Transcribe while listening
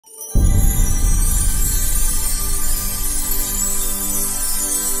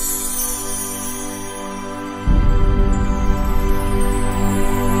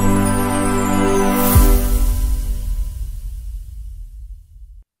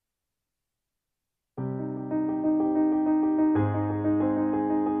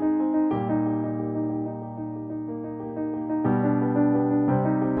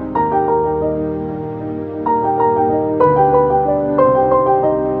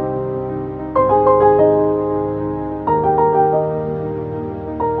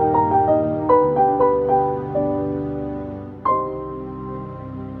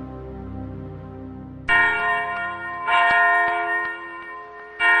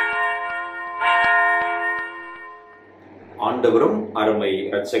ஆண்டவரும் அருமை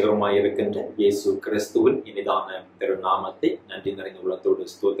இரட்சகருமாய் இருக்கின்ற இயேசு கிறிஸ்துவின் இனிதான திருநாமத்தை நன்றி நிறைந்த உள்ளத்தோடு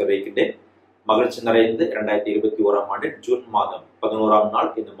ஸ்தோத்திரிக்கின்றேன். மகிழ்ச்சி நிறைந்த 2021 ஆண்டு ஜூன் மாதம் 11ஆம் நாள்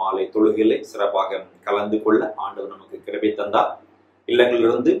இந்த மாலை தொழுகையிலே சிறப்பாக கலந்து கொள்ள ஆண்டவர் நமக்கு கிருபை தந்தார்.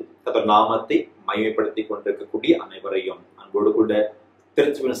 இல்லங்களிலிருந்து கர்த்தர் நாமத்தை மகிமைப்படுத்திக் கொண்டிருக்கக்கூடிய அனைவரையும் அன்போடு கூட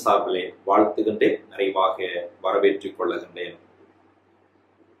திருச்சுவின் சார்பிலே வாழ்த்துகின்றேன், நிறைவாக வரவேற்றுக் கொள்ளுகின்றேன்.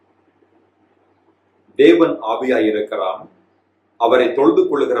 தேவன் ஆவியாய் இருக்கிறார். அவரை தொழுது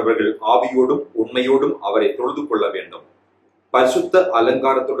கொள்ளுகிறவர்கள் ஆவியோடும் உண்மையோடும் அவரை தொழுது கொள்ள வேண்டும். பரிசுத்த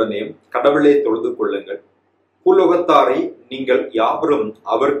அலங்காரத்துடனே கடவுளை தொழுது கொள்ளுங்கள். பூலோகத்தாரை நீங்கள் யாவரும்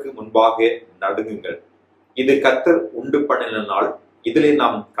அவருக்கு முன்பாக நடுங்குங்கள். இது கர்த்தர் உண்டு பண்ணின நாள், இதிலே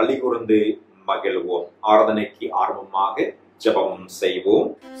நாம் களி கூர்ந்து மகிழ்வோம். ஆராதனைக்கு ஆரம்பமாக ஜெபம் செய்வோம்.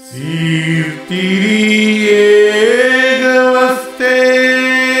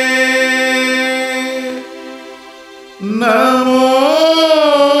 நமோ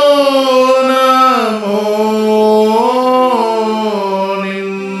நமோ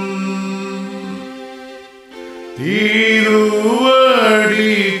நின்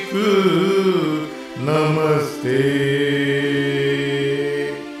திருவடிக்கு நமஸ்தே.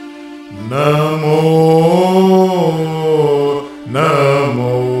 நமோ நமோ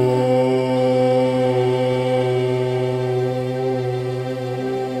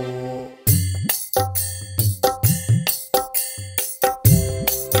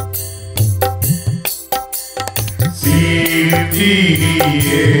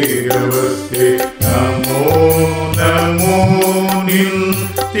நமஸ்தே. நமோ நமோ நின்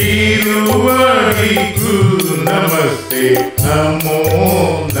திருவடிக்கு நமஸ்தே. நமோ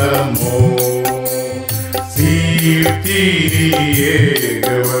நமோ சீர்த்திரியே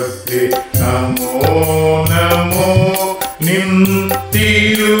நமஸ்தே. நமோ நமோ நின்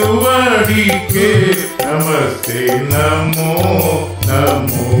திருவடிக்கு நமஸ்தே. நமோ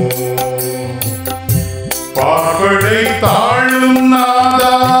நமோ பாவடை தாழும்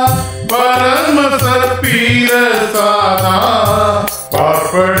நாதா பரமசற்பீர சாதா.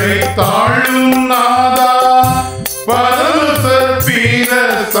 பார்ப்படை தாழும் நாதா பரமசற்பீர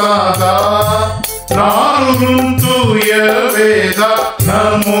சாதா. நானும் தூய வேதா.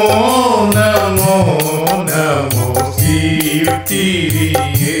 நமோ நமோ நமோ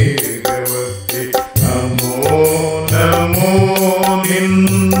சீர்த்திரியே நமஸ்தே. நமோ நமோ நின்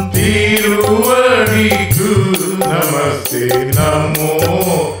திருவடிக்கு நமஸ்தே. நமோ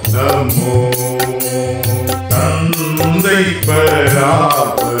நமோ தந்தை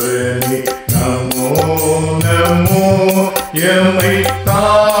பராபரணி. நமோ நமோ எம்மை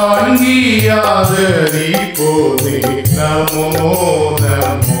தாங்கியாதரி போனே. நமோ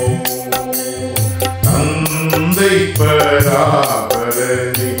நமோ தந்தை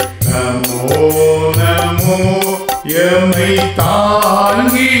பராபரணி. நமோ நமோ எம்மை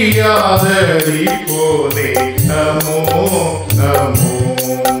தாங்கியாதரி போனே. நமோ நமோ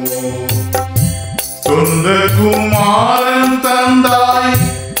சொந்த குமாரன் தந்தாய்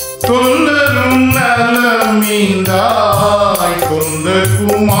சொல்லரும் நலமீந்தாய். சொந்த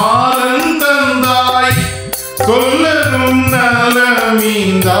குமாரன் தந்தாய் சொல்லரும்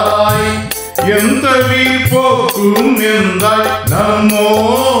நலமீந்தாய். எந்த வீர்போக்கும் எந்தாய். நமோ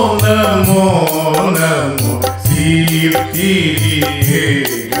நமோ நமோ சீர்த்திரியே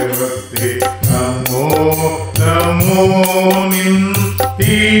நமஸ்தே. நமோ நமோ நின்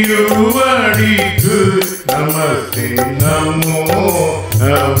திருவடிக்கு நமஸ்தே. நமோ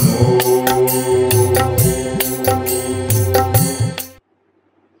நமோ.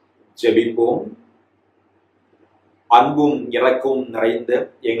 ஜெபிப்போம். அன்பும் இரக்கமும் நிறைந்த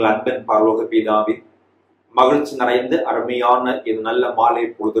எங்கள் அன்பின் பரலோக பிதாவே, மகிழ்ச்சி நிறைந்த அருமையான இது நல்ல மாலை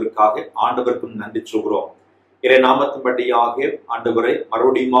பொழுதற்காக ஆண்டவருக்கும் நன்றி சொல்கிறோம். இறை நாமத்தின்படியாக ஆண்டவரை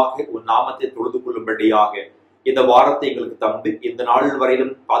மறுபடியுமாக உன் நாமத்தை தொழுது கொள்ளும்படியாக இந்த வாரத்தை எங்களுக்கு தந்து இந்த நாள்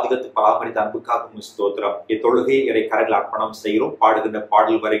வரையிலும் பாதுகாத்து பராமரித்த அன்புக்காக ஸ்தோத்திரம். இத்தொழுகையை இறை கரையில் அர்ப்பணம் செய்கிறோம். பாடுகின்ற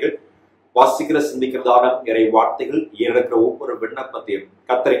பாடல் வரிகள், வாசிக்கிற சிந்திக்கிறதான இறை வார்த்தைகள், ஏறக்கிற ஒவ்வொரு விண்ணப்பத்தையும்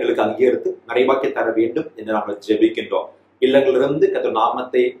கர்த்தர் எங்களுக்கு அங்கீகரித்து நிறைவாக்கி தர வேண்டும் என்று நாங்கள் ஜெபிக்கின்றோம். இல்லங்களிலிருந்து கர்த்தர்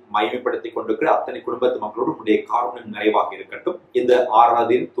நாமத்தை மகிமைப்படுத்திக் கொண்டிருக்கிற அத்தனை குடும்பத்து மக்களோடு உடைய காரணம் நிறைவாக இருக்கட்டும். இந்த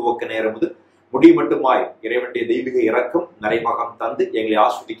ஆராதனையின் துவக்க நேரம் முதல் முடிவு மட்டுமாய் இறைவனுடைய தெய்வீக இரக்கம் நிறைவாக தந்து எங்களை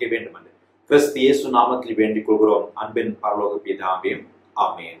ஆஸ்வதிக்க வேண்டும் என்று கிறிஸ்து இயேசு நாமத்தில் வேண்டிக் கொள்கிறோம். அன்பின் பரலோக பிதாவே,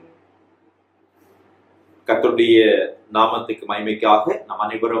 ஆமென். கர்த்தருடைய நாமத்துக்கு மகிமைக்காக நாம்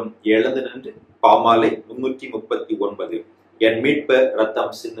அனைவரும் எழுந்து நின்று பாமாலை 339 என் மீட்பர்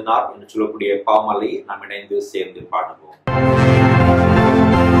ரத்தம் சிந்தினார் என்று சொல்லக்கூடிய பாமாலையை நாம் இணைந்து சேர்ந்து பாடுவோம்.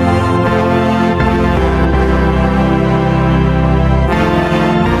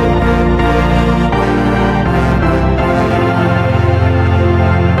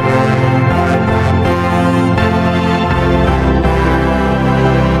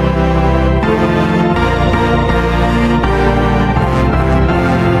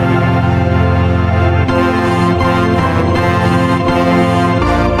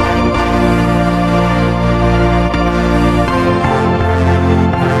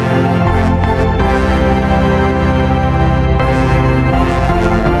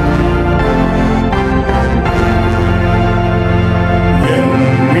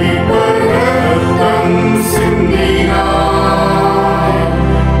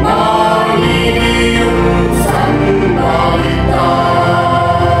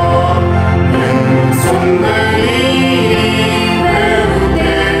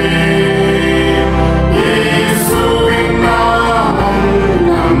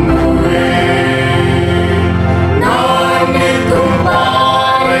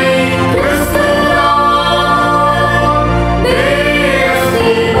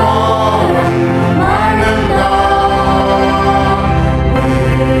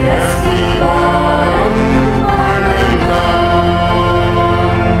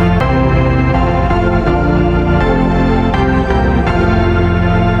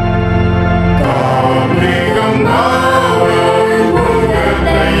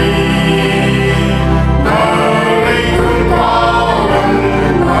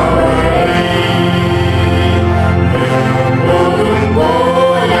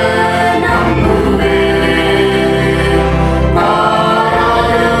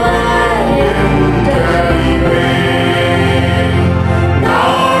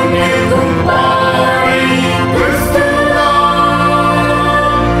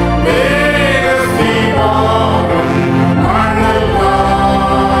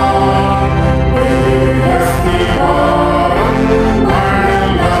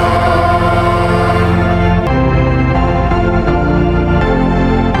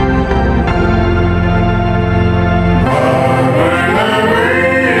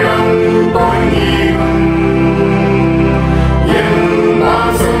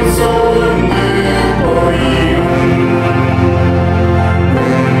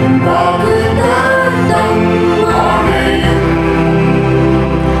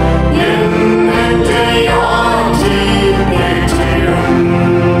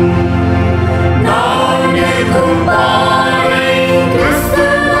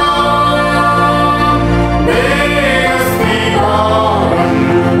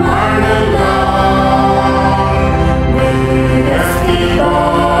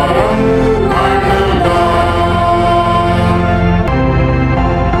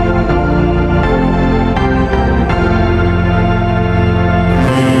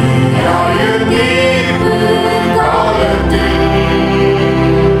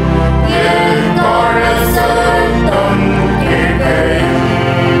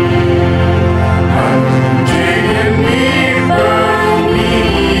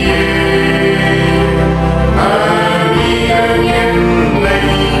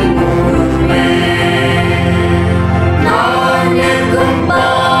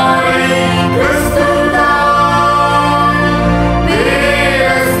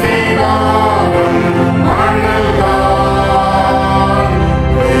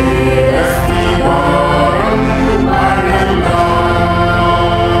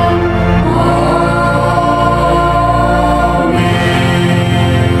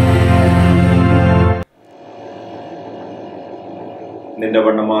 என்ற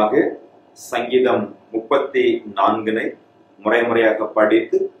வண்ணமாக சங்கீதம் 34 முறையாக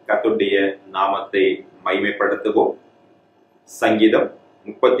படித்து கர்த்தருடைய நாமத்தை மகிமைப்படுத்துவோம். சங்கீதம்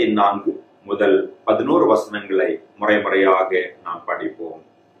 34 முதல் 11 வசனங்களை முறையாக நாம் படிப்போம்.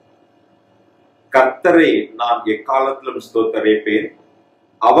 கர்த்தரை நான் எக்காலத்திலும் ஸ்தோத்தரிப்பேன்,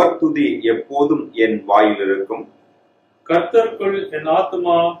 அவர் துதி எப்போதும் என் வாயில் இருக்கும். கர்த்தருக்குள் என்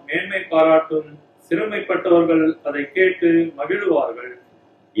ஆத்துமா மேன்மை பாராட்டும், சிறுமைப்பட்டவர்கள் அதை கேட்டு மகிழ்வார்கள்.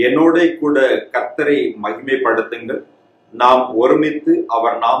 என்னோட கூட கர்த்தரை மகிமைப்படுத்துங்கள், நாம் ஒருமித்து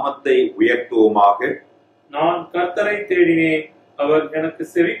அவர் நாமத்தை உயர்த்துவோமாக. நான் கர்த்தரை தேடினேன், அவர் எனக்கு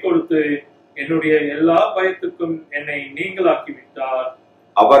செவி கொடுத்து என்னுடைய எல்லா பயத்துக்கும் என்னை நீங்களாக்கிவிட்டார்.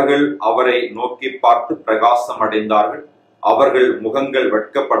 அவர்கள் அவரை நோக்கி பார்த்து பிரகாசம் அடைந்தார்கள், அவர்கள் முகங்கள்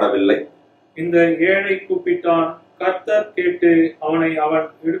வெட்கப்படவில்லை. இந்த ஏழை கூப்பிட்டான், கர்த்தர் கேட்டு அவனை அவன்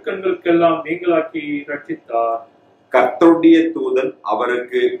இடுக்கண்களுக்கெல்லாம் நீங்களாக்கி ரட்சித்தார். கர்த்தருடைய தூதன்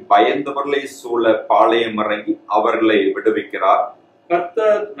அவருக்கு பயந்தவர்களை சூழ பாளையம் இறங்கி அவர்களை விடுவிக்கிறார்.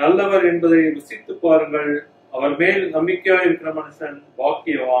 கர்த்தர் நல்லவர் என்பதை ருசித்து பாருங்கள், அவர் மேல் நம்பிக்கையாயிருக்கிற மனுஷன்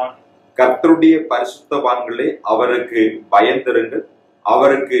பாக்கியவான். கர்த்தருடைய பரிசுத்தவான்களே அவருக்கு பயந்திருங்கள்,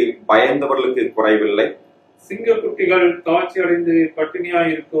 அவருக்கு பயந்தவர்களுக்கு குறைவில்லை. சிங்கக்குட்டிகள் தாழ்ச்சி அடைந்து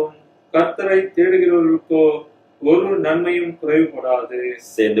பட்டினியாயிருக்கும், கர்த்தரை தேடுகிறவர்களுக்கோ ஒரு நன்மையும் குறைவுபடாது.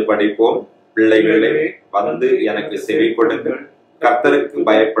 சேர்ந்து படிப்போம். பிள்ளைகளே, வந்து எனக்கு செவி கொடுங்கள், கர்த்தருக்கு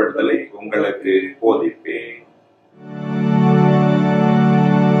பயப்படுதலை உங்களுக்கு போதிப்பேன்.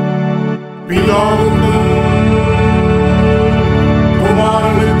 பிதாவுக்கும்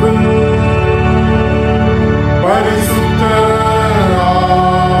குமாரனுக்கும் பரிசுத்த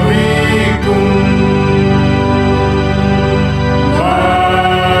ஆவிக்கும்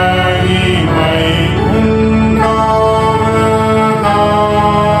மகிமை உண்டாவதாக.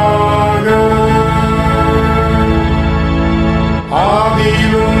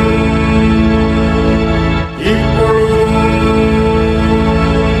 ஆதியிலும் இப்பொழுதும்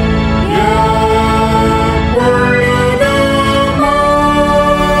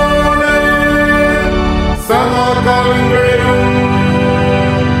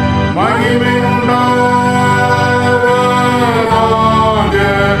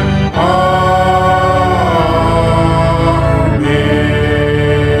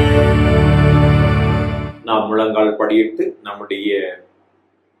படியிட்டு நம்முடைய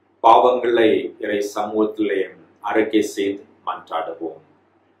பாவங்களை இறை சமூகத்திலே அறிக்கை செய்து மன்றாடுவோம்.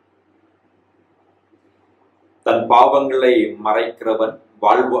 தன் பாவங்களை மறைக்கிறவன்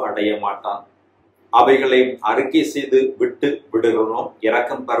வாழ்வு அடைய மாட்டான், அவைகளை அறிக்கை செய்து விட்டு விடுகிறோம்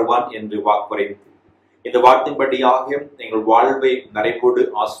இரக்கம் பெறுவான் என்று வாக்குரைத்து, இந்த வார்த்தையின்படியாக எங்கள் வாழ்வை நிறைவோடு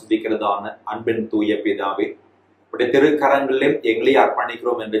ஆஸ்வதிக்கிறதான அன்பின் தூய பிதாவே, உடைய திருக்கரங்களிலே எங்களை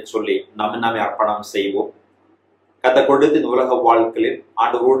அர்ப்பணிக்கிறோம் என்று சொல்லி நாமே அர்ப்பணம் செய்வோம். கத்தை கொடுத்து இந்த உலக வாழ்க்கையில்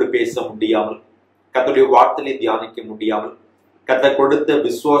ஆண்டவரோடு பேச முடியாமல், கத்தருடைய வார்த்தையை தியானிக்க முடியாமல், கத்தை கொடுத்த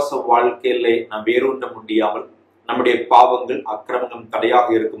விசுவாச வாழ்க்கையிலே நாம் வேரூன்ற முடியாமல் நம்முடைய பாவங்கள் அக்கிரமங்களும் தடையாக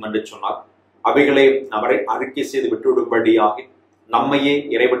இருக்கும் என்று சொன்னார். அவைகளை அவரை அறிக்கை செய்து விட்டுவிடும்படியாக நம்மையே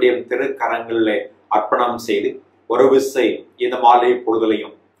இறைவனுடைய திருக்கரங்களிலே அர்ப்பணம் செய்து ஒரு விசை இந்த மாலை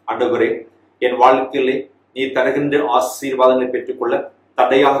பொழுதலையும், ஆண்டவரே என் வாழ்க்கையிலே நீ தருகின்ற ஆசீர்வாதங்களை பெற்றுக்கொள்ள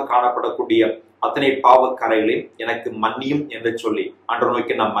தடையாக காணப்படக்கூடிய அத்தனை பாவக்கரைகளையும் எனக்கு மன்னியும் என்று சொல்லி ஆண்டவரை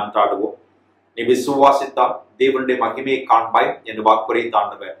நோக்கி நாம் மன்றாடுவோம். நீ விசுவாசித்தால் தேவனுடைய மகிமையை காண்பாய் என்று வாக்குரைத்த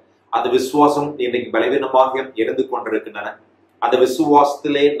ஆண்டவர், அந்த விசுவாசம் இன்றைக்கு பலவீனமாக இருந்து கொண்டிருக்கின்றன. அந்த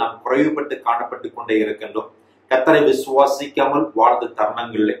விசுவாசத்திலே நாம் குறைவுபட்டு காணப்பட்டு கொண்டே இருக்கின்றோம். கர்த்தரை விசுவாசிக்காமல் வாழ்ந்த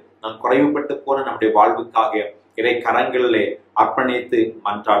தருணங்களிலே நாம் குறைவுபட்டு போன நம்முடைய வாழ்வுக்காக இறை கரங்களிலே அர்ப்பணித்து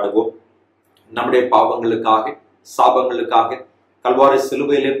மன்றாடுவோம். நம்முடைய பாவங்களுக்காக, சாபங்களுக்காக கல்வாரி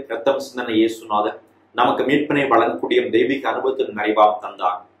சிலுவையிலே ரத்தம் சிந்தன இயேசுநாதர் நமக்கு மீட்பினை வழங்கக்கூடிய தெய்வீக அனுபவத்தின் நிறைவாக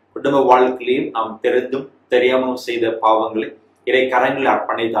தந்தார். குடும்ப வாழ்க்கையிலையும் நாம் தெரிந்தும் தெரியாமலும் செய்த பாவங்களை இறை கரங்களில்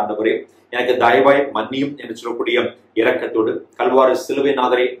அர்ப்பணித்த ஆண்டவரே எனக்கு தயவாய் மன்னியும் என்று சொல்லக்கூடிய இரக்கத்தோடு கல்வாரி சிலுவை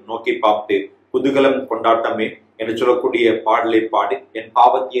நாதரை நோக்கி பார்த்து குதூகலம் கொண்டாட்டமே என்று சொல்லக்கூடிய பாடலை பாடி என்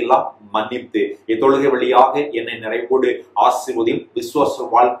பாவத்தை எல்லாம் மன்னித்து தொழுகை வழியாக என்னை நிறைவோடு ஆசீர்வதியும், விசுவாச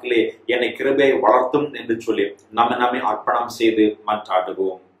வாழ்க்கையிலே என்னை கிருபையை வளர்த்தும் என்று சொல்லி நம்மை அர்ப்பணம் செய்து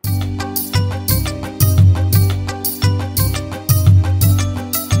மன்றாடுவோம்.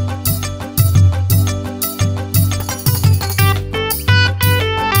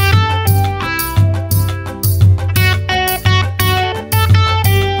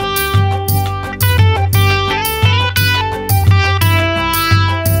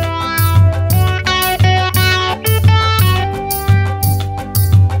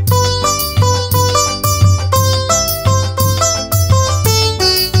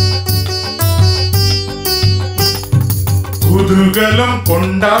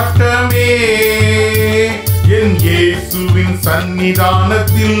 கொண்டாட்டமே என் இயேசுவின்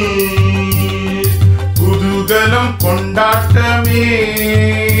சந்நிதானத்தில். குதூகலம் கொண்டாட்டமே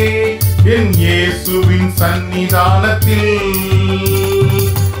என் இயேசுவின் சந்நிதானத்தில்.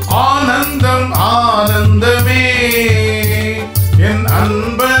 ஆனந்தம் ஆனந்தமே என்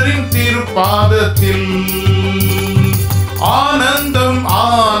அன்பரின் திருப்பாதத்தில். ஆனந்தம்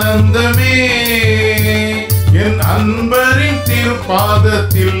ஆனந்தமே என் அன்பரின்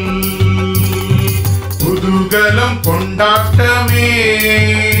திருப்பாதத்தில். குதூகலம் கொண்டாட்டமே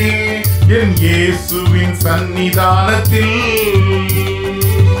என் இயேசுவின் சந்நிதானத்தில்.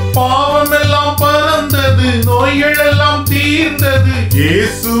 பாவமெல்லாம் பறந்தது, நோய்களெல்லாம் தீர்ந்தது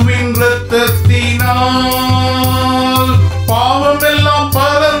இயேசுவின் இரத்தத்தினால். பாவமெல்லாம்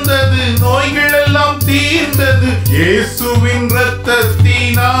பறந்தது, நோய்களெல்லாம் தீர்ந்தது இயேசுவின்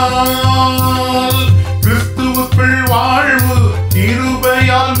இரத்தத்தினால். கிறிஸ்துவுக்குள் வாழ்வு,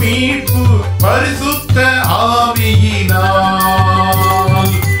 கிருபையால் மீட்பு, பரிசுத்த ஆவியினால்.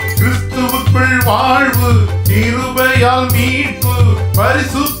 கிறிஸ்துவுக்குள் வாழ்வு, கிருபையால் மீட்பு,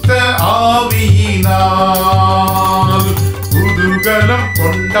 பரிசுத்த ஆவியினால். குதூகலம்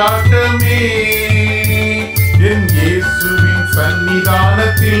கொண்டாட்டமே என் இயேசுவின்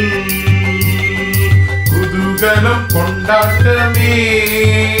சந்நிதானத்தில். குதூகலம் கொண்டாட்டமே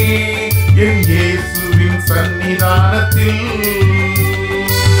என் இயேசுவின் சந்நிதானத்தில்.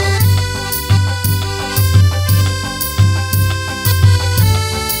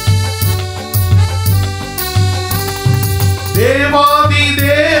 தேவாதி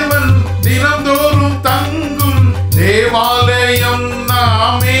தேவன் தினந்தோறும் தங்கும் தேவாலயம்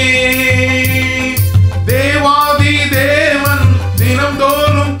நாமே. தேவாதி தேவன்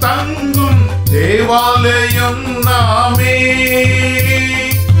தினந்தோறும் தங்கும் தேவாலயம் நாமே.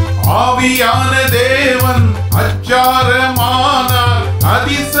 ஆவியான தேவன் அச்சாரமானார்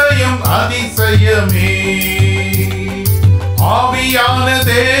அதிசயம் அதிசயமே. ஆவியான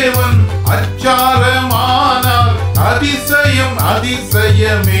தேவன் அச்சாரமானார் அதிசயம்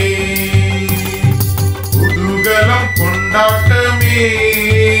அதிசயமே. குதூகலம் கொண்டாட்டமே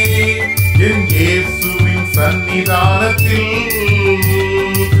என் இயேசுவின் சந்நிதானத்தில்.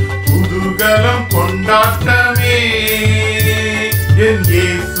 குதூகலம் கொண்டாட்டமே என்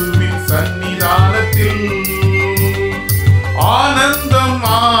இயேசுவின் சந்நிதானத்தில். ஆனந்தம்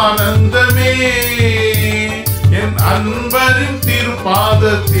ஆனந்தமே என் அன்பரின்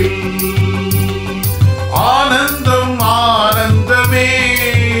திருப்பாதத்தில். ஆனந்தம் ஆனந்தமே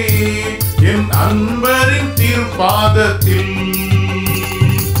என் அன்பரின் திருப்பாதத்தில்.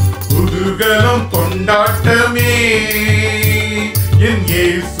 குதூகலம் கொண்டாட்டமே என்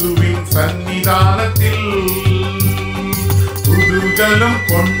இயேசுவின் சந்நிதானத்தில். குதூகலம்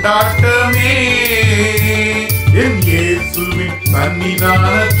கொண்டாட்டமே என் இயேசுவின்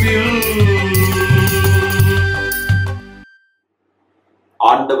சந்நிதானத்தில்.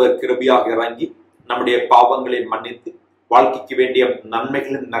 ஆண்டவர் கிருபையாக இறங்கி நம்முடைய பாவங்களை மன்னித்து வாழ்க்கைக்கு வேண்டிய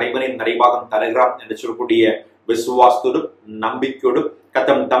நன்மைகளின் நிறைவனின் நிறைவாக தருகிறார் என்று சொல்லக்கூடிய விசுவாசத்தோடும் நம்பிக்கையோடும்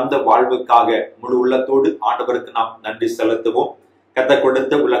கத்தம் தந்த வாழ்வுக்காக முழு உள்ளத்தோடு ஆண்டவருக்கு நாம் நன்றி செலுத்துவோம். கத்த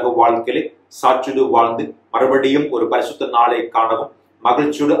கொடுத்த உலக வாழ்க்கையிலே சாட்சியோடு வாழ்ந்து மறுபடியும் ஒரு பரிசுத்த நாளை காணவும்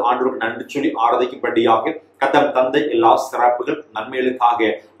மகிழ்ச்சியோடு ஆண்டவருக்கு நன்றி சொல்லி ஆராதிக்கும்படியாக கத்தம் தந்த எல்லா சிறப்புகள்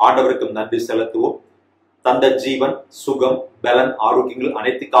நன்மைகளுக்காக ஆண்டவருக்கு நன்றி செலுத்துவோம். தந்த ஜீவன், சுகம், பலன், ஆரோக்கியங்கள்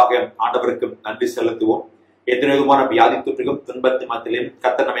அனைத்துக்காக ஆண்டவருக்கு நன்றி செலுத்துவோம். எத்தனை விதமான வியாதி தொற்றுக்கும் துன்பத்து மத்தியிலும்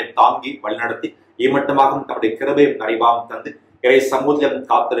கத்த நம்மை தாங்கி வழிநடத்தி இம்மட்டமாக நம்முடைய கிருபையும் நிறைவாகவும் தந்து இறை சமூகம்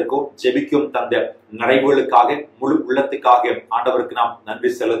காத்திருக்கும் ஜெபிக்கும் தந்த நிறைவுகளுக்காக முழு உள்ளத்துக்காக ஆண்டவருக்கு நாம் நன்றி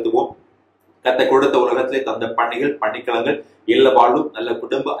செலுத்துவோம். கத்த கொடுத்த உலகத்திலே தந்த பணிகள், பணிக்களங்கள், இல்ல வாழ்வு, நல்ல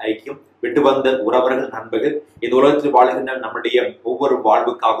குடும்ப ஐக்கியம், விட்டு வந்த உறவர்கள், நண்பர்கள், இந்த உலகத்தில் வாழ்கின்ற நம்முடைய ஒவ்வொரு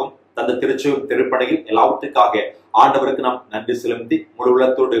வாழ்வுக்காகவும் தந்த திருச்சியும் திருப்பணிகள் எல்லாவற்றுக்காக ஆண்டவருக்கு நாம் நன்றி செலுத்தி முழு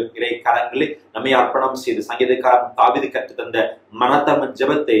உள்ளத்தோடு இறை கரங்களை நம்மை அர்ப்பணம் செய்து சங்கீதக்காரன் தாவீது கற்று தந்த மனத்தமிழ்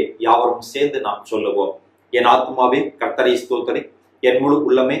ஜெபத்தை யாவரும் சேர்ந்து நாம் சொல்லுவோம். என் ஆத்மாவே கர்த்தரை ஸ்தோத்திரி, என் முழு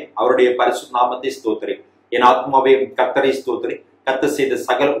உள்ளமே அவருடைய பரிசுத்த நாமத்தை ஸ்தோத்திரி. என் ஆத்மாவே கர்த்தரை ஸ்தோத்திரி, கர்த்தர் செய்த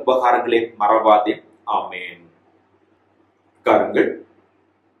சகல உபகாரங்களை மறவாதே. ஆமென். காரங்கள்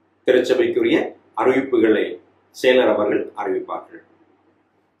திருச்சபைக்குரிய அறிவிப்புகளை செயலர் அவர்கள் அறிவிப்பார்கள்.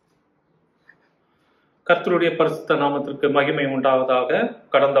 கர்த்தருடைய பரிசுத்த நாமத்திற்கு மகிமை உண்டாவதாக.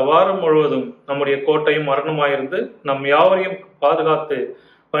 கடந்த வாரம் முழுவதும் நம்முடைய கோட்டையும் மரணமாயிருந்து நம் யாவரையும் பாதுகாத்து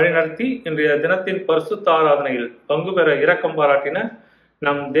வழிநடத்தி இன்றைய தினத்தின் பரிசுத்த ஆராதனையில் பங்கு பெற இரக்கம் பாராட்டின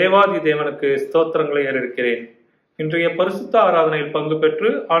நம் தேவாதி தேவனுக்கு ஸ்தோத்திரங்களை ஏறெடுக்கிறேன். இன்றைய பரிசுத்த ஆராதனையில் பங்கு பெற்று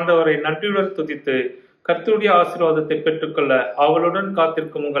ஆண்டவரை நன்றியுடன் துதித்து கர்த்தருடைய ஆசீர்வாதத்தை பெற்றுக்கொள்ள அவளுடன்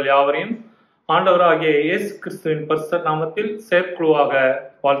காத்திருக்கும் உங்கள் யாவரையும் ஆண்டவராகிய இயேசு கிறிஸ்துவின் பரிசுத்த நாமத்தில் செயற்குழுவாக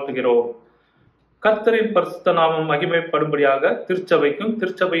வாழ்த்துகிறோம். கர்த்தரின் பரிசுத்த நாமம் மகிமைப்படும்படியாக திருச்சபைக்கும்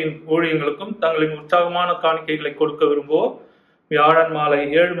திருச்சபையின் ஊழியங்களுக்கும் தங்களின் உற்சாகமான காணிக்கைகளை கொடுக்க விரும்புவோர் வியாழன் மாலை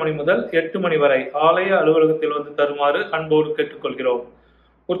 7 மணி முதல் 8 மணி வரை ஆலய அலுவலகத்தில் வந்து தருமாறு அன்போடு கேட்டுக்கொள்கிறோம்.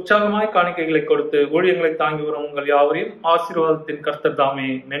 உற்சாகமாய் காணிக்கைகளை கொடுத்து ஊழியங்களை தாங்கி வரும் உங்கள் யாவரையும் ஆசீர்வாதத்தின் கர்த்தர் தாமே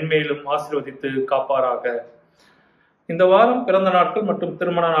மென்மேலும் ஆசீர்வதித்து காப்பாராக. இந்த வாரம் பிறந்த நாட்கள் மற்றும்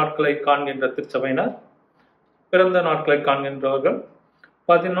திருமண நாட்களை காண்கின்ற திருச்சபையினர், பிறந்த நாட்களை காண்கின்றவர்கள்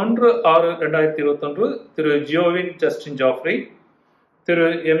 11/6/2021 திரு ஜியோவின் ஜஸ்டின் ஜாஃப்ரி, திரு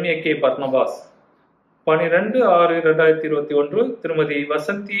MAK பர்னபாஸ். 12/6/2021 திருமதி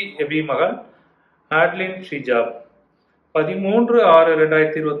வசந்தி எபி மகள் ஆட்லின் ஷிஜாப்.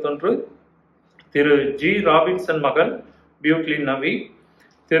 13/6/2021 திரு ஜி ராபின்சன் மகள் பியூட்லின் நவி,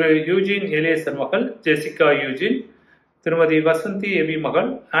 திரு யூஜின் எலியசன் மகள் ஜெசிகா யூஜின், திருமதி வசந்தி எபி மகள்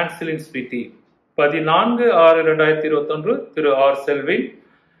ஆன்சிலின் ஸ்வீட்டி. 14/6/2021 திரு ஆர் செல்வின்,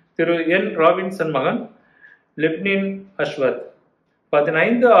 திரு என் ராபின்சன் மகன் லெப்னின் அஸ்வத்.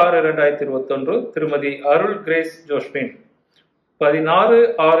 15/6/2021 திருமதி அருள் கிரேஸ் ஜோஸ்பின்.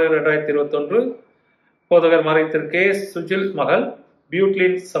 16/6/2021 போதகர் மறை திரு S.Sujil மகள்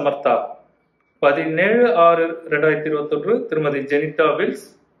பியூட்லின் சமர்த்தா. 17/6/2021 திருமதி ஜெனிட்டா வில்ஸ்,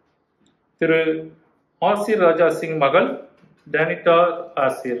 திரு ஆசிர் ராஜா சிங் மகள் டேனிட்டா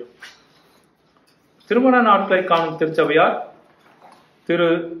ஆசிர். திருமண நாட்களை காணும் திருச்சபையார் திரு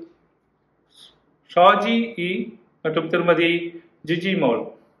ஷாஜி இ மற்றும் திருமதி ஜிஜி மோல்.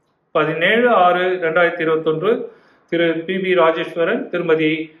 17/6/2021 திரு PB ராஜேஸ்வரன்,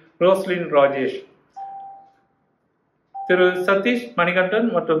 திருமதி ரோஸ்லின் ராஜேஷ், திரு சதீஷ் மணிகண்டன்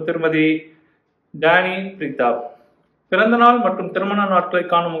மற்றும் திருமதி டேனி பிரீதாப். பிறந்த நாள் மற்றும் திருமண நாட்களை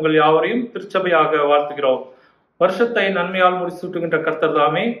காணும் உங்கள் யாவரையும் திருச்சபையாக வாழ்த்துகிறோம். வருஷத்தை நன்மையால் முடிசூட்டுகின்ற கர்த்தர்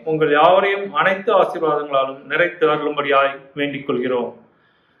தாமே உங்கள் யாவரையும் அனைத்து ஆசீர்வாதங்களாலும் நிறைத்து அருளும்படியாய் வேண்டிக் கொள்கிறோம்.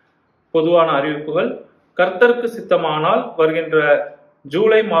 பொதுவான அறிவிப்புகள். கர்த்தருக்கு சித்தமானால் வருகின்ற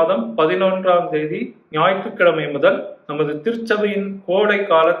ஜூலை மாதம் 11ஆம் தேதி ஞாயிற்றுக்கிழமை முதல் நமது திருச்சபையின் கோடை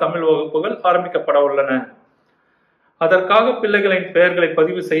கால தமிழ் வகுப்புகள் ஆரம்பிக்கப்பட உள்ளன. அதற்காக பிள்ளைகளின் பெயர்களை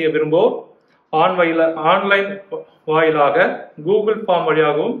பதிவு செய்ய விரும்புவோர் ஆன்லைன் வாயிலாக கூகுள் ஃபார்ம்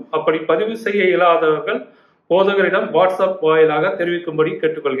வழியாகவும், அப்படி பதிவு செய்ய இயலாதவர்கள் போதகரிடம் வாட்ஸ்அப் வாயிலாக தெரிவிக்கும்படி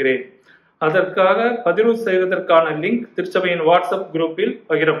கேட்டுக்கொள்கிறேன். அதற்காக பதிவு செய்வதற்கான லிங்க் திருச்சபையின் வாட்ஸ்அப் குரூப்பில்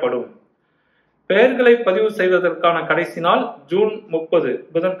பகிரப்படும். பெயர்களை பதிவு செய்வதற்கான கடைசி நாள் ஜூன் 30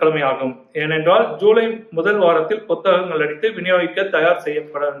 புதன்கிழமை ஆகும். ஏனென்றால் ஜூலை முதல் வாரத்தில் புத்தகங்கள் அடித்து விநியோகிக்க தயார்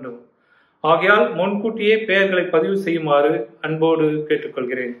செய்யப்பட வேண்டும். ஆகையால் முன்கூட்டியே பெயர்களை பதிவு செய்யுமாறு அன்போடு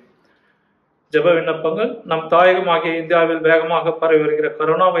கேட்டுக்கொள்கிறேன். ஜெப விண்ணப்பங்கள். நம் தாயகமாகிய இந்தியாவில் வேகமாக பரவி வருகிற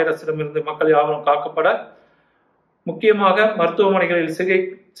கொரோனா வைரஸிடமிருந்து மக்கள் யாவரும் காக்கப்பட, முக்கியமாக மருத்துவமனைகளில்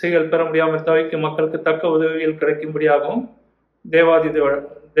சிகிச்சைகள் பெற முடியாமல் தவிக்கும் மக்களுக்கு தக்க உதவிகள் கிடைக்கும்படியாகவும்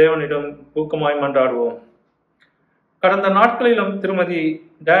தேவனிடம் ஊக்கமாய் மன்றாடுவோம். கடந்த நாட்களிலும் திருமதி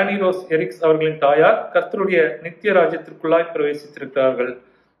டேனி ரோஸ் எரிக்ஸ் அவர்களின் தாயார் கர்த்தருடைய நித்திய ராஜ்யத்திற்குள்ளாய் பிரவேசித்திருக்கிறார்கள்.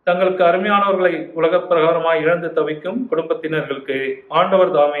 தங்களுக்கு அருமையானவர்களை உலக பிரகாரமாய் இழந்து தவிக்கும் குடும்பத்தினர்களுக்கு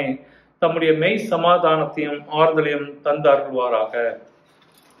ஆண்டவர் தாமே தம்முடைய மெய் சமாதானத்தையும் ஆறுதலையும் தந்தார்களுவாராக.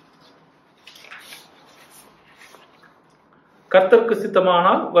 கர்த்தருக்கு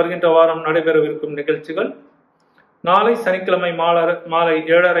சித்தமானால் வருகின்ற வாரம் நடைபெறவிருக்கும் நிகழ்ச்சிகள். நாளை சனிக்கிழமை மாலை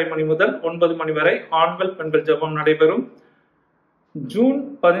 7:30 மணி முதல் 9 மணி வரை ஆண்கள் பெண்கள் ஜெபம் நடைபெறும். ஜூன்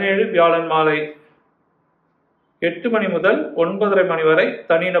 17 வியாழன் மாலை 8 மணி முதல் 9:30 மணி வரை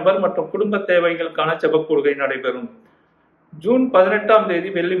தனிநபர் மற்றும் குடும்ப தேவைகளுக்கான ஜெப கூடுகை நடைபெறும். ஜூன் 18ஆம் தேதி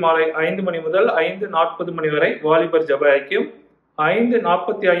வெள்ளி மாலை 5 மணி முதல் 5:40 மணி வரை வாலிபர் ஜெப ஐக்கியம்.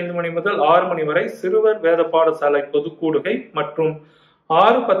 5:45 மணி முதல் 6 மணி வரை சிறுவர் வேத பாடசாலை பொதுக்கூடுகை மற்றும்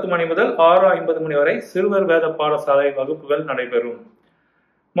 6:10 மணி முதல் 6:50 மணி வரை சிறுவர் வேத பாடசாலை வகுப்புகள் நடைபெறும்.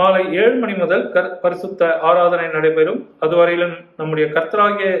 மாலை 7 மணி முதல் பரிசுத்த ஆராதனை நடைபெறும். அதுவரையிலும் நம்முடைய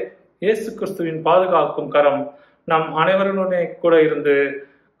கர்த்தராகிய இயேசு கிறிஸ்துவின் பாதுகாக்கும் கரம் நம் அனைவருடனே கூட இருந்து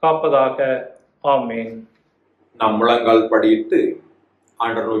காப்பதாக. ஆமேன். நாம் முழங்கால் படியிட்டு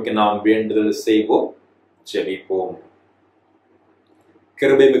ஆண்டவர் நோக்கி நாம் வேண்டுதல் செய்வோம், ஜெபிப்போம்.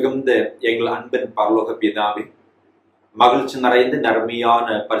 கிருபை மிகுந்த எங்கள் அன்பின் பரலோக பிதாவே, மகிழ்ச்சி நிறைந்த நன்மையான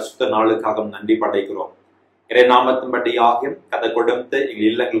பரிசுத்த நாளுக்காக நன்றி படைக்கிறோம். இறை நாமத்தின்படியாக கதை கொடுத்த எங்கள்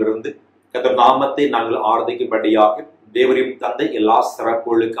இல்லங்களிலிருந்து கதை நாமத்தை நாங்கள் ஆராதிக்கும்படியாக தேவரையும் தந்தை எல்லா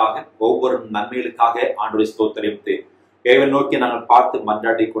சிறப்புகளுக்காக ஒவ்வொரு நன்மைகளுக்காக ஆண்டவரை ஸ்தோத்திரித்து இறைவன் நோக்கி நாங்கள் பார்த்து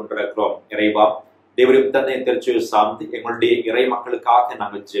மன்றாடி கொண்டிருக்கிறோம். இறைவா, தேவரையும் தந்தை திருச்சியை சார்ந்து எங்களுடைய இறை மக்களுக்காக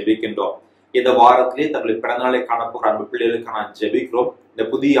நாங்கள் ஜெபிக்கின்றோம். இந்த வாரத்திலே தங்களை பிறந்தநாளை காணப்போகிற அன்பு பிள்ளைகளுக்கு நான் ஜெபிக்கிறோம். இந்த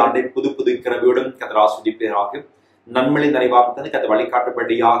புதிய ஆண்டை புது கிருபையுடன் கர்த்தர் ஆசீர்வதிப்பாராக. நன்மையை நிறைவாக தந்து கத்த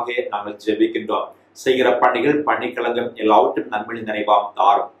வழிகாட்டும்படியாக நாங்கள் ஜெபிக்கின்றோம். செய்கிற பணிகள் பணிக்கிழங்கும் எல்லாவற்றும் நன்மையை நிறைவாக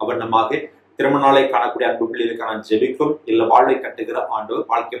தாரும். அவனமாக திருமண நாளை காணக்கூடிய அன்பு பிள்ளைகளுக்கான ஜெபிக்கும் இல்ல வாழ்வை கட்டுகிற ஆண்டவர்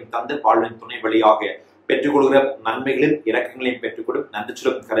வாழ்க்கையும் தந்து வாழ்வின் துணை வழியாக பெற்றுக்கொள்கிற நன்மைகளின் இரக்கங்களையும் பெற்றுக்கொடும் நன்றி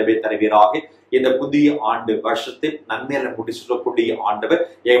சொல்லும் கரவே தருவீராக. இந்த புதிய ஆண்டு வருஷத்தில் நன்மையில முடிச்சுக்கூடிய ஆண்டவர்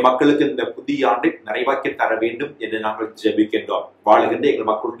எங்கள் மக்களுக்கு இந்த புதிய ஆண்டை நிறைவாக்கி தர வேண்டும் என்று நாங்கள் ஜெபிக்கின்றோம். வாழுகின்ற எங்கள்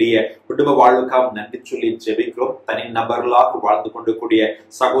மக்களுடைய குடும்ப வாழ்வுக்காக நன்றி சொல்லி ஜெபிக்கிறோம். தனி நபர்களாக வாழ்ந்து கொண்டு கூடிய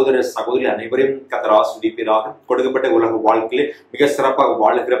சகோதர சகோதரி அனைவரையும் கர்த்தர் ஆசீர்வதிப்பீராக. கொடுக்கப்பட்ட உலக வாழ்க்கையிலே மிக சிறப்பாக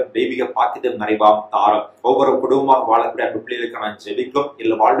வாழுகிற தெய்வீக பாக்கியத்தை நிறைவாம் தாரம். ஒவ்வொரு குடும்பமாக வாழக்கூடிய அன்பு பிள்ளைகளுக்கான ஜெபிக்கும்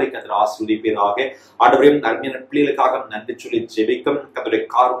இல்ல வாழ்வை கர்த்தர் ஆசீர்வதிப்பீராக. ஆண்டவரையும் அருமையான பிள்ளைகளுக்காக நன்றி சொல்லி ஜெபிக்கும். கர்த்தருடைய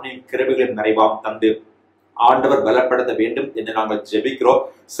காருண்யம் கிருபைகளின் நிறைவாம் தந்து ஆண்டவர் பலப்படுத்த வேண்டும் என்று நாங்கள் ஜெபிக்கிறோம்.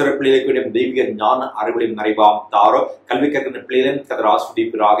 சிறு பிள்ளைகளுக்கு தெய்வீக ஞான அறிவுகளின் நிறைவாம் தாரோ. கல்வி கற்கின்ற பிள்ளைகளின் கர்த்தர்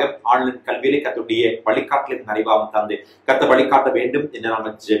ஆசீர்வதிப்பீராக. ஆன்லைன் கல்வியிலே கர்த்தருடைய வழிகாட்டலின் நிறைவாம் தந்து கர்த்தர் வழிகாட்ட வேண்டும் என்று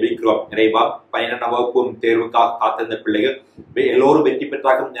நாங்கள் ஜெபிக்கிறோம். நிறைவா 12ஆம் வகுப்பு தேர்வுக்காக காத்திருந்த பிள்ளைகள் எல்லோரும் வெற்றி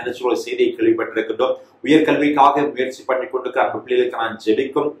பெற்றாக நினைச்சு செய்தியை கேள்விப்பட்டிருக்கின்றோம். உயர்கல்விக்காக முயற்சி பண்ணி கொண்டிருக்கிற அன்பு பிள்ளைகளுக்கு நான்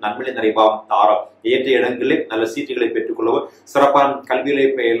ஜெபிக்கும் நன்மையை நிறைவாம் தாரம். ஏற்ற இடங்களில் நல்ல சீட்டுகளை பெற்றுக்கொள்ளவும் சிறப்பான கல்விகளை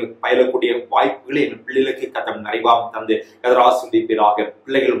பயிலக்கூடிய வாய்ப்புகளை என் பிள்ளைகளுக்கு கர்த்தர் நிறைவாம் தந்து கர்த்தர் ஆசீர்வதிப்பீராக.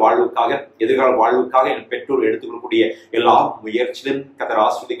 பிள்ளைகள் வாழ்வுக்காக எதிர்கால வாழ்வுக்காக என் பெற்றோர் எடுத்துக்கொள்ளக்கூடிய எல்லா முயற்சியிலும் கர்த்தர்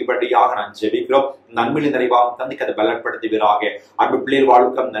ஆசீர்வதிக்கும்படியாக நான் ஜெபிக்கிறோம். நன்மையை நிறைவாம் தந்து கர்த்தர் பலப்படுத்துவீராக. அன்பு பிள்ளைகள்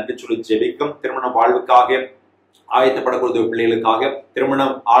வாழ்வுக்காக நன்றி சொல்லி ஜெபிக்கும். திருமண வாழ்வுக்காக ஆயத்தப்படக்கூடிய பிள்ளைகளுக்காக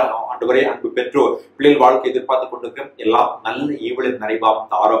திருமணம் ஆண்டவரே அன்பு பெற்றோர் பிள்ளைகள் வாழ்க்கை எதிர்பார்த்து கொண்டிருக்கும் எல்லாம் நல்ல ஈவலின் நிறைவாம்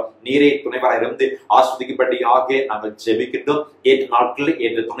தாரோம். நீரை துணைவராக இருந்து ஆஸ்வதிக்கப்படியாக நாங்கள் ஜெபிக்கின்றோம். ஏற்ற நாட்களில்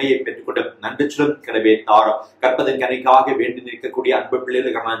ஏற்ற துணையை பெற்றுக்கொண்டு நன்றி சொல்லும் கிடவே தாரோம். கற்பதன் கனிக்காக வேண்டி நிற்கக்கூடிய அன்பு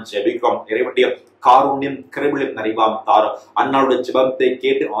பிள்ளைகளுக்கு நான் ஜெபிக்கிறோம். இறைவனுடைய காருண்யம் கிருபையின் நிறைவாம் தாரோம். அண்ணாவுடைய ஜெபத்தை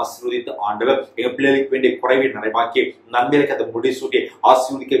கேட்டு ஆசீர்வதித்த ஆண்டவர் எங்கள் பிள்ளைகளுக்கு வேண்டிய குறைவை நிறைவாக்கி நன்மைகளுக்கு அதை முடிசூட்டி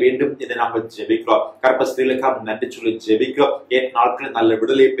ஆசீர்வதிக்க வேண்டும் என்று நாங்கள் ஜெபிக்கிறோம். கற்ப ஸ்திரீகளுக்காக நன்றி சொல்லி ஜெபிக்கிறோம். ஏற்ற நாட்களில் நல்ல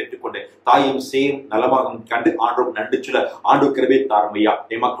விடுதலையை பெற்றுக்கொண்டு தாயும் சேயும் நலமாக கண்டு ஆண்டோம் நன்றி சொல்ல ஆண்டு கிருபை தாருமையா.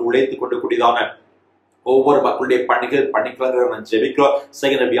 எமக்கு உழைத்துக் கொண்டு கூடியதான ஒவ்வொரு மக்களுடைய பணிகள் பணிக்கலங்கள் நான் ஜெபிக்கிறோம்.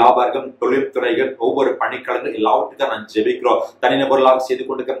 செய்கிற வியாபாரம் தொழில்துறைகள் ஒவ்வொரு பணிக்கலங்கள் எல்லாவற்றுக்கும் நான் ஜெபிக்கிறோம். தனிநபர்களாக செய்து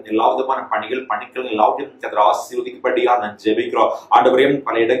கொண்டிருக்கிற எல்லா விதமான பணிகள் பணிக்கலங்கள் எல்லாவற்றையும் ஆசீர்வதிக்கப்படியா நான் ஜெபிக்கிறோம். ஆண்டவரையும்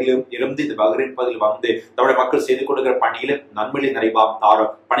பல இடங்களிலும் இருந்து இந்த பஹ்ரைன் பகுதியில் வந்து நம்முடைய மக்கள் செய்து கொண்டிருக்கிற பணிகளும் நன்மையை நிறைவாம்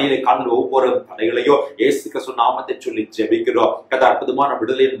தாரோம். பணிகளை காண்கிற ஒவ்வொரு தடைகளையோ இயேசு கிறிஸ்து நாமத்தை சொல்லி ஜெபிக்கிறோம். கதை அற்புதமான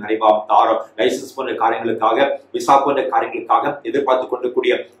விடுதலையும் நிறைவாம் தாரோம். லைசன்ஸ் போன்ற காரியங்களுக்காக விசா போன்ற காரியங்களுக்காக எதிர்பார்த்து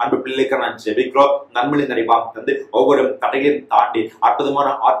கொண்டிருக்கூடிய அன்பு பிள்ளைக்கு நான் ஜெபிக்கிறோம். நன்மையை நிறைவாம் தந்து ஒவ்வொரு தடைகளையும் தாண்டி அற்புதமான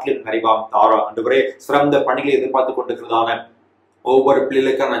ஆற்றலின் நிறைவாம் தாரோம். ஆண்டவரே சிறந்த பணிகளை எதிர்பார்த்து கொண்டிருக்கிறதான ஒவ்வொரு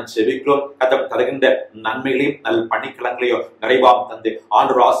பிள்ளைகளுக்கும் நான் ஜெபிக்கிறோம். கர்த்தர் தருகின்ற நன்மைகளையும் நல் பணிக்கலங்களையோ நிறைவாம் தந்து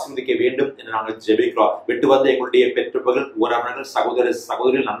ஆண்டவர் ஆசீர்வதிக்க வேண்டும் என்று நாங்கள் ஜெபிக்கிறோம். விட்டு வந்த எங்களுடைய பெற்றோர்கள் உறவினர்கள் சகோதர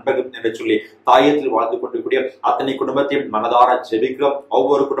சகோதரிகள் நண்பர்கள் என்று சொல்லி தாயத்தில் வாழ்ந்து கொண்டிருக்கூடிய அத்தனை குடும்பத்தையும் மனதார ஜெபிக்கிறோம்.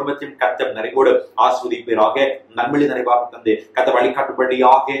 ஒவ்வொரு குடும்பத்தையும் கர்த்தர் நிறைவோடு ஆசீர்வதிப்பீராக. நன்மையை நிறைவாக தந்து கர்த்தர்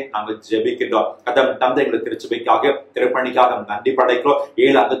வழிகாட்டும்படியாக நாங்கள் ஜெபிக்கின்றோம். கர்த்தர் தந்தை எங்களுக்கு திருச்சபைக்காக திருப்பணிக்காக நன்றி படைக்கிறோம்.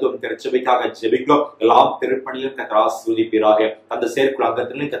 7 அங்கத்துவம் திருச்சபைக்காக ஜெபிக்கிறோம். எல்லாம் திருப்பணியிலும் கர்த்தர் ஆசீர்வதிப்பீராக. அந்த செயற்குழு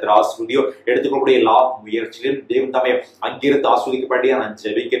அங்கத்திலும் கர்த்தர் ஆசீர்வதியோ எடுத்துக்கொள்ளக்கூடிய எல்லா முயற்சியிலும் தேவன் தாமே அங்கிருந்து ஆஸ்வதிக்கப்படியா நான்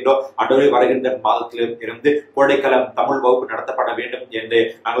ஜெபிக்கின்றோம். ஆண்டவரே வருகின்ற மாதத்திலும் இருந்து கோடைக்காலம் தமிழ் வகுப்பு நடத்தப்பட வேண்டும் என்று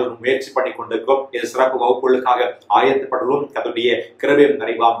நாங்கள் முயற்சி பண்ணி கொண்டிருக்கிறோம். இது சிறப்பு வகுப்புகளுக்காக ஆயத்தப்படுவோம். கர்த்தருடைய கிருபையை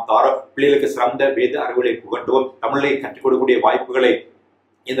நிறைவாம் தாரோம். பிள்ளைகளுக்கு சிறந்த வேத அறிவுகளை புகட்டுவோம். தமிழை கற்றுக் கொடுக்கக்கூடிய வாய்ப்புகளை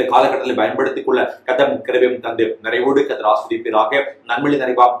இந்த காலகட்டத்தில் பயன்படுத்திக் கொள்ள கர்த்தர் கிருபையும் தந்து நிறைவோடு கர்த்தர் ஆசீர்வதிப்பீராக. நன்மையை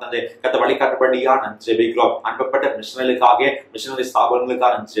நிறைவாக தந்து கர்த்தர் வழிகாட்டும்படியா நான் ஜெபிக்கிறோம். அனுப்பப்பட்ட மிஷனரிகளுக்காக மிஷனரி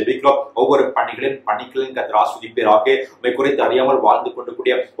ஸ்தாபனங்களுக்காக நான் ஜெபிக்கிறோம். ஒவ்வொரு பணிகளையும் பணிகளையும் கர்த்தர் ஆசீர்வதிப்பீராக. உம்மை குறித்து அறியாமல் வாழ்ந்து கொண்டு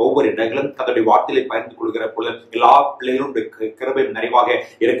கூடிய ஒவ்வொரு இடங்களும் கர்த்தருடைய வார்த்தையை பகிர்ந்து கொள்கிற பொழுது எல்லா பிள்ளைகளும் கிருபையும் நிறைவாக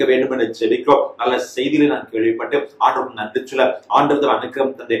இருக்க வேண்டும் என்று ஜெபிக்கிறோம். நல்ல செய்திகளை நான் கேள்விப்பட்டு ஆண்டவருக்கு நன்றி சொல்ல ஆண்டவர்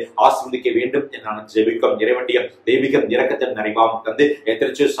அனுக்கிரகம் தந்து ஆசீர்வதிக்க வேண்டும் என்று நான் ஜெபிக்கிறோம். இறைவனுடைய தெய்வீக இரக்கத்தை நிறைவாக தந்து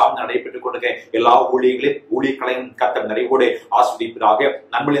சார்ந்து நடைபெற்றுக் கொண்டிருக்க எல்லா ஊழியர்களையும் கர்த்தர் நிறைவோடு ஆசீர்வதிப்பீராக.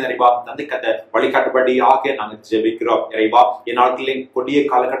 நன்மையை நிறைவாக தந்து கர்த்தர் வழிகாட்டும்படியாக நாங்கள் ஜெபிக்கிறோம். இறைவா இந்நாட்களில் கொடிய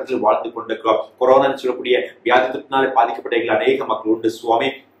காலகட்டத்தில் வாழ்ந்து கொண்டிருக்கிறோம். கொரோனா சொல்லக்கூடிய வியாதி தொற்றினாலே பாதிக்கப்பட்ட அநேக மக்கள் உண்டு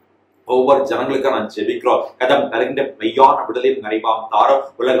சுவாமி. ஒவ்வொரு ஜனங்களுக்கும் நான் ஜெபிக்கிறோம். கதம் தருகின்ற மெய்யான விடுதலையும் நிறைவாம் தாரோம்.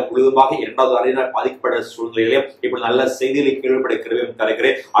 உலகம் முழுவதுமாக 2வது அலையினால் பாதிக்கப்பட்ட சூழ்நிலையிலும் இப்படி நல்ல செய்திகளை கேள்விப்படைக்கிறவையும்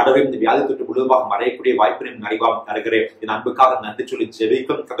தருகிறேன். ஆண்டவரே இந்த வியாதி தொற்று முழுவதுமாக மறையக்கூடிய வாய்ப்பினையும் நிறைவாம் தருகிறேன். என் அன்புக்காக நன்றி சொல்லி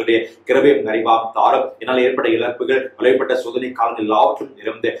ஜெபிக்கும். கர்த்தருடைய கிருபையும் நிறைவாம் தாரோம். என்னால் ஏற்பட்ட இழப்புகள் விளைவுபட்ட சோதனை காலங்கள் எல்லாவற்றும்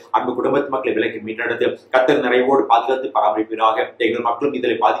இருந்து அன்பு குடும்பத்து மக்களை விலைக்கு மீட்டெடுத்து கர்த்தர் நிறைவோடு பாதுகாத்து பராமரிப்பீராக. எங்கள் மக்களும்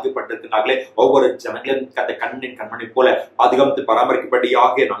இதில் பாதிக்கப்பட்டிருக்கிறார்களே ஒவ்வொரு ஜனங்களும் கர்த்தர் கண்ணின் கண்மணி போல பாதுகாத்து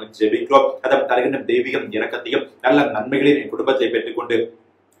பராமரிக்கப்படியாக நாங்கள் ஜெபிக்கிறோம். ஜெபிக்கிறோம். அதன் தருகின்ற தெய்வீகம் இரக்கத்தையும் நல்ல நன்மைகளையும் என் குடும்பத்தை பெற்றுக்கொண்டு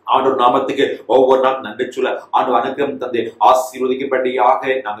ஆண்டவர் நாமத்துக்கு ஒவ்வொரு நாள் நன்றி சொல்ல ஆண்டு அனுகிரகம் தந்து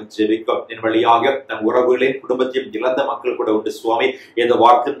ஆசீர்வதிக்கும்படியாக நாங்கள் ஜெபிக்கிறோம். என் வழியாக தன் உறவுகளையும் குடும்பத்தையும் இழந்த மக்கள் கூட உண்டு சுவாமி. இந்த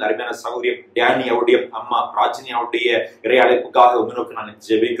வார்த்தையும் அருமையான சகோதரியம் டேனியாவுடைய அம்மா ராஜினியாவுடைய இறை அழைப்புக்காக உங்களோக்கு நாங்கள்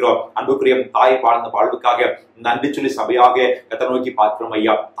ஜெபிக்கிறோம். அன்புக்குரிய தாய் வாழ்ந்த வாழ்வுக்காக நன்றி சொல்லி சபையாக கத்தை நோக்கி பார்க்கிறோம்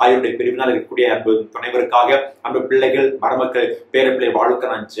ஐயா. தாயுடைய பிரிவினால் இருக்கக்கூடிய அன்பு துணைவருக்காக அன்பு பிள்ளைகள் மருமக்கள் பேரப்பிள்ளை வாழ்வுக்கு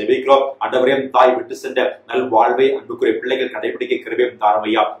நான் ஜெபிக்கிறோம். ஆண்டவரையும் தாய் விட்டு சென்ற நல் வாழ்வை அன்புக்குரிய பிள்ளைகள் கடைபிடிக்க கிருபையும் தாரும்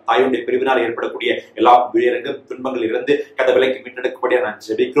ஐயா. தாயுடைய பிரிவினால் ஏற்படக்கூடிய எல்லா வீரங்கும் துன்பங்கள் இருந்து கதை விலைக்கு மீட்டெடுக்கக்கூடிய நான்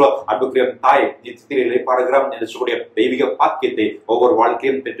ஜெபிக்கிறோம். அன்புக்குரிய தாய் நித்தியத்தில் இழைப்பாடுகிறோம் என்று சொல்லக்கூடிய தெய்வீக பாக்கியத்தை ஒவ்வொரு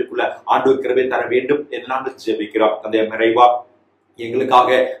வாழ்க்கையும் பெற்றுக்கொள்ள ஆண்டு கிருபை தர வேண்டும் என்று நாங்கள் ஜெபிக்கிறோம். தந்தைய நிறைவா எங்களுக்காக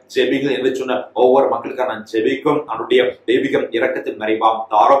ஜெபிங்கள் என்று சொன்ன ஒவ்வொரு மக்களுக்காக நான் ஜெபிக்கும். அவனுடைய தெய்வீகம் இரக்கத்தின் நிறைவாம்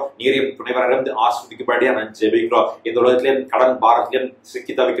தாரோ நீரையும் துணைவரிலிருந்து ஆஸ்வதிக்கும்படியா நான் ஜெபிக்கிறோம். இந்த உலகத்திலும் கடன் பாரத்திலும்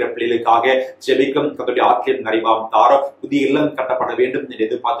சிக்கி தவிக்கிற பிள்ளைகளுக்காக ஜெபிக்கும். தன்னுடைய ஆற்றிலும் நிறைவாம் தாரோ புதிய இல்லம் கட்டப்பட வேண்டும் என்று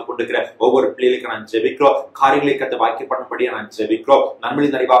எதிர்பார்த்து கொண்டிருக்கிற ஒவ்வொரு பிள்ளைகளுக்கு நான் ஜெபிக்கிறோம். காரியங்களை கட்டு வாக்கியப்படும்படியா நான் ஜெபிக்கிறோம். நன்மை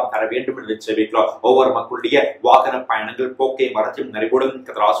நிறைவாம் தர வேண்டும் என்று ஜெபிக்கிறோம். ஒவ்வொரு மக்களுடைய வாகன பயணங்கள் போக்கை மரத்தையும் நிறைவுடன்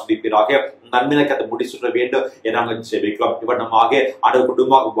கதை ஆஸ்வதிப்பீராக நன்மையை கதை முடிச்சுட வேண்டும் என நாங்கள் ஜெபிக்கிறோம். இவனமாக ஆண்டவர்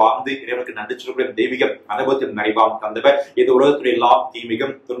குடும்பமாக வாழ்ந்து இறைவனுக்கு நன்றி சொல்லக்கூடிய தெய்வீக அனுபவத்தின் நிறைவாம் தந்தவர். இந்த உலகத்துடைய எல்லா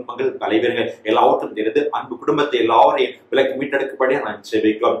தீமிகம் துன்பங்கள் தலைவர்கள் எல்லாவற்றும் தெரிந்து அன்பு குடும்பத்தை எல்லாரையும் விலக்கி மீட்டெடுக்கப்படியா நான்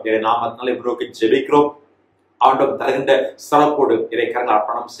ஜெபிக்கிறோம். நாமத்தினால இவருக்கு ஜெபிக்கிறோம். ஆண்டவர் தருகின்ற சிறப்போடு இறை கரங்கள்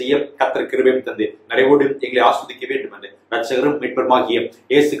அர்ப்பணம் செய்ய கர்த்தர் கிருபையும் தந்து நிறைவோடு எங்களை ஆஸ்வதிக்க வேண்டும் என்று ரட்சகரும் மீட்பருமாகிய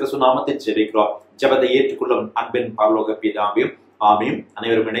இயேசு கிறிஸ்து நாமத்தில் ஜெபிக்கிறோம். ஜெபத்தை ஏற்றுக்கொள்ளும் அன்பின் பரலோக பிதாவையும் ஆமீன்.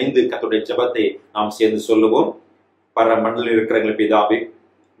 அனைவரும் இணைந்து கர்த்தருடைய ஜெபத்தை நாம் சேர்ந்து சொல்லுவோம். பர மண்டலில் இருக்கிற பிதாவே,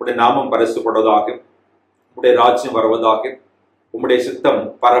 உடைய நாமம் பரிசுப்படுவதாக, உடைய ராஜ்யம் வருவதாக, உம்முடைய சித்தம்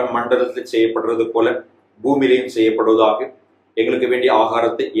பரமண்டலத்தில் செய்யப்படுறது போல பூமியிலையும் செய்யப்படுவதாக. எங்களுக்கு வேண்டிய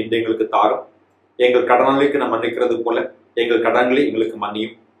ஆகாரத்தை இன்று எங்களுக்கு தாரும். எங்கள் கடன்களுக்கு நாம் மன்னிக்கிறது போல எங்கள் கடன்களை எங்களுக்கு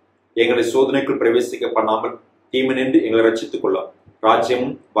மன்னியும். எங்களை சோதனைக்குள் பிரவேசிக்க பண்ணாமல் தீமை நின்று எங்களை ரட்சித்துக் கொள்ளும்.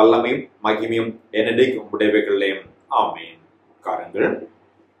 ராஜ்யமும் வல்லமையும் மகிமையும் என்னைக்கு உடையவைகளையும் ஆமீன். காரங்கள்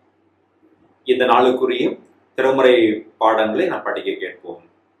இந்த நாளுக்குரிய திருமுறை பாடங்களை நாம் படிக்க கேட்போம்.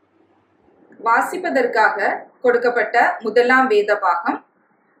 வாசிப்பதற்காக கொடுக்கப்பட்ட முதலாம் வேத பாகம்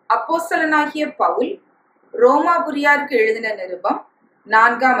அப்போஸ்தலனாகிய பவுல் ரோமாபுரியாருக்கு எழுதின நிருபம்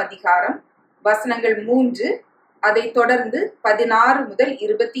 4ஆம் அதிகாரம் வசனங்கள் 3, அதை தொடர்ந்து 16 முதல்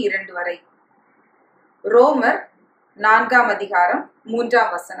 22 வரை. ரோமர் 4ஆம் அதிகாரம்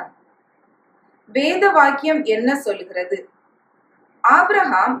 3ஆம் வசனம். வேத வாக்கியம் என்ன சொல்லுகிறது?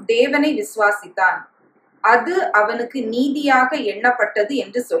 ஆபிரகாம் தேவனை விசுவாசித்தான், அது அவனுக்கு நீதியாக எண்ணப்பட்டது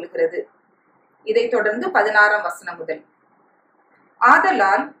என்று சொல்கிறது. இதை தொடர்ந்து 16ஆம் வசனம் முதல்.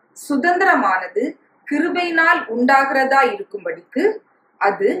 ஆதலால் சுதந்திரமானது கிருபையினால் உண்டாகிறதா இருக்கும்படிக்கு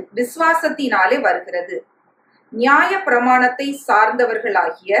அது விசுவாசத்தினாலே வருகிறது. நியாய பிரமாணத்தை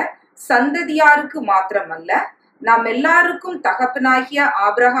சார்ந்தவர்களாகிய சந்ததியாருக்கு மாத்திரமல்ல, நாம் எல்லாருக்கும் தகப்பனாகிய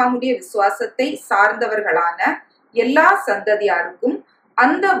ஆபிரகாமுடைய விசுவாசத்தை சார்ந்தவர்களான எல்லா சந்ததியாருக்கும்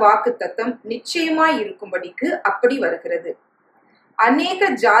அந்த வாக்குத்தத்தம் நிச்சயமாய் இருக்கும்படிக்கு அப்படி வருகிறது. அநேக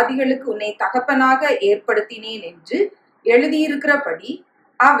ஜாதிகளுக்கு உன்னை தகப்பனாக ஏற்படுத்தினேன் என்று எழுதியிருக்கிறபடி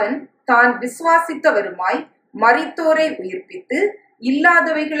அவன் தான் விசுவாசித்தவருமாய் மரித்தோரை உயிர்ப்பித்து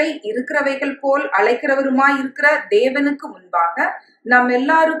இல்லாதவைகளை இருக்கிறவைகள் போல் அழைக்கிறவருமாய் இருக்கிற தேவனுக்கு முன்பாக நம்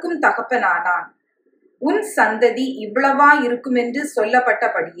எல்லாருக்கும் தகப்பனானான். உன் சந்ததி இவ்வளவா இருக்கும் என்று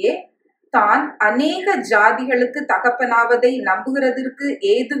சொல்லப்பட்டபடியே தான் அநேக ஜாதிகளுக்கு தகப்பனாவதை நம்புகிறதற்கு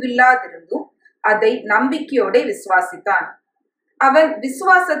ஏதுவில்லாதிருந்தும் அதை நம்பிக்கையோட விசுவாசித்தான். அவன்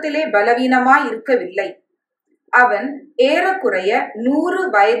விசுவாசத்திலே பலவீனமாய் இருக்கவில்லை. அவன் ஏறக்குறைய 100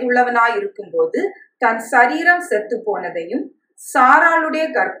 வயதுள்ளவனாயிருக்கும் போது தன் சரீரம் செத்து போனதையும் சாராளுடைய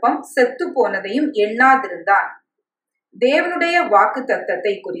கர்ப்பம் செத்து போனதையும் எண்ணாதிருந்தான். தேவனுடைய வாக்கு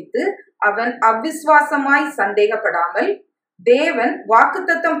தத்தத்தை குறித்து அவன் அவ்விசுவாசமாய் சந்தேகப்படாமல் தேவன்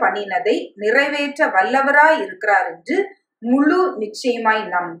வாக்குத்தத்தம் பண்ணினதை நிறைவேற்ற வல்லவராய் இருக்கிறார் என்று முழு நிச்சயமாய்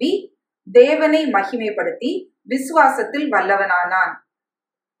நம்பி தேவனை மகிமைப்படுத்தி விசுவாசத்தில் வல்லவனானான்.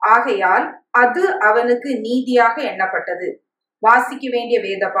 ஆகையால் அது அவனுக்கு நீதியாக எண்ணப்பட்டது. வாசிக்க வேண்டிய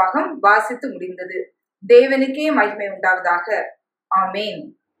வேத பாகம் வாசித்து முடிந்தது. தேவனுக்கே மகிமை உண்டாவதாக. ஆமேன்.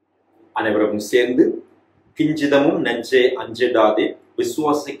 அனைவரும் சேர்ந்து கிஞ்சிதமும் நெஞ்சே அஞ்சிடாதே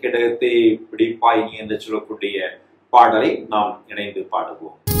விசுவாச கிடத்தை பிடிப்பாய் என்று சொல்லக்கூடிய பாடலை நாம் இணைந்து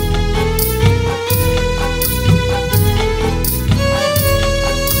பாடுவோம்.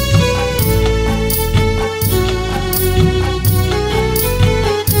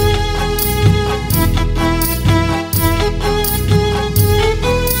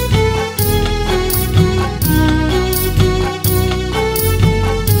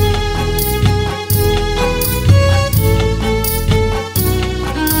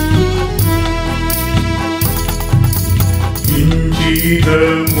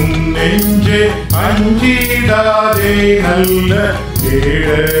 முன் நெஞ்சே அஞ்சிடாதே நல்ல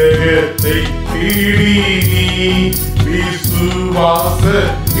கேடகத்தை பிடி நீ விசுவாச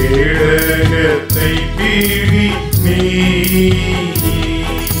கேடகத்தை பிடி நீ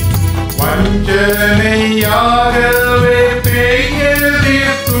வஞ்சனையாகவே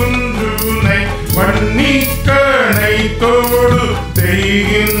பெய்யதிர் துன்றுனை வன்னிக்கணை தோடு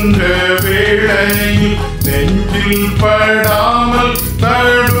செய்கின்ற வேளையில் நெஞ்சில் படாமல்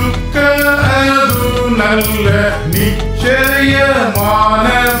தடுக்க அது நல்ல நிச்சயமான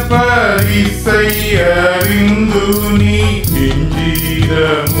பரிசை அறிந்து நீ நெஞ்சிட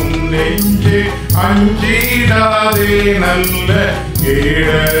முன் நெஞ்சே அஞ்சிடாதே நல்ல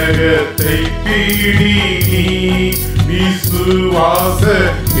கேடகத்தை பிடி நீ விசுவாச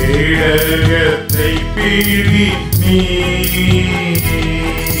கேடகத்தை பிடி நீ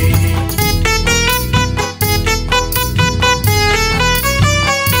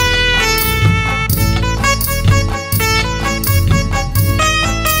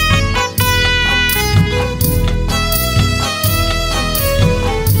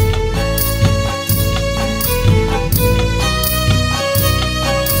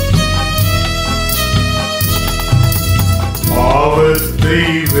ஆபத்தை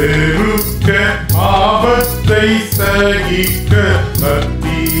வெறுக்க ஆபத்தை சகிக்க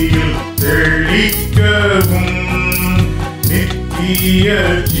பக்தியில் தெளிக்கவும் நித்திய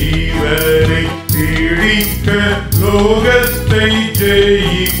ஜீவனை பிடிக்க லோகத்தை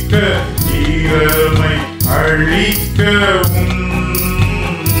ஜெயிக்க ஈரமை அழிக்கவும்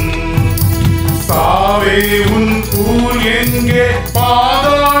சாவே உன் கூல் எங்கே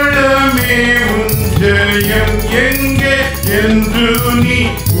பாதாளமே உன் ஜெயம் எங்கே என்று நீ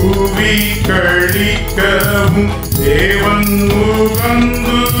கூவி கழிக்கவும் தேவன்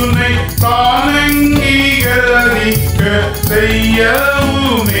உகந்துனை தானங்கீகரிக்க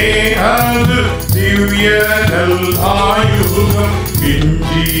செய்யவுமே அது திவ்ய நல் ஆயுகம்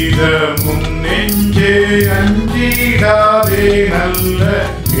பிஞ்சித முன் நெஞ்சே அஞ்சிடாதே நல்ல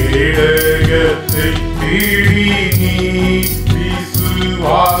கேடகத்தை பிடி நீ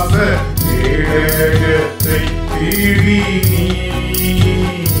விசுவாச கேடகத்தை பிடி நீ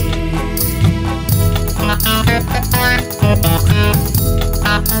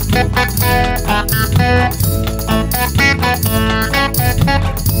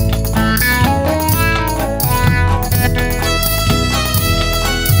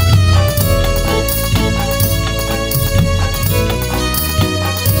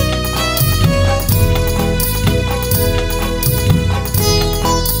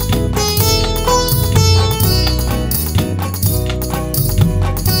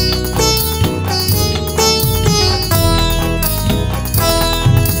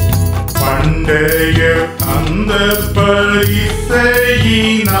அந்த பரிசையினால்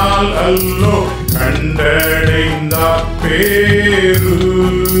அல்லோ கண்டடைந்தார் பேரு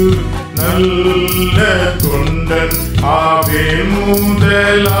நல்ல தொண்டன் ஆவேல்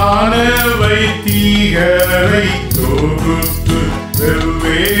முதலானவை தீகரை தொகுத்து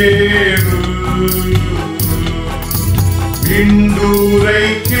வெவ்வேறு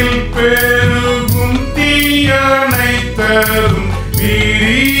விண்டூரைக்கில் பெருகும் தீயனை தரும்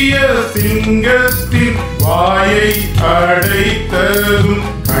வீரிய சிங்கத்தின் வாயை அடைத்ததும்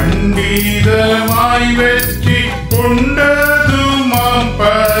கண்டிதமாய் வெற்றி கொண்டதுமாம்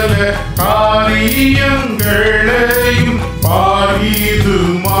பல காரியங்களையும் பாரிது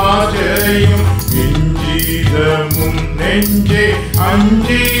மாஜயம் விஞ்சிதமும் நெஞ்சே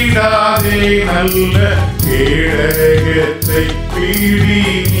அஞ்சிடாதே நல்ல கேடகத்தை பிடி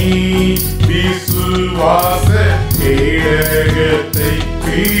நீ விசுவாச கேடகத்தை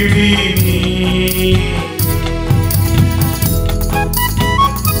பிடி நீ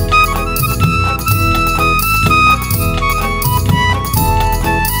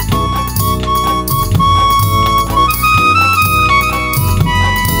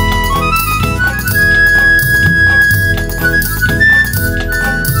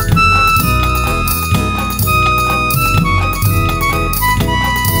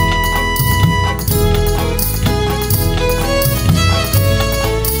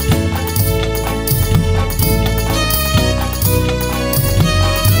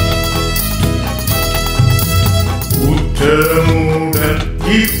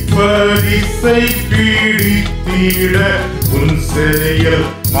இப்பரிசை பிடித்திட உன் செயல்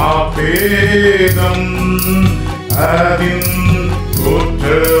மாபேதம் அதின்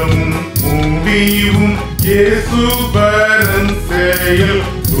தோற்றமும் முடிவும் இயேசுபரன் செயல்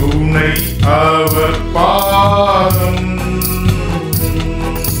துணை அவர் பாதம்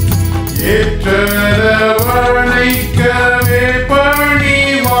ஏற்றவனைக்கவே பணி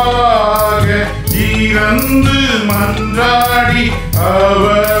மன்றாடி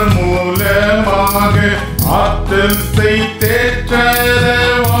அவர் மூலமாக ஆற்றல் செய்தேற்றத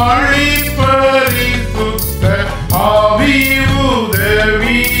வாழி பரிசுத்த ஆவி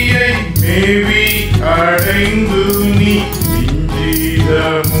உதவியை மேவி அடைந்து நீ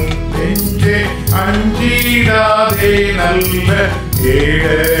இஞ்சிதமும் நெஞ்சே அஞ்சிடாதே நல்ல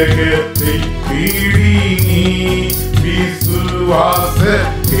கேடகத்தை பீடி நீ விசுவாச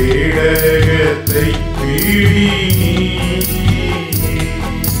கேடகத்தை பீடி நீ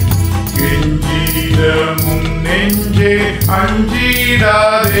கெஞ்சிதமும் நெஞ்சே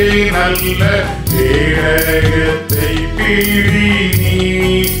அஞ்சிடாதே நல்ல கேடகத்தை பீடி நீ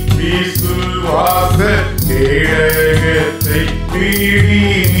விசுவாச கேடகத்தை பீடி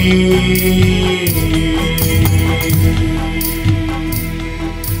நீ.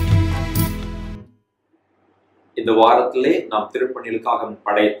 இந்த வாரத்திலே நாம் திருப்பணிகளுக்காக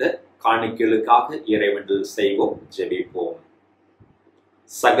படைத்த காணிக்கைகளுக்காக இறைவேண்டல் செய்வோம், ஜெபிப்போம்.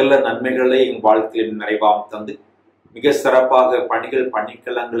 சகல நன்மைகளை என் வாழ்க்கையில் நிறைவாம் தந்து மிக சிறப்பாக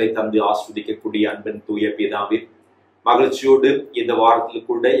பணிகளங்களை தந்து ஆஸ்வதிக்கக்கூடிய அன்பின் தூய பிதாவின் மகிழ்ச்சியோடு இந்த வாரத்தில்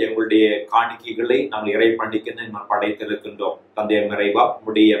கூட எங்களுடைய காணிக்கைகளை நாங்கள் இறை பண்டிகைன்னு நாம் படைத்திருக்கின்றோம். தந்தைய நிறைவா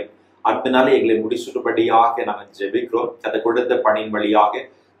உடைய அன்பினாலே எங்களை முடிசூடும்படியாக நாங்கள் ஜெபிக்கிறோம். அதை கொடுத்த பணியின் வழியாக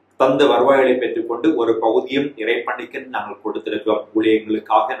தந்த வருவாய்களை பெற்றுக்கொண்டு ஒரு பகுதியும் இறை பண்டிகை நாங்கள் கொடுத்திருக்கிறோம்.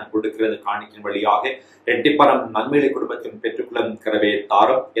 ஊழியர்களுக்காக நான் கொடுக்கிறது காணிக்கையின் வழியாக ரெட்டிப்பான நன்மைகளை குடும்பத்தின் பெற்றுக்கொள்ளவே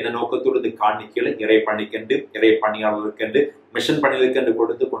தாரம் என நோக்கத்தோடு இந்த காணிக்கைகளை இறை பணிக்கென்று இறை பணியாளர்களுக்கென்று மிஷன் பணிகளுக்கென்று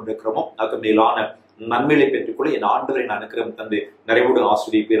கொடுத்து கொண்டிருக்கிறோமோ அதுக்கு மேலான நன்மைகளை பெற்றுக்கொள்ள என் ஆண்டவரை நான் அனுக்கிரம் தந்து நிறைவோடு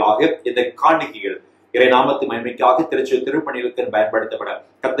ஆஸ்வதிப்பீராக. இந்த காணிக்கைகள் இறை நாமத்து மகிமைக்காக திருப்பணிகளுக்கு பயன்படுத்தப்பட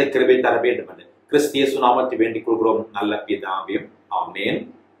கர்த்தர் கிருபை தர வேண்டும் என்று கிறிஸ்து இயேசு நாமத்தை வேண்டிக் கொள்கிறோம் நல்ல பிதாவே, ஆமென்.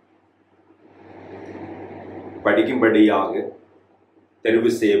 படிக்கும்படியாக தெரிவு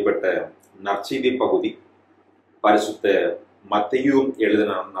செய்யப்பட்ட நற்செய்தி பகுதி பரிசுத்த மத்தேயு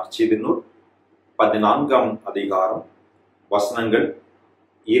எழுதின நற்செய்தி நூல் 14ஆம் அதிகாரம் வசனங்கள்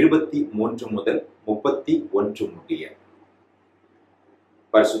 23 முதல் 31 முடிய.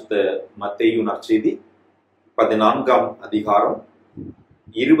 பரிசுத்த மத்தேயு நற்செய்தி 14ஆம் அதிகாரம்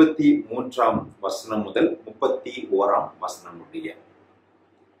 23ஆம் வசனம் முதல் 31ஆம் வசனம் முடிய.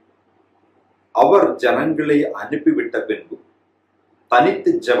 அவர் ஜனங்களை அனுப்பிவிட்ட பின்பு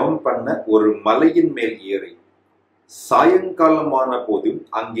தனித்து ஜெபம் பண்ண ஒரு மலையின் மேல் ஏறி சாயங்காலமான போதும்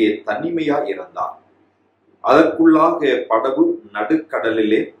அங்கே தனிமையா இருந்தார். அதற்குள்ளாக படகு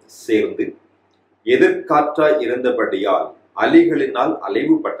நடுக்கடலிலே சேர்ந்து எதிர்காற்றாய் இருந்தபடியால் அலைகளினால்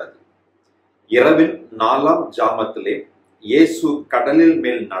அலைவுபட்டது. இரவின் 4ஆம் ஜாமத்திலே இயேசு கடலில்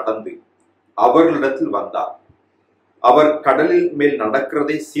மேல் நடந்து அவர்களிடத்தில் வந்தார். அவர் கடலில் மேல்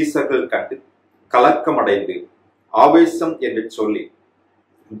நடக்கிறதை சீசர்கள் கண்டு கலக்கமடைந்து ஆவேசம் என்று சொல்லி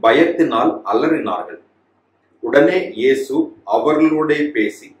பயத்தினால் அலறினார்கள். உடனே இயேசு அவர்களோட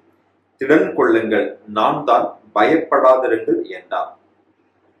பேசி, திடன் கொள்ளுங்கள், நான் தான், பயப்படாதிருங்கள் என்றார்.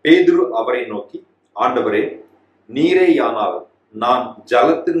 பேதுரு அவரை நோக்கி, ஆண்டவரே, நீரேயானால் நான்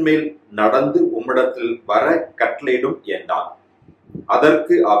ஜலத்தின் மேல் நடந்து உம்மிடத்தில் வர கட்டளையிடும் என்றார்.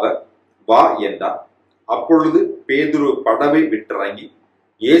 அதற்கு அவர், வா என்றார். அப்பொழுது பேதுரு படவை விட்டிறங்கி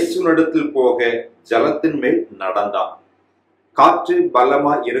இயேசுவினிடத்தில் போக ஜலத்தின் மேல் நடந்தான். காற்று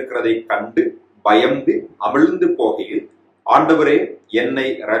பலமா இருக்கிறதை கண்டு பயந்து அமிழ்ந்து போகையில், ஆண்டவரே, என்னை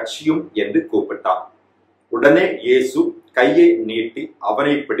ரட்சியும் என்று கூப்பிட்டான். உடனே இயேசு கையை நீட்டி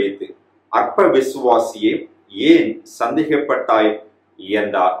அவனை பிடித்து, அற்ப விசுவாசியே, ஏன் சந்தேகப்பட்டாய்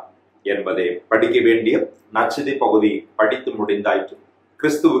என்றார் என்பதை படிக்க வேண்டிய நற்செய்தி பகுதி படித்து முடிந்தாயிற்று.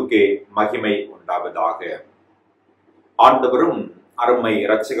 கிறிஸ்துவுக்கே மகிமை உண்டாவதாக. ஆண்டவரும் அருமை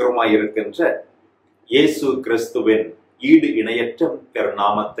இரட்சகருமாய் இருக்கின்ற இயேசு கிறிஸ்துவின் ஈடு இணையற்ற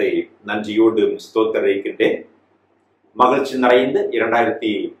பெருநாமத்தை நன்றியோடு ஸ்தோத்தரிக்கின்றேன். மகிழ்ச்சி நிறைந்த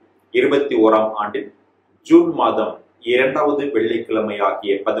 2021ஆம் ஆண்டின் ஜூன் மாதம் 2வது வெள்ளிக்கிழமை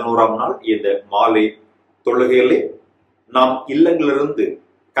ஆகிய 11ஆம் நாள் இந்த மாலை தொழுகையிலே நாம் இல்லங்களிலிருந்து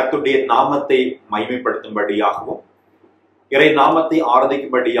கர்த்தருடைய நாமத்தை மகிமைப்படுத்தும்படியாகவும் இறை நாமத்தை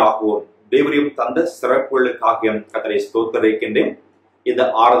ஆராதிக்கும்படியாகவும் தேவரையும் தந்த சிறப்புகளுக்காக கர்த்தரை ஸ்தோத்தரிக்கின்றேன். இந்த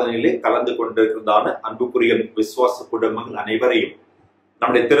ஆராதனையிலே கலந்து கொண்டிருக்கிறதான அன்புக்குரிய விசுவாச குடும்பங்கள் அனைவரையும்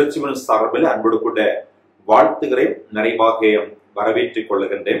நம்முடைய திருச்சிவன் சார்பில் அன்போடு கூட வாழ்த்துகிறேன், நிறைவாக வரவேற்றுக்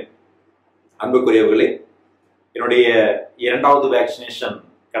கொள்ளுகின்றேன். அன்புக்குரியவர்களே, என்னுடைய 2வது வேக்சினேஷன்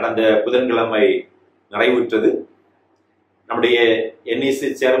கடந்த புதன்கிழமை நிறைவுற்றது. நம்முடைய NEC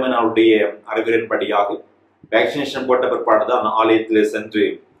சேர்மன் அவருடைய அறிவுரையின்படியாக வேக்சினேஷன் போட்ட பிற்பாடுதான் ஆலயத்தில் சென்று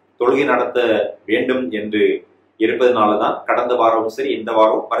தொழுகை நடத்த வேண்டும் என்று இருப்பதனால தான் கடந்த வாரமும் சரி, இந்த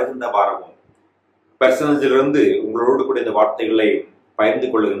வாரம் வருகின்ற வாரமும் பர்சனேஜிலிருந்து உங்களோடு கூட இந்த வார்த்தைகளை பகிர்ந்து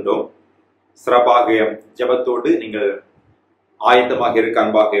கொள்ளுகின்றோம். சிறப்பாக ஜெபத்தோடு நீங்கள் ஆயத்தமாக இருக்க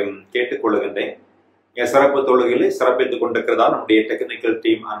அன்பாக கேட்டுக்கொள்ளுகின்றேன். சிறப்பு தொழுகையிலே சிறப்பித்துக் கொண்டிருக்கிறதா நம்முடைய டெக்னிக்கல்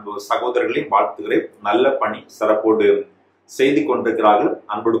டீம் அன்பு சகோதரர்களையும் வாழ்த்துகிறேன். நல்ல பணி சிறப்போடு செய்து கொண்டிருக்கிறார்கள்.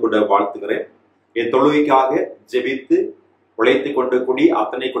 அன்போடு கூட வாழ்த்துகிறேன். தொழுகைக்காக ஜெபித்து உழைத்துக் கொண்டிருக்கூடிய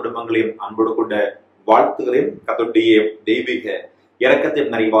அத்தனை குடும்பங்களையும் அன்போடு கூட வாழ்த்துகிறேன். கர்த்தருடைய தெய்வீக இரக்கத்தை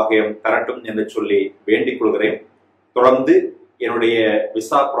நிறைவாக தரட்டும் என்று சொல்லி வேண்டிக் கொள்கிறேன். தொடர்ந்து என்னுடைய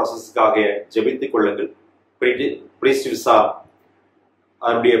விசா ப்ராசஸ்க்காக ஜெபித்துக் கொள்ளுங்கள். பிரீஸ்ட் விசா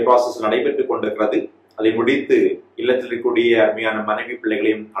அதனுடைய ப்ராசஸ் நடைபெற்றுக் கொண்டிருக்கிறது. அதை முடித்து இல்லத்தில் இருக்கக்கூடிய அருமையான மனைவி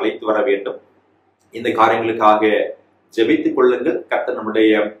பிள்ளைகளையும் அழைத்து வர வேண்டும். இந்த காரியங்களுக்காக ஜெபித்துக் கொள்ளுங்கள். கர்த்தர்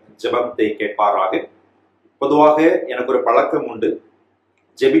நம்முடைய ஜெபத்தை கேட்பாராக. பொதுவாக எனக்கு ஒரு பழக்கம் உண்டு.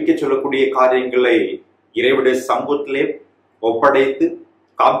 ஜெபிக்க சொல்லக்கூடிய காரியங்களை இறைவனுடைய சமூகத்திலே ஒப்படைத்து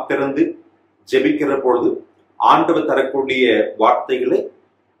காத்திருந்து ஜெபிக்கிற பொழுது ஆண்டவர் தரக்கூடிய வார்த்தைகளை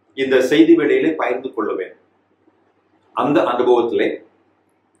இந்த செய்தி வேளையிலே பகிர்ந்து கொள்ளுவேன். அந்த அனுபவத்திலே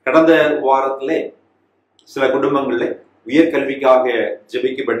கடந்த வாரத்திலே சில குடும்பங்களிலே உயர்கல்விக்காக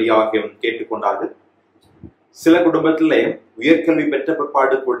ஜெபிக்கும்படியாக கேட்டுக்கொண்டார்கள். சில குடும்பத்திலே உயர்கல்வி பெற்ற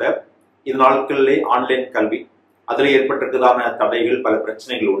பிற்பாடு கூட இந்த நாட்களிலே ஆன்லைன் கல்வி அதில் ஏற்பட்டிருக்கிறதான தடைகள், பல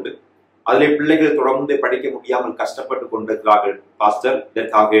பிரச்சனைகள் உண்டு. அதிலே பிள்ளைகள் தொடர்ந்து படிக்க முடியாமல் கஷ்டப்பட்டு கொண்டிருக்கிறார்கள். பாஸ்டர்,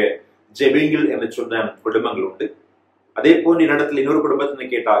 இதற்காக ஜெபிங்கள் என்று சொன்ன குடும்பங்கள் உண்டு. அதே போல் என்னிடத்தில் இன்னொரு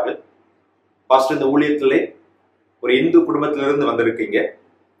குடும்பத்தினர் கேட்டார்கள், பாஸ்டர், இந்த ஊழியத்திலே ஒரு இந்து குடும்பத்திலிருந்து வந்திருக்கீங்க,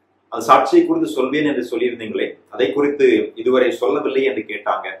 அந்த சாட்சியை குறித்து சொல்வேன் என்று சொல்லியிருந்தீங்களே, அதை குறித்து இதுவரை சொல்லவில்லை என்று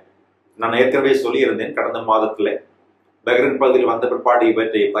கேட்டாங்க. நான் ஏற்கனவே சொல்லியிருந்தேன், கடந்த மாதத்தில் பஹ்ரைன் பகுதியில் வந்த பிற்பாடு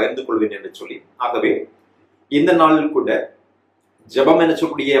இவற்றை பகிர்ந்து கொள்வேன் என்று சொல்லி. ஆகவே இந்த நாளில் கூட ஜெபம் என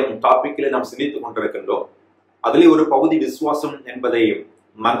சொல்லக்கூடிய டாபிக்கில் நாம் சிந்தித்துக் கொண்டிருக்கின்றோம். அதிலே ஒரு பகுதி விசுவாசம் என்பதை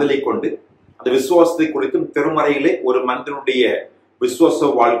மனதிலே கொண்டு அந்த விசுவாசத்தை குறித்தும் திருமறையிலே ஒரு மனிதனுடைய விசுவாச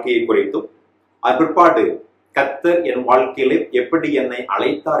வாழ்க்கையை குறித்தும் அது பிற்பாடு கர்த்தர் என் வாழ்க்கையிலே எப்படி என்னை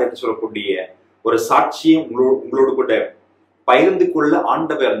அழைத்தார் என்று சொல்லக்கூடிய ஒரு சாட்சியை உங்களோடு கூட பகிர்ந்து கொள்ள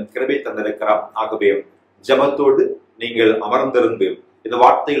ஆண்டவர் கிருபை தந்திருக்கிறார். ஆகவே ஜெபத்தோடு நீங்கள் அமர்ந்திருந்து இந்த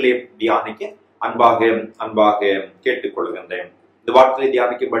வார்த்தைகளை தியானிக்க அன்பாக கேட்டுக்கொள்கின்றேன். இந்த வார்த்தையை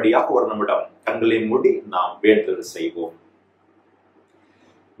தியானிக்கும்படியாக ஒரு நிமிடம் கண்களை மூடி நாம் வேண்டுதல் செய்வோம்.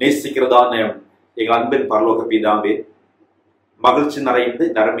 நேசிக்கிறதான எங்கள் அன்பின் பரலோக பிதாவே, மகிழ்ச்சி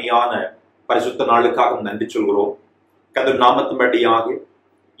நிறைந்த நன்மையான பரிசுத்த நாளுக்காக நன்றி சொல்கிறோம். கர்த்தர் நாமத்தின்படியாக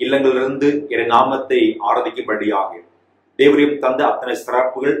இல்லங்களிலிருந்து என் நாமத்தை ஆராதிக்கும்படியாக தேவரையும் தந்த அத்தனை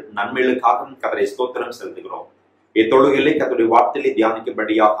சிறப்புகள் நன்மைகளுக்காக கர்த்தரை ஸ்தோத்திரம் செலுத்துகிறோம். இத்தொழுகையிலே கர்த்தருடைய வார்த்தையை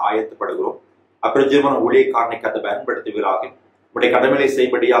தியானிக்கும்படியாக ஆயத்தப்படுகிறோம். அப்பிரஜமான ஊழியக்காரனை கர்த்தர் பயன்படுத்துவீராக. உடைய கடமையை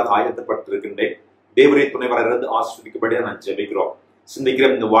செய்யும்படியாக ஆயத்தப்பட்டிருக்கின்றேன். தேவரை துணைவரிலிருந்து ஆசீர்வதிக்கும்படியாக நான் ஜெபிக்கிறோம். சிந்திக்கிற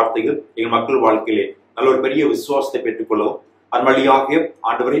இந்த வார்த்தைகள் எங்கள் மக்கள் வாழ்க்கையிலே நல்ல ஒரு பெரிய விசுவாசத்தை பெற்றுக்கொள்ளவும், அதன் வழியாக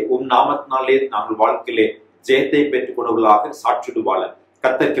ஆண்டவரை உம் நாமத்தினாலே நாங்கள் வாழ்க்கையிலே ஜெயத்தை பெற்றுக் கொண்டவர்களாக சாட்சிடுவாள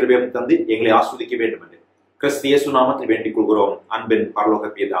கர்த்தர் கிருபையும் தந்து எங்களை ஆஸ்வதிக்க வேண்டும் என்று கிறிஸ்து இயேசு நாமத்தில் வேண்டிக் கொள்கிறோம். அன்பின் பரலோக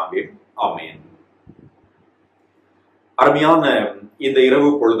பிதாவே, ஆமென். அருமையான இந்த இரவு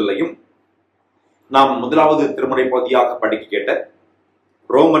பொழுதுலையும் நாம் முதலாவது திருமுறை பகுதியாக படிக்க கேட்ட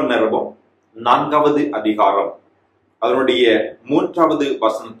ரோமன் நிருபம் 4வது அதிகாரம் அதனுடைய 3வது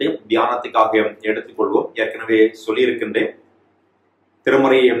வசனத்தை தியானத்துக்காக எடுத்துக்கொள்வோம். ஏற்கனவே சொல்லியிருக்கின்றேன்,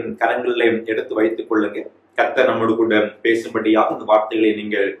 திருமுறையை கரங்களில் எடுத்து வைத்துக் கொள்ளுங்க. கர்த்தர் நம்மோடு கூட பேசும்படியாக இந்த வார்த்தைகளை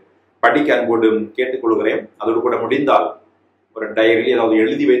நீங்கள் படிக்க அன்போடு கேட்டுக்கொள்கிறேன். அதோடு கூட முடிந்தால் ஒரு டைரியில் ஏதாவது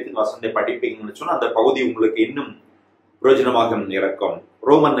எழுதி வைத்து வசனத்தை படிப்பீங்கன்னு சொன்னா அந்த பகுதி உங்களுக்கு இன்னும் பிரயோஜனமாக இருக்கும்.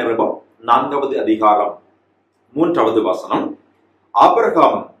 ரோமன் நிருபம் 4வது அதிகாரம் 3வது வசனம்.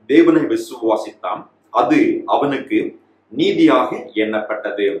 ஆபிரகாம் தேவனை விசுவாசித்தான், அது அவனுக்கு நீதியாக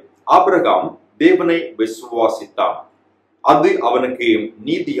எண்ணப்பட்டது. ஆபிரகாம் தேவனை விசுவாசித்தான், அது அவனுக்கு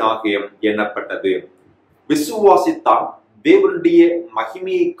நீதியாக எண்ணப்பட்டது. விசுவாசித்தான், தேவனுடைய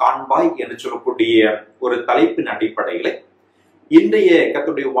மகிமையை காண்பாய் என்று சொல்லக்கூடிய ஒரு தலைப்பின் அடிப்படையில இன்றைய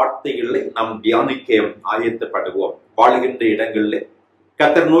கர்த்தருடைய வார்த்தைகளை நாம் தியானிக்க ஆயத்தப்படுவோம். வாழுகின்ற இடங்களில்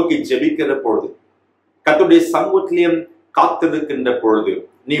கர்த்தர் நோக்கி ஜெபிக்கிற பொழுது, கர்த்தருடைய சமூகத்திலேயும் காத்திருக்கின்ற பொழுது,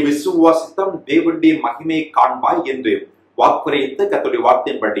 நீ விசுவாசித்தான் தேவனுடைய மகிமையை காண்பாய் என்று வாக்குரைத்த கர்த்தருடைய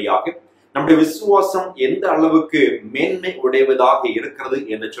வார்த்தையின்படியாக நம்முடைய விசுவாசம் எந்த அளவுக்கு மேன்மை உடையவதாக இருக்கிறது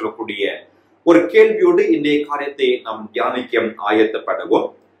என்று சொல்லக்கூடிய ஒரு கேள்வியோடு இன்றைய காரியத்தை நாம் தியானிக்க ஆயத்தப்படுவோம்.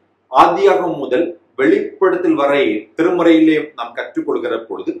 ஆதியாகமம் முதல் வெளிப்படுத்தல் வரை திருமுறையிலே நாம் கற்றுக்கொள்கிற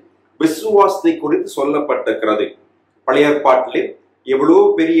பொழுது விசுவாசத்தை குறித்து சொல்லப்பட்டிருக்கிறது. பழைய ஏற்பாட்டிலே எவ்வளவு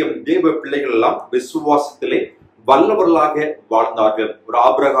பெரிய தேவ பிள்ளைகள் எல்லாம் விசுவாசத்திலே வல்லவர்களாக வாழ்ந்தார்கள். ஒரு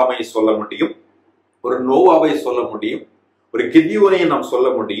ஆபிரகாமை சொல்ல முடியும், ஒரு நோவாவை சொல்ல முடியும், ஒரு கிதியோனை நாம் சொல்ல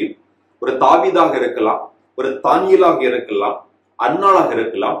முடியும், ஒரு தாவீதாக இருக்கலாம், ஒரு தானியேலாக இருக்கலாம், அன்னாளாக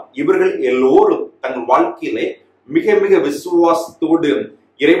இருக்கலாம். இவர்கள் எல்லோரும் தங்கள் வாழ்க்கையிலே மிக மிக விசுவாசத்தோடு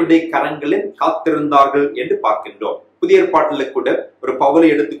இறைவனுடைய கரங்களில் காத்திருந்தார்கள் என்று பார்க்கின்றோம். புதிய ஏற்பாட்டில் கூட ஒரு பவுலை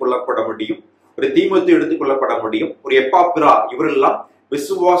எடுத்துக் கொள்ளப்பட முடியும், ஒரு தீமோத்தேயு எடுத்துக் கொள்ளப்பட முடியும், ஒரு எப்பாப்பிரா, இவரெல்லாம்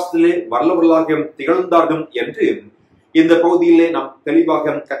விசுவாசத்திலே வல்லவர்களாக திகழ்ந்தார்கள் என்று இந்த பகுதியிலே நாம்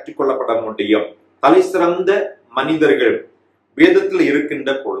தெளிவாக கற்றுக்கொள்ளப்பட முடியும். தலை சிறந்த மனிதர்கள் வேதத்தில் இருக்கின்ற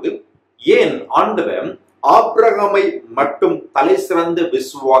பொழுது ஏன் ஆண்டவர் ஆபிரகாமை மட்டும் தலை சிறந்த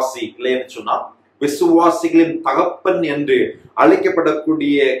விசுவாசி இல்லைன்னு சொன்னா விசுவாசிகளின் தகப்பன் என்று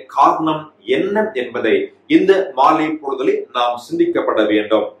அழைக்கப்படக்கூடிய காரணம் என்ன என்பதை இந்த மாலை பொழுதில் நாம் சிந்திக்கப்பட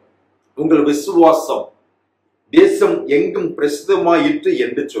வேண்டும். உங்கள் விசுவாசம் தேசம் எங்கும் பிரசித்தமாயிற்று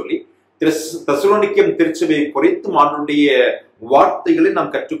என்று சொல்லி தெசலோனிக்கேயும் திருச்சபையை குறித்து ஆண்டவருடைய வார்த்தைகளை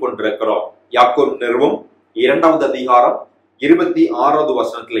நாம் கற்றுக்கொண்டிருக்கிறோம். யாக்கோபு நிருபம் 2வது அதிகாரம் 26வது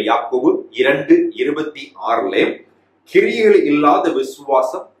வசனத்துல, யாக்கோபு 2:26 கிரியைகள் இல்லாத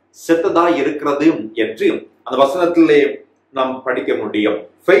விசுவாசம் செத்ததா இருக்கிறது என்று அந்த வசனத்திலே நாம் படிக்க முடியும்.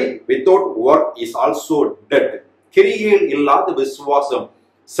 Faith without work is also dead. கிரியைகள் இல்லாத விசுவாசம்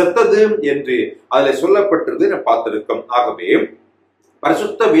செத்தது என்று அதுல சொல்லப்பட்டது நாம் பார்த்திருக்கோம். ஆகவே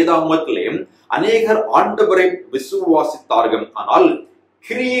பரிசுத்த வேதாகமத்திலே அநேகர் ஆண்டவரை விசுவாசித்தார்கள், ஆனால்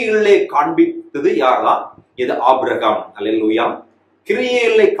கிரியைகளிலே காண்பித்தது யாரெல்லாம்? இது ஆபிரகாம். அல்லேலூயா.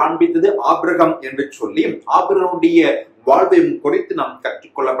 கிரியைகளை காண்பித்தது ஆபிரகாம் என்று சொல்லி ஆபிரகாமுடைய வாழ்வையும் குறித்து நாம்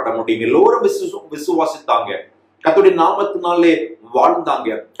கற்றுக்கொள்ளப்பட முடியும். எல்லோரும் விசுவாசித்தாங்க, கர்த்தருடைய நாமத்தினாலே வாழ்ந்தாங்க,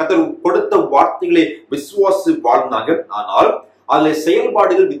 கர்த்தர் கொடுத்த வார்த்தைகளை விசுவாசி வாழ்ந்தாங்க. ஆனால் அதுல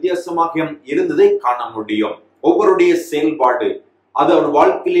செயல்பாடுகள் வித்தியாசமாக இருந்ததை காண முடியும். ஒவ்வொருடைய செயல்பாடு அது அவர்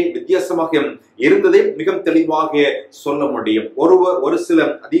வாழ்க்கையிலே வித்தியாசமாக இருந்ததை மிக தெளிவாக சொல்ல முடியும். ஒரு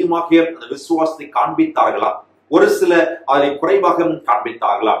சிலர் அதிகமாக அந்த விசுவாசத்தை காண்பித்தார்களா, ஒரு சில அதை குறைவாக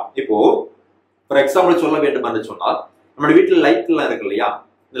காண்பித்தார்களா? இப்போ ஃபார் எக்ஸாம்பிள் சொல்ல வேண்டும் என்று சொன்னால், நம்ம வீட்டுல லைட் எல்லாம் இருக்கு இல்லையா,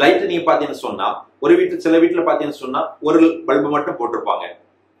 இந்த லைட் நீங்க பாத்தீங்கன்னு சொன்னா ஒரு வீட்டுல சில வீட்டுல பாத்தீங்கன்னு சொன்னா ஒரு பல்பு மட்டும் போட்டிருப்பாங்க,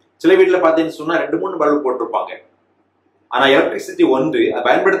 சில வீட்டுல பாத்தீங்கன்னு சொன்னா 2-3 பல்பு போட்டிருப்பாங்க. ஆனா எலக்ட்ரிசிட்டி ஒன்று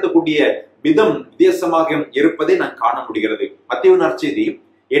பயன்படுத்தக்கூடிய விதம் வித்தியாசமாக இருப்பதை நான் காண முடிகிறது. மத்தேயு நற்செய்தி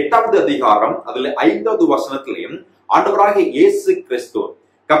 8வது அதிகாரம் அதுல 5வது வசனத்திலையும் ஆண்டவராகிய இயேசு கிறிஸ்து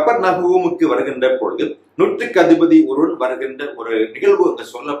கப்பர்நகூமுக்கு வருகின்ற பொழுது 100க்கு அதிபதி ஒருவன் வருகின்ற ஒரு நிகழ்வு அங்க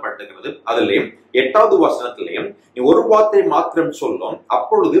சொல்லப்பட்டிருக்கிறது. அதிலேயும் 8வது வசனத்திலையும் நீ ஒரு வார்த்தை மாத்திரம் சொல்லும்,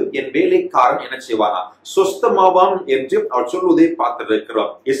 அப்பொழுது என் வேலைக்காரன் என்ன செய்வானா, சொஸ்தமாவான் என்று அவர் சொல்வதை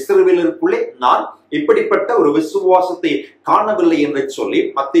பார்த்திருக்கிறோம். இஸ்ரவேலருக்குள்ளே நான் இப்படிப்பட்ட ஒரு விசுவாசத்தை காணவில்லை என்று சொல்லி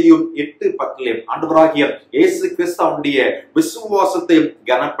மத்தேயு 8:10 ஆண்டவராகிய இயேசு கிறிஸ்துவுடைய விசுவாசத்தை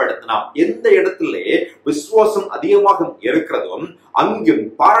கனப்படுத்தினார். எந்த இடத்திலே விசுவாசம் அதிகமாக இருக்கிறதோ அங்கு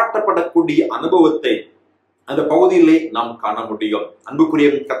பாராட்டப்படக்கூடிய அனுபவத்தை அந்த பகுதியிலே நாம் காண முடியும். அன்புக்குரிய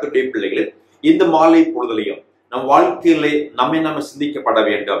கர்த்தருடைய பிள்ளைகளே, இந்த மாலை பொழுதிலையும் நம் வாழ்க்கையிலே நம்ம சிந்திக்கப்பட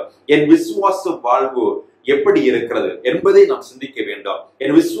வேண்டும். என் விசுவாச வாழ்வு எப்படி இருக்கிறது என்பதை நாம் சிந்திக்க வேண்டும்.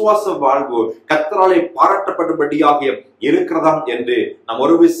 என் விசுவாச வாழ்வு கர்த்தராலே பாராட்டப்படும்படியாக இருக்கிறதா என்று நாம்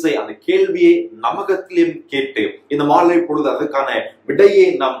ஒரு விசை அந்த கேள்வியை நமகத்திலும் கேட்டு இந்த மாலை பொழுது அதற்கான விடையை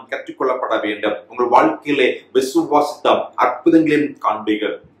நாம் கற்றுக்கொள்ளப்பட வேண்டும். உங்கள் வாழ்க்கையிலே விசுவாசித்தால் அற்புதங்களையும்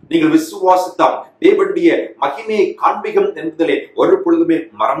காண்பீர்கள். நீங்கள் விசுவாசித்தால் தேவனுடைய மகிமையை காண்பிக்கும் என்பதிலே ஒரு பொழுதுமே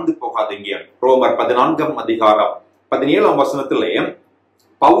மறந்து போகாதீங்க. ரோமர் 14ஆம் அதிகாரம் 17ஆம் வசனத்திலே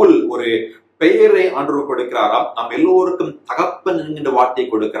பவுல் ஒரு பெயரை ஆண்டவர் கொடுக்கிறாராம். நம்ம எல்லோருக்கும் தகப்பன் என்கின்ற வார்த்தை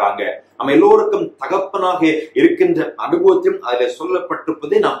கொடுக்கிறாங்க. நம்ம எல்லோருக்கும் தகப்பனாக இருக்கின்ற அனுபவத்தையும் அதில்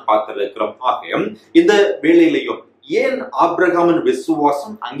சொல்லப்பட்டிருப்பதை நாம் பார்த்திருக்கிறோம். ஆக இந்த வேளையிலையும் ஏன் ஆபிரகாமின்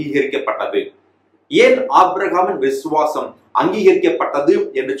விசுவாசம் அங்கீகரிக்கப்பட்டது, ஏன் ஆபிரகாமின் விசுவாசம் அங்கீகரிக்கப்பட்டது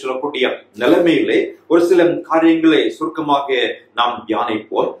என்று சொல்லக்கூடிய நிலைமையிலே ஒரு சில காரியங்களை சுருக்கமாக நாம்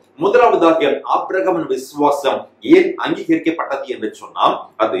தியானிப்போம். முதலாவதாக ஆபிரகாமின் விசுவாசம் ஏன் அங்கீகரிக்கப்பட்டது என்று சொன்னால்,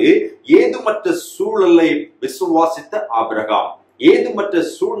 அது ஏதுமற்ற சூழலை விசுவாசித்த ஆபிரகாம் ஏதுமற்ற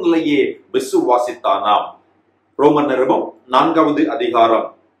சூழ்நிலையை விசுவாசித்தானாம். ரோமர் நிருபம் 4வது அதிகாரம்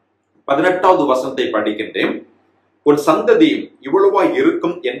 18வது வசனத்தை படிக்கின்றேன். உன் சந்ததி இவ்வளவா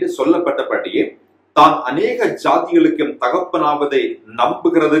இருக்கும் என்று சொல்லப்பட்டபடியே தான் அநேக ஜாதிகளுக்கு தகப்பனாவதை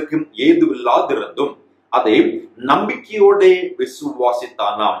நம்புகிறதுக்கும் ஏதுவில்லாதிருந்தும் அதை நம்பிக்கையோட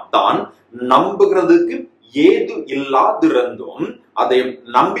விசுவாசித்தானாம். தான் நம்புகிறதுக்கு ஏது இல்லாதிருந்தும் அதை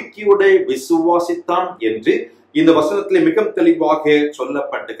நம்பிக்கையோட விசுவாசித்தான் என்று இந்த வசனத்திலே மிக தெளிவாக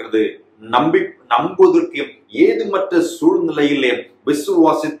சொல்லப்பட்டிருக்கிறது. நம்புவதற்கு ஏதுமற்ற சூழ்நிலையிலே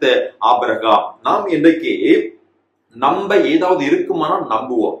விசுவாசித்த ஆபிரகாம். நாம் இன்றைக்கு நம்ப ஏதாவது இருக்குமானா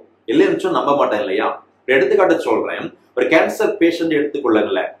நம்புவோம், இல்லைன்னு நம்ப மாட்டேன் இல்லையா? எடுத்துக்காட்ட சொல்றேன். ஒரு cancer patient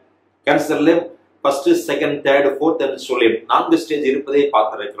எடுத்துக்கொள்ளுங்களேன். கேன்சர்ல 1st 2nd 3rd 4th சொல்லி 4 ஸ்டேஜ் இருப்பதை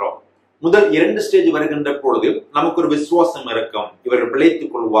பார்த்திருக்கிறோம். முதல் 2 ஸ்டேஜ் வருகின்ற பொழுது நமக்கு ஒரு விசுவாசம் இருக்கும், இவர்கள்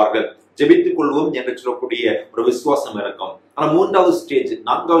பிழைத்துக் கொள்வார்கள், ஜெபித்துக் கொள்வோம் என்று சொல்லக்கூடிய ஒரு விசுவாசம் இருக்கும். ஆனா 3வது ஸ்டேஜ்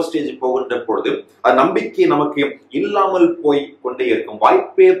 4வது ஸ்டேஜ் போகின்ற பொழுது அது நம்பிக்கை நமக்கு இல்லாமல் போய் கொண்டே இருக்கும்,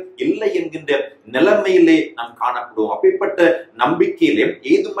 வாய்ப்பே இல்லை என்கின்ற நிலைமையிலே நாம் காணப்படுவோம். அப்படிப்பட்ட நம்பிக்கையிலே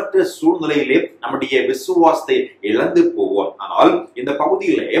ஏதுமற்ற சூழ்நிலையிலே நம்முடைய விசுவாசத்தை இழந்து போவோம். ஆனால் இந்த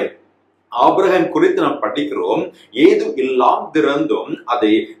பகுதியிலே ஆபிரகாம் குறித்து நாம் படிக்கிறோம், ஏது இல்லாதிருந்தும் அதை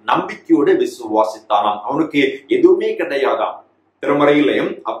நம்பிக்கையோடு விசுவாசித்தானாம். அவனுக்கு எதுவுமே கிடையாதாம். திருமறையிலே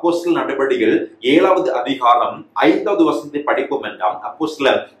அப்போஸ்தலர் நடவடிக்கைகள் 7வது அதிகாரம் 5வது வசனத்தை படிப்போம் என்றால்,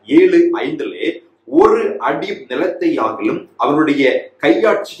 அப்போஸ்தலர் 7:5 ஒரு அடி நிலத்தை ஆகிலும் அவனுடைய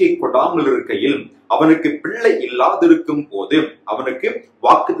கையாட்சியை கொடாமல் இருக்கையில் அவனுக்கு பிள்ளை இல்லாதிருக்கும் போது அவனுக்கு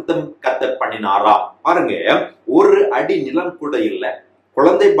வாக்குத்தத்தம் கர்த்தர் பண்ணினாராம். பாருங்க, ஒரு அடி நிலம் கூட இல்ல,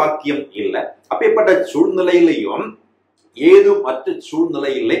 குழந்தை பாக்கியம் இல்ல. அப்பேற்பட்ட சூழ்நிலையிலையும் ஏது மற்ற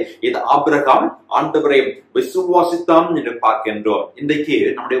சூழ்நிலையிலே இது ஆபிரகாம் ஆண்டவரை விசுவாசித்தான் என்று பார்க்கின்றோம். இன்றைக்கு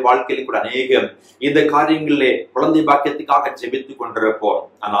நம்முடைய வாழ்க்கையில கூட அநேகம் இந்த காரியங்களிலே குழந்தை பாக்கியத்துக்காக ஜெபித்துக் கொண்டிருப்போம்.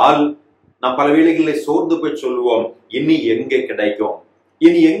 ஆனால் நாம் பல வேளைகளிலே சோர்ந்து போய் சொல்லுவோம், இனி எங்கே கிடைக்கும்,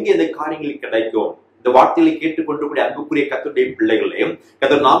 இனி எங்கே இந்த காரியங்கள் கிடைக்கும். இந்த வார்த்தைகளை கேட்டுக்கொண்டு அன்புக்குரிய கர்த்தருடைய பிள்ளைகளே,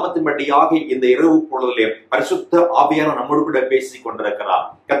 கர்த்தர் நாமத்தின்படியாக இந்த இரவு பொழுதிலே பரிசுத்த ஆவியான நம்மோடு கூட பேசிக் கொண்டிருக்கிறார்.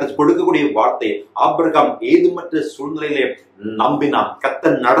 கர்த்தர் கொடுக்கக்கூடிய வார்த்தை, ஆபிரகாம் ஏதுமற்ற சூழ்நிலையிலே நம்பினான்,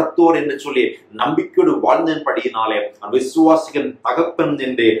 கர்த்தர் நடத்துவோர் என்று சொல்லி நம்பிக்கையோடு வாழ்ந்தபடியினாலே விசுவாசிகன் தகப்பன்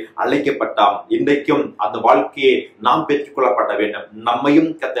என்று அழைக்கப்பட்டான். இன்றைக்கும் அந்த வாழ்க்கையை நாம் பெற்றுக்கொள்ளப்பட வேண்டும்.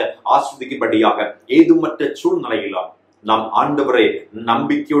 நம்மையும் கர்த்தர் ஆஸ்வதிக்கும்படியாக ஏதுமற்ற சூழ்நிலையிலும் நாம் ஆண்டவரை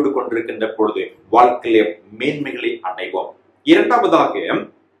நம்பிக்கையோடு கொண்டிருக்கின்ற பொழுது வாழ்க்கையிலே மேன்மைகளை அடைவோம். இரண்டாவதாக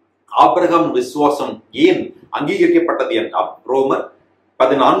ஆபிரகாம் விசுவாசம் ஏன் அங்கீகரிக்கப்பட்டது என்றால், ரோமர்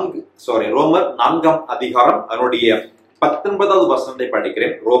 4ஆம் அதிகாரம் அதனுடைய 19வது வசனத்தை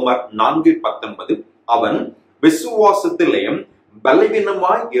படிக்கிறேன். ரோமர் 4:19 அவன் விசுவாசத்திலே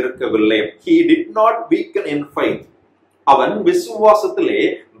பலவீனமாய் இருக்கவில்லை. He did not weaken in faith. அவன் விசுவாசத்திலே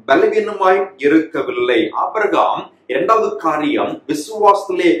பலவீனமாய் இருக்கவில்லை. ஆபிரகாம் இரண்டாவது காரியம்,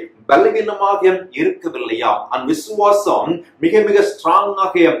 விசுவாசத்திலே பலவீனமாக இருக்கவில்லையா? அந்த விசுவாசம் மிக மிக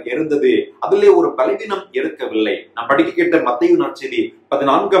ஸ்ட்ராங்காக இருந்தது, அதிலே ஒரு பலவீனம் இருக்கவில்லை. நாம் படிக்க கேட்ட மத்தேயு நற்செய்தி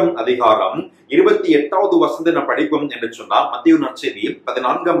 14ஆம் அதிகாரம் 28வது வசனத்தை நாம் படிப்போம் என்று சொன்னால், மத்தேயு நற்செய்தி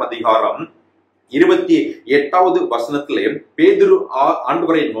 14ஆம் அதிகாரம் 28வது வசனத்திலே பேதுரு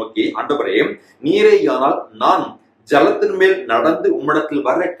ஆண்டவரை நோக்கி, ஆண்டவரே நீரேயானால் நான் ஜலத்தின் மேல் நடந்து உம்மிடத்தில்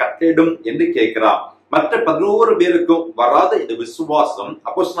வர கட்டளையிடும் என்று கேட்கிறார். மற்ற 11 பேருக்கும் வராத இந்த விசுவாசம்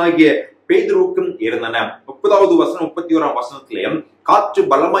அப்போஸ்தலனாகிய பேதுருவுக்கும் இருந்தன. 30வது வசனம் 31ஆம் வசனத்திலே காற்று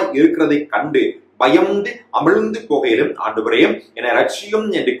பலமாய் இருக்கிறதை கண்டு பயந்து அமிழ்ந்து போகையிலும் ஆண்டவரே என்னை ரட்சியும்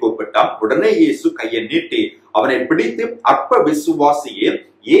என்று கூப்பிட்டான். உடனே இயேசு கையை நீட்டி அவனை பிடித்து அற்ப விசுவாசியே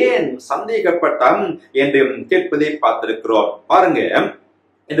ஏன் சந்தேகப்பட்டான் என்று கேட்பதை பார்த்திருக்கிறோம். பாருங்க,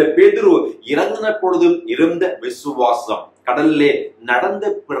 இந்த பேதுரு இறங்கின பொழுது இருந்த விசுவாசம் கடலிலே நடந்த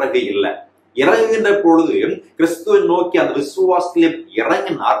பிறகு இல்ல. இறங்குகின்ற பொழுது கிறிஸ்துவை நோக்கி அந்த விசுவாசத்திலே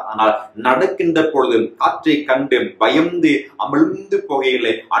இறங்கினார். ஆனால் நடக்கின்ற பொழுது காற்றை கண்டு பயந்து அமிழ்ந்து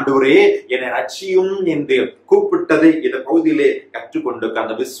போகையிலே ஆண்டவரே என்னை ரட்சியும் என்று கூப்பிட்டதை இந்த பகுதியிலே கற்றுக்கொண்டு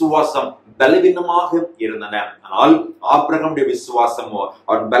அந்த விசுவாசம் பலவீனமாக இருந்தன. ஆனால் ஆபிரகாமுடைய விசுவாசமோ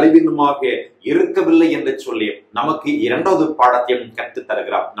அவன் பலவீனமாக இருக்கவில்லை என்று சொல்லி நமக்கு இரண்டாவது பாடத்தையும் கற்றுத்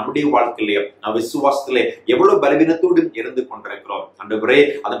தருகிறார். நம்முடைய வாழ்க்கையிலே நாம் விசுவாசத்திலே எவ்வளவு பலவீனத்தோடு இருந்து கொண்டிருக்கிறோம். ஆண்டவரே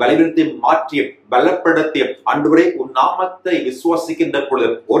அந்த பலவீனத்தை மாற்றி பலப்படுத்தி, ஆண்டவரே உன் நாமத்தை விசுவாசிக்கின்ற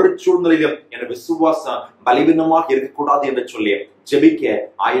பொழுது ஒரு சூழ்நிலையிலும் என் விசுவாசம் பலவீனமாக இருக்கக்கூடாது என்று சொல்லி ஜெபிக்க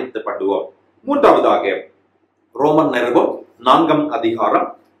ஆயத்தப்படுவோம். மூன்றாவதாக ரோமன் நிருபம் 4ஆம் அதிகாரம்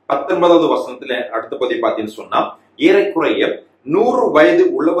 19வது வசனத்துல அடுத்த பகுதி பார்த்தீங்கன்னு சொன்னா, ஏறக்குறைய 100 வயது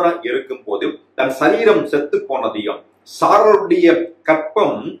உள்ளவராக இருக்கும் போது தன் சரீரம் செத்து போனதையும் சாரருடைய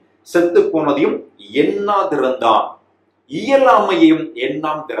கற்பம் செத்து போனதையும் எண்ணாதிருந்தான், இயலாமையையும்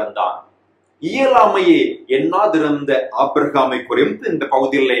எண்ணாதிருந்தான். இயலாமையை எண்ணாதிருந்த ஆபிரகாமை குறித்து இந்த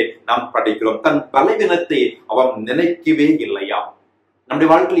பகுதியிலே நாம் படிக்கிறோம். தன் பலவீனத்தை அவன் நினைக்கவே இல்லையா? நம்முடைய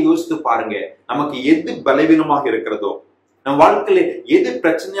வாழ்க்கையில யோசித்து பாருங்க, நமக்கு எது பலவீனமாக இருக்கிறதோ, நம் வாழ்க்கையில எது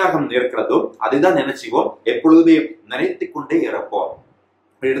பிரச்சனையாக இருக்கிறதோ அதுதான் நினைச்சுவோம், எப்பொழுதுமே நினைத்து கொண்டே இருப்போம்.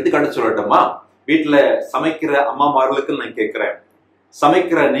 எடுத்துக்காட்டு சொல்லட்டுமா? வீட்டுல சமைக்கிற அம்மாமார்களுக்கு நான் கேட்கிறேன்,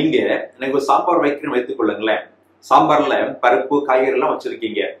 சமைக்கிற நீங்க எனக்கு ஒரு சாம்பார் வைக்கிறேன்னு வைத்துக் கொள்ளுங்களேன். சாம்பார்ல பருப்பு காய்கறி எல்லாம்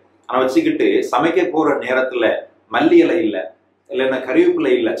வச்சிருக்கீங்க. ஆனா வச்சுக்கிட்டு சமைக்க போற நேரத்துல மல்லி இலை இல்ல, இல்லைன்னா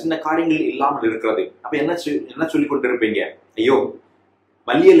கறிவேப்பிலை இல்ல, சின்ன காரியங்கள் இல்லாமல் இருக்கிறது. அப்ப என்ன சொல்லி கொண்டு இருப்பீங்க? ஐயோ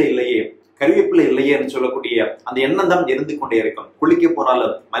மல்லி இலை இல்லையே, கறிவேப்பிலை இல்லையேன்னு சொல்லக்கூடிய அந்த எண்ணம் தான் இருந்து கொண்டே இருக்கும். குளிக்க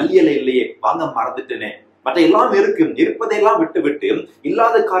போனாலும் மல்லி இலை இல்லையே, வாங்க மறந்துட்டேனே, மற்ற எல்லாம் இருக்கு, இருப்பதையெல்லாம் விட்டு விட்டு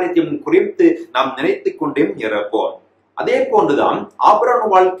இல்லாத காரியத்தையும் குறித்து நாம் நினைத்து கொண்டே இருப்போம். அதே போன்றுதான்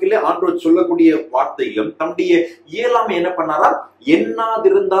ஆபிரகாம் வாழ்க்கையில ஆண்டவர் சொல்லக்கூடிய வார்த்தைகளும் தன்னுடைய இயலாமை என்ன பண்ணாரா,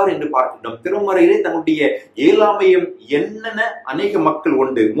 எண்ணாதிருந்தார் என்று பார்க்கின்றோம். திருமறையிலே தன்னுடைய இயலாமையும் என்னென்ன அநேக மக்கள்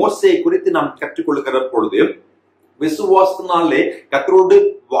உண்டு. மோசேயை குறித்து நாம் கற்றுக்கொள்கிற பொழுது விசுவாசத்தினாலே கர்த்தரோடு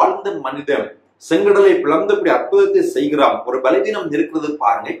வாழ்ந்த மனிதன் செங்கடலை பிளந்தபடி அற்புதத்தை செய்கிறான். ஒரு பலவீனம் இருக்கிறது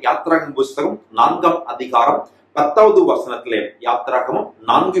பாருங்க. யாத்திராகமம் புஸ்தகம் 4ஆம் அதிகாரம் 10வது வசனத்திலே, யாத்திராகமம்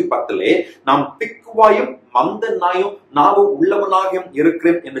 4:10 நாம் திக்குவாயும் மந்த நாயும் நாவும் உள்ளவனாக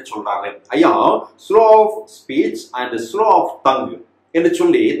இருக்கிறேன் என்று சொல்றாங்க. ஐயா, slow of speech and slow of tongue என்று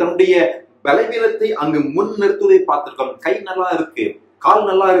சொல்லி தன்னுடைய பலவீனத்தை அங்கு முன் நிறுத்துவதை பார்த்திருக்கோம். கை நல்லா இருக்கு, கால்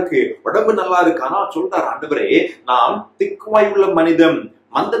நல்லா இருக்கு, உடம்பு நல்லா இருக்கு, ஆனா சொல்றாரு ஆண்டவரே நாம் திக்குவாய் உள்ள மனிதன்,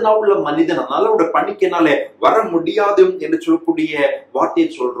 மந்த நாவுள்ள மனிதன், அதனால ஒரு பணிக்குனால வர முடியாது என்று சொல்லக்கூடிய வார்த்தையை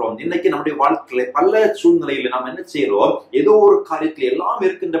சொல்றோம். இன்னைக்கு நம்முடைய வாழ்க்கையில பல சூழ்நிலையில நாம் என்ன செய்யறோம், ஏதோ ஒரு காரியத்தில் எல்லாம்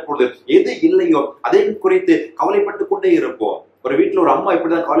இருக்கின்ற பொழுது எது இல்லையோ அதை குறித்து கவலைப்பட்டு கொண்டே இருப்போம். ஒரு வீட்டுல ஒரு அம்மா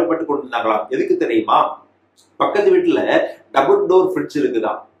இப்படிதான் கவலைப்பட்டு கொண்டு இருந்தாங்களாம். எதுக்கு தெரியுமா? பக்கத்து வீட்டுல டபுள் டோர் ஃப்ரிட்ஜ்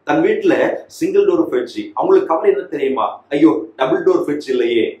இருக்குதான், தன் வீட்டுல சிங்கிள் டோர் ஃப்ரிட்ஜ். அவங்களுக்கு கவலை என்ன தெரியுமா? ஐயோ டபுள் டோர் ஃப்ரிட்ஜ்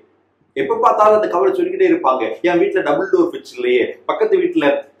இல்லையே. எப்ப பார்த்தாலும் அந்த கவலை சொல்லிக்கிட்டே இருப்பாங்க. என் வீட்டுல டபுள் டோர் ஃப்ரிட்ஜ் இல்லையே, பக்கத்து வீட்டுல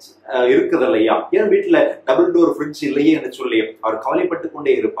இருக்குது இல்லையா, என் வீட்டுல டபுள் டோர் ஃப்ரிட்ஜ் இல்லையே என்று சொல்லி அவர் கவலைப்பட்டு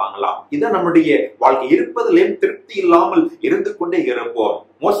கொண்டே இருப்பாங்களாம். இதான் நம்முடைய வாழ்க்கை. இருப்பதிலே திருப்தி இல்லாமல் இருந்து கொண்டே இருப்போம்.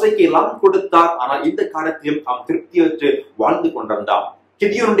 மோசைக்கு எல்லாம் கொடுத்தார், ஆனால் இந்த காரியத்திலும் அவன் திருப்தியற்று வாழ்ந்து கொண்டிருந்தான்.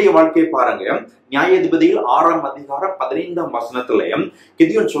 கிதியோனுடைய வாழ்க்கையை பாருங்க. நியாயாதிபதிகள் 6ஆம் அதிகாரம் 15ஆம் வசனத்திலே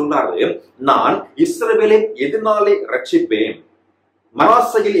கிதியோன் சொல்றாரு, நான் இஸ்ரவேலை எதனாலே ரட்சிப்பேன்?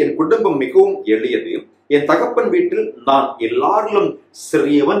 மனாசையில் என் குடும்பம் மிகவும் எளியது, என் தகப்பன் வீட்டில் நான் எல்லாரிலும்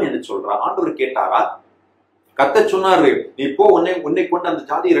சிறியவன் என்று சொல்றான். ஆண்டவர் கேட்டாரா? கர்த்தர் சொன்னாரு, நீ போ, உன்னை கொண்டு அந்த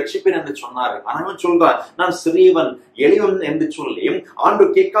ஜாதியை ரட்சிப்பேன் என்று சொன்னாரு. ஆனா சொல்றான் நான் சிறியவன் எளியவன் என்று சொல்லி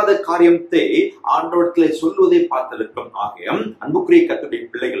ஆண்டவர் கேட்காத காரியத்தை ஆண்டவரத்திலே சொல்வதை பார்த்திருக்கும். ஆக அன்புக்குரிய கர்த்தருடைய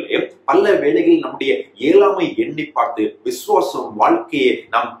பிள்ளைகளே, பல வேளைகளில் நம்முடைய இயலாமை எண்ணி பார்த்து விசுவாசம் வாழ்க்கையை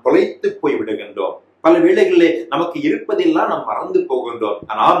நாம் தொலைத்து போய் விடுகின்றோம். பல வேளைகளிலே நமக்கு இருப்பதெல்லாம் நாம் மறந்து போகின்றோம்.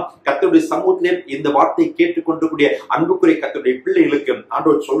 ஆனால் கர்த்தருடைய சமூகத்திலே இந்த வார்த்தையை கேட்டுக்கொண்டிருக்கூடிய அன்புக்குரிய கர்த்தருடைய பிள்ளைகளுக்கு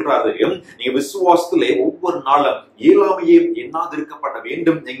ஆண்டவர் சொல்றாரு, நீங்க விசுவாசத்திலே ஒவ்வொரு நாளும் இயலாமையே எண்ணாதிருக்கப்பட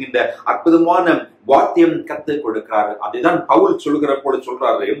வேண்டும் என்கின்ற அற்புதமான வார்த்தையும் கற்றுக் கொடுக்கிறாரு. அதுதான் பவுல் சொல்கிற போல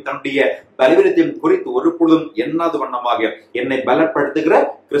சொல்றாரு, தன்னுடைய பலவீனத்தையும் குறித்து ஒரு பொழுதும் எண்ணாத வண்ணமாக என்னை பலப்படுத்துகிற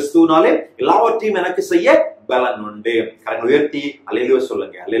கிறிஸ்துவினாலே எல்லாவற்றையும் எனக்கு செய்ய பலன் உண்டு. கரங்களை உயர்த்தி அல்லேலூயா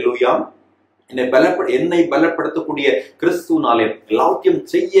சொல்லுங்க. அல்லேலூயா. என்னை பலப்படுத்தக்கூடிய கிறிஸ்துவினாலே எல்லாத்தையும்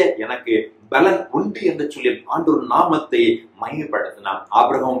செய்ய எனக்கு பலன் உண்டு என்று சொல்லி ஆண்டவர் நாமத்தை மகிமைப்படுத்தினார்.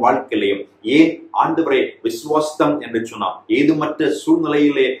 ஆபிரகாம் வாழ்க்கையிலையும் ஏன் ஆண்டவரை விசுவாசித்தான் என்று சொன்னார். ஏதுமற்ற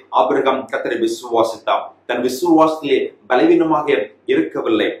சூழ்நிலையிலே ஆபிரகாம் கர்த்தரை விசுவாசித்தான். தன் விசுவாசத்திலே பலவீனமாக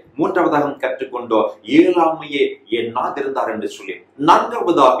இருக்கவில்லை. மூன்றாவதாக கற்றுக்கொண்டோ இயலாமையே எண்ணாதிருந்தார் என்று சொல்லி.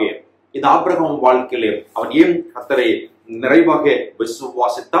 நான்காவதாக இந்த ஆபிரகாம் வாழ்க்கையிலே அவன் ஏன் கர்த்தரை நிறைவாக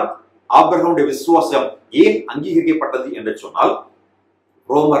விசுவாசித்தான்? ஆபிரகாமுடைய விசுவாசம் ஏன் அங்கீகரிக்கப்பட்டது என்று சொன்னால்,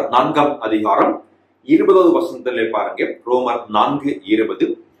 ரோமர் 4ஆம் அதிகாரம் 20வது வசனத்திலே பாருங்க. ரோமர்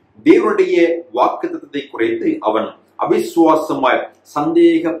 4:20 தேவனுடைய வாக்குத்தத்தத்தை குறித்து அவன் அவிசுவாசமாய்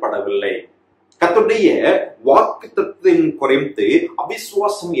சந்தேகப்படவில்லை. கர்த்தருடைய வாக்குத்தத்தத்தின் குறித்து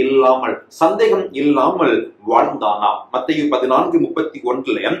அவிசுவாசம் இல்லாமல் சந்தேகம் இல்லாமல் வாழ்ந்தானா. மத்தேயு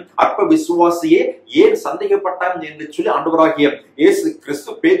 14:31 அற்ப விசுவாசியே ஏன் சந்தேகப்பட்டான் என்று சொல்லி ஆண்டவராகிய இயேசு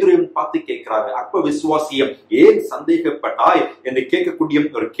கிறிஸ்து பேதுருவையும் பார்த்து கேட்கிறாரு. அற்ப விசுவாசியை ஏன் சந்தேகப்பட்டாய் என்று கேட்கக்கூடிய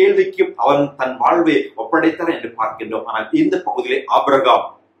ஒரு கேள்விக்கு அவன் தன் வாழ்வை ஒப்படைத்தார் என்று பார்க்கின்றோம். ஆனால் இந்த பகுதியிலே ஆபிரகாம்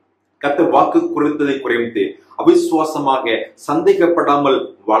கர்த்தர் வாக்கு குறித்ததை குறித்து அவிசுவாசமாக சந்தேகப்படாமல்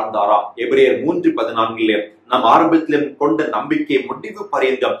வாழ்ந்தாராம். எபிரேயர் 3:14 நாம் ஆரம்பத்திலும் கொண்ட நம்பிக்கை முடிவு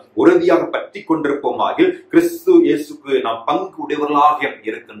பரியந்தம் உறுதியாக பற்றி கொண்டிருப்போமாக கிறிஸ்து இயேசுக்கு நாம் பங்கு உடையவர்களாக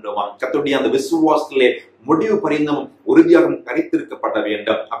இருக்கின்றோம். கர்த்தருடைய அந்த விசுவாசத்திலே முடிவு பரியந்தம் உறுதியாக கரைத்திருக்கப்பட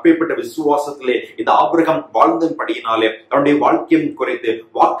வேண்டும். அப்பேற்பட்ட விசுவாசத்திலே இந்த ஆபிரகாம் வாழ்ந்தபடியினாலே தன்னுடைய வாழ்க்கையை குறைத்து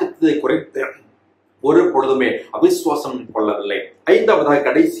வாக்குத்தத்தை குறைத்து ஒரு பொழுதுமே அவிசுவாசம் கொள்ளவில்லை. ஐந்தாவதாக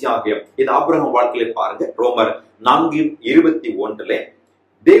கடைசியாக இந்த ஆபிரகாம் வாழ்க்கையை பாருங்க. ரோமர் 4:21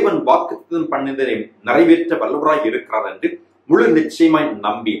 தேவன் வாக்குத்தத்தம் பண்ணினதை நிறைவேற்ற வல்லவராய் இருக்கிறார் என்று முழு நிச்சயமாய்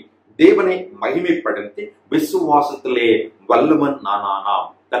நம்பி தேவனை மகிமைப்படுத்தி விசுவாசத்திலே வல்லவன்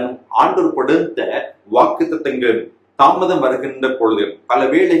நானானாம். தன் ஆண்டவர் கொடுத்த வாக்குத்தத்தங்கள் தாமதம் வருகின்ற பொழுது பல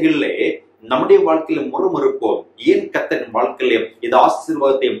வேளைகளிலே நம்முடைய வாழ்க்கையில முறுமுறுப்போம். ஏன் கர்த்தரின் வாழ்க்கையில இது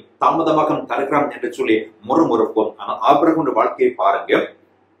ஆசீர்வாதத்தையும் தாமதமாக தருகிறான் என்று சொல்லி முறுமுறுப்போம். ஆனா ஆபிரகாமுடைய வாழ்க்கையை பாருங்க.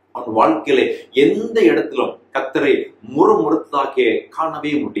 அவன் வாழ்க்கையில எந்த இடத்திலும் கர்த்தரை முறுமுறுத்ததாக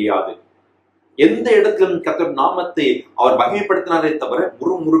காணவே முடியாது. எந்த இடத்திலும் கர்த்தர் நாமத்தை அவர் மகிமைப்படுத்தினாரே தவிர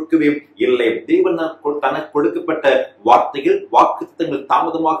முறுமுறுக்கவே இல்லை. தேவன் தனக்கு கொடுக்கப்பட்ட வார்த்தைகள் வாக்குத்தத்தங்கள்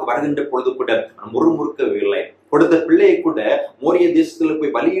தாமதமாக வருகின்ற பொழுது கூட முறுமுறுக்கவே இல்லை. கொடுத்த பிள்ளையை கூட மோரிய தேசத்துல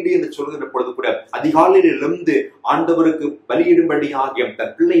போய் பலியிடு என்று சொல்கின்ற பொழுது கூட அதிகாலையில் எழுந்து ஆண்டவருக்கு பலியிடும்படியாக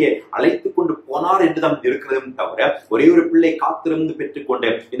தன் பிள்ளையை அழைத்து கொண்டு போனார் என்றுதான் இருக்கிறதும் தவிர ஒரே ஒரு பிள்ளை காத்திருந்து பெற்றுக்கொண்டு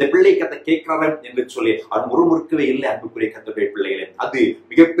இந்த பிள்ளை கத்தை கேட்கிறாரு என்று சொல்லி அவர் முறுமுறுக்கவே இல்லை. அன்புக்குரிய கர்த்தருடைய பிள்ளைகளே, அது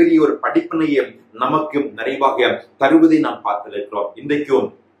மிகப்பெரிய ஒரு படிப்பினையை நமக்கு நிறைவாக தருவதை நாம் பார்த்திருக்கிறோம். இன்றைக்கும்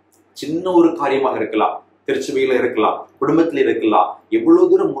சின்ன ஒரு காரியமாக இருக்கலாம், திருச்சபையில இருக்கலாம், குடும்பத்தில் இருக்கலாம், எவ்வளவு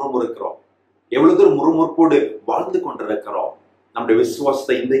தூரம் முறுமுறுக்கிறோம், எவ்வளவு தூரம் முறுமுறுப்போடு வாழ்ந்து கொண்டிருக்கிறோம். நம்முடைய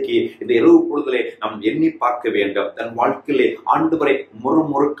விசுவாசத்தை இன்றைக்கு இந்த இரவு பொழுதிலே நாம் எண்ணி பார்க்க வேண்டும். தன் வாழ்க்கையிலே ஆண்டவரை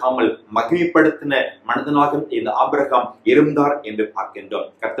முறுமுறுக்காமல் மகிமைப்படுத்தின மனிதனாக இந்த ஆபிரகாம் இருந்தார் என்று பார்க்கின்றோம்.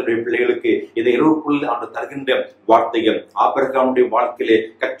 கர்த்தருடைய பிள்ளைகளுக்கு இந்த இரவு பொழுது அவர் தருகின்ற வார்த்தைகள் ஆபிரகாமுடைய வாழ்க்கையிலே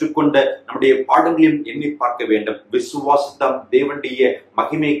கற்றுக்கொண்ட நம்முடைய பாடங்களையும் எண்ணி பார்க்க வேண்டும். விசுவாசத்தால் தேவனுடைய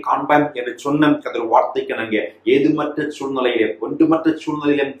மகிமை காண்பான் என்று சொன்ன கர்த்தர் வார்த்தைக்கு நாங்க ஏதுமற்ற சூழ்நிலையிலே ஒன்றுமற்ற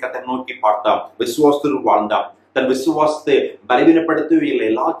சூழ்நிலையிலும் கர்த்தர் நோக்கி பார்த்தாம், விசுவாசத்தில் வாழ்ந்தான். தன் விசுவாசத்தை பலவீனப்படுத்தவே இல்லை.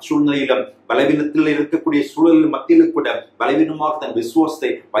 எல்லா சூழ்நிலையிலும் பலவீனத்தில் இருக்கக்கூடிய சூழலில் மத்தியில் கூட பலவீனமாக தன் விசுவாசத்தை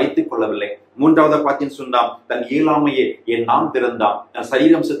வைத்துக் கொள்ளவில்லை. மூன்றாவது பார்த்தீங்கன்னு சொன்னா தன் இயலாமையை என் நாம் திறந்தான். தன்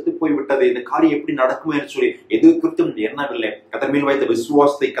சரீரம் செத்து போய் விட்டது, இந்த காரியம் எப்படி நடக்குமோ என்று சொல்லி எது குறித்தும் எண்ணவில்லை. கர்த்தர் மேல் வைத்த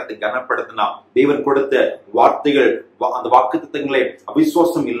விசுவாசத்தை கத்தை கனப்படுத்தினான். தேவன் கொடுத்த வார்த்தைகள் அந்த வாக்குத்தத்தங்களை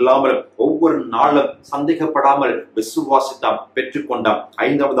அவிசுவாசம் இல்லாமல் ஒவ்வொரு நாளும் சந்தேகப்படாமல் விசுவாசித்தான், பெற்றுக்கொண்டான்.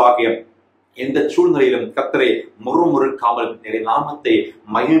 ஐந்தாவதாக எந்த சூழ்நிலையிலும் கர்த்தரை முறுமுறுக்காமல் நிறைய நாமத்தை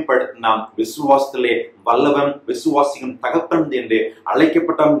மகிமைப்படுத்தினான். விசுவாசத்திலே வல்லவன் விசுவாசியும் தகப்பன் என்று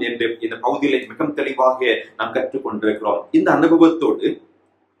அழைக்கப்பட்டான் என்று இந்த பகுதியிலே மிக தெளிவாக நாம் கற்றுக்கொண்டிருக்கிறோம். இந்த அனுபவத்தோடு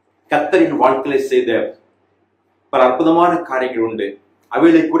கர்த்தரின் வாழ்க்கையை செய்த பல அற்புதமான காரியங்கள் உண்டு.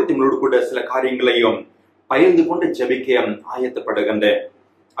 அவைகளை குறித்து உங்களோடு கூட சில காரியங்களையும் பகிர்ந்து கொண்டு ஜெபிக்க ஆயத்தப்படுகின்ற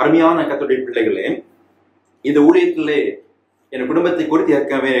அருமையான கர்த்தருடைய பிள்ளைகளே, இந்த ஊழியத்திலே என் குடும்பத்தை குறித்து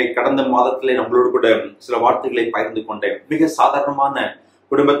ஏற்கனவே கடந்த மாதத்திலே நம்மளோடு கூட சில வார்த்தைகளை பகிர்ந்து கொண்டேன். மிக சாதாரணமான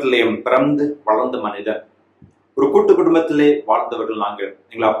குடும்பத்திலே பிறந்து வளர்ந்த மனிதன், ஒரு கூட்டு குடும்பத்திலே வாழ்ந்தவர்கள் நாங்கள்.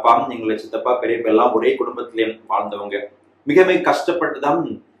 எங்களை அப்பா, எங்களை சித்தப்பா, பெரியப்பா எல்லாம் ஒரே குடும்பத்திலே வாழ்ந்தவங்க. மிக மிக கஷ்டப்பட்டுதான்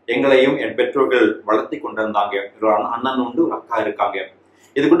எங்களையும் என் பெற்றோர்கள் வளர்த்தி கொண்டிருந்தாங்க. ஒரு அண்ணன் உண்டு, ஒரு அக்கா இருக்காங்க.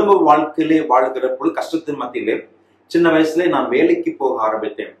 இது குடும்ப வாழ்க்கையிலே வாழ்கிற பொழுது கஷ்டத்தின் மத்தியிலே சின்ன வயசுல நான் வேலைக்கு போக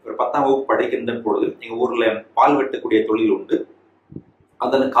ஆரம்பித்தேன். ஒரு 10ஆம் வகுப்பு படிக்கின்ற பொழுது எங்க ஊர்ல பால் வெட்டக்கூடிய தொழில் உண்டு.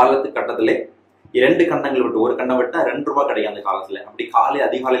 அந்த காலத்து கட்டத்திலே 2 கண்டங்கள் விட்டு, ஒரு கண்ணை வெட்டா 2 ரூபாய் கிடைக்கும் அந்த காலத்துல. அப்படி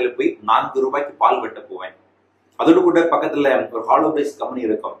அதிகாலையில போய் 4 ரூபாய்க்கு பால் வெட்ட போவேன். அதோடு கூட பக்கத்துல ஒரு ஹாலோ பிரைஸ் கம்பெனி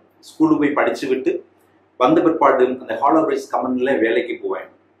இருக்கும். ஸ்கூலுக்கு போய் படிச்சு விட்டு வந்த பிற்பாடு அந்த ஹாலோ பிரைஸ் கம்பெனில வேலைக்கு போவேன்.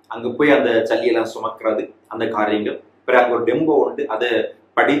 அங்க போய் அந்த சல்லியெல்லாம் சுமக்கிறது, அந்த காரியங்கள். பிறகு அங்க ஒரு டெம்போ உண்டு, அதை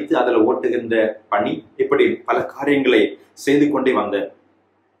படித்து அதுல ஓட்டுகின்ற பணி, இப்படி பல காரியங்களை செய்து கொண்டே வந்தேன்.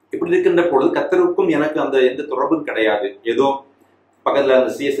 இப்படி இருக்கின்ற பொழுது கர்த்தருக்கும் எனக்கு அந்த எந்த தொடர்பும் கிடையாது. ஏதோ பக்கத்துல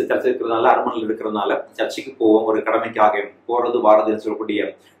அந்த சிஎஸ்சி சர்ச்சை இருக்கிறதுனால, அரண்மனையில் இருக்கிறதுனால சர்ச்சைக்கு போவோம், ஒரு கடமைக்காக போறது வாரதுன்னு சொல்லக்கூடிய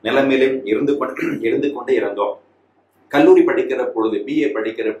நிலைமையிலும் இருந்து கொண்டே இருந்தோம். கல்லூரி படிக்கிற பொழுது, பிஏ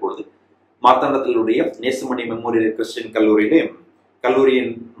படிக்கிற பொழுது மார்த்தாண்டத்திலுடைய நேசமணி மெமோரியல் கிறிஸ்டியன்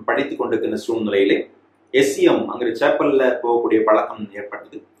கல்லூரியின் படித்துக் கொண்டிருக்கிற சூழ்நிலையிலே எஸ்சிஎம் அங்கே சேப்பல்ல போகக்கூடிய பழக்கம்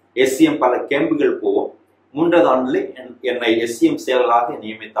ஏற்பட்டது. எஸ்சிஎம் பல கேம்புகள் போவோம். 3வது ஆண்டுல என்னை எஸ்சிஎம் செயலராக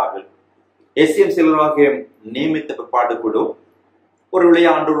நியமித்தார்கள். எஸ்சிஎம் செயலராக நியமித்த பிற்பாடு கூட ஒரு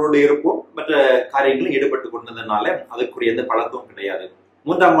விளையாண்டோடு இருப்போம், மற்ற காரியங்களில் ஈடுபட்டு கொண்டதுனால அதுக்குரிய எந்த பழக்கமும் கிடையாது.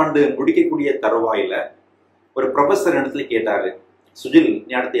 3ஆம் ஆண்டு முடிக்கக்கூடிய தருவாயில ஒரு ப்ரொஃபஸர் இடத்துல கேட்டாரு, சுஜில்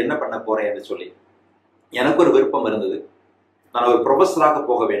நீ அடுத்து என்ன பண்ண போறேன் என்று சொல்லி. எனக்கு ஒரு விருப்பம் இருந்தது, நான் ஒரு ப்ரொஃபஸராக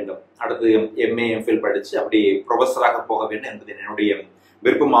போக வேண்டும், அடுத்து எம்ஏ எம்ஃபில் படிச்சு அப்படி ப்ரொஃபஸராக போக வேண்டும் என்பது என்னுடைய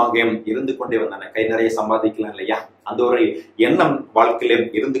விருப்பமாக இருந்து கொண்டே வந்தன. கை நிறைய சம்பாதிக்கலாம் இல்லையா, அந்த ஒரு எண்ணம் வாழ்க்கையில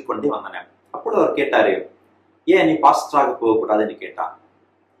இருந்து கொண்டே வந்தன. அப்பொழுது அவர் கேட்டாரு, ஏன் நீ பாஸ்டராக போகக்கூடாதுன்னு கேட்டான்.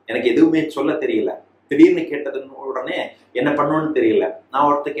 எனக்கு எதுவுமே சொல்ல தெரியல. திடீர்னு கேட்டது உடனே என்ன பண்ணணும்னு தெரியல. நான்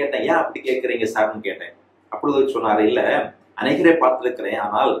ஒருத்தர் கேட்டேன், ஏன் அப்படி கேட்கறீங்க சார்னு கேட்டேன். அப்பொழுது சொன்னாரு, இல்ல அநேகரை பார்த்திருக்கிறேன்,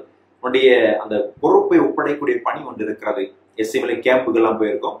 ஆனால் உன்னுடைய அந்த பொறுப்பை ஒப்படைக்கூடிய பணி ஒன்று இருக்கிறது. எஸ்சிஎம்ல கேம்புகள்லாம்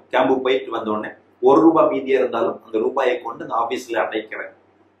போயிருக்கோம். கேம்புக்கு போயிட்டு வந்த உடனே 1 ரூபாய் மீதியா இருந்தாலும் அந்த ரூபாயை கொண்டு அந்த ஆபீஸ்ல அடைக்கிறேன்.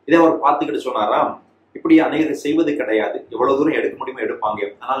 இதை அவர் பார்த்துக்கிட்டு சொன்னாராம், இப்படி அநேகர் செய்வது கிடையாது, எவ்வளவு தூரம் எடுக்க முடியுமோ எடுப்பாங்க,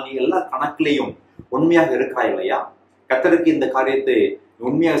 ஆனால் நீ எல்லா கணக்கிலையும் உண்மையாக இருக்கிறா இல்லையா, கர்த்தருக்கு இந்த காரியத்தை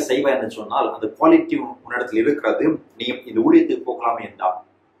உண்மையாக செய்வா என்று சொன்னால் அந்த குவாலிட்டி உன்னிடத்தில் இருக்கிறது, நீ இந்த ஊழியத்துக்கு போகலாமே என்றால்.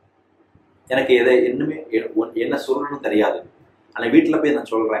 எனக்கு எதை என்ன சொல்லணும்னு தெரியாது. ஆனா வீட்டுல போய்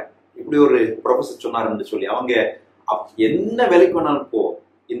நான் சொல்றேன், இப்படி ஒரு ப்ரொஃபஸர் சொன்னாருன்னு சொல்லி. அவங்க என்ன வேலைக்கு வேணாலும் போ,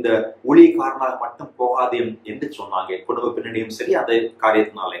 இந்த ஊழியக்காரனாக மட்டும் போகாதே என்று சொன்னாங்க. குடும்ப பின்னணியும் சரி, அந்த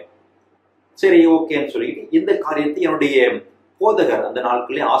காரியத்தினாலே. சரி ஓகேன்னு சொல்லிட்டு இந்த காரியத்தை என்னுடைய போதகர் அந்த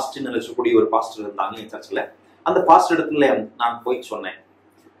நாட்களே ஆஸ்டின் சொல்லக்கூடிய ஒரு பாஸ்டர் இருந்தாங்க என் சர்ச்சில். அந்த பாஸ்டர் இடத்துல நான் போய் சொன்னேன்.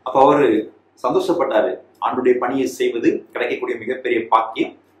 அப்ப அவரு சந்தோஷப்பட்டாரு. ஆண்டுடைய பணியை செய்வது கிடைக்கக்கூடிய மிகப்பெரிய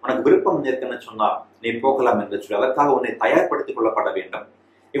பாக்கியம், உனக்கு விருப்பம் இருக்குன்னு சொன்னா நீ போகலாம் என்று சொல்லி அதற்காக உன்னை தயார்படுத்திக் கொள்ளப்பட வேண்டும்.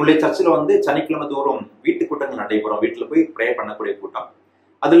 இவங்களுடைய சர்ச்சில் சனிக்கிழமை தோறும் வீட்டு கூட்டங்கள் நடைபெறும், வீட்டுல போய் ப்ரே பண்ணக்கூடிய கூட்டம்.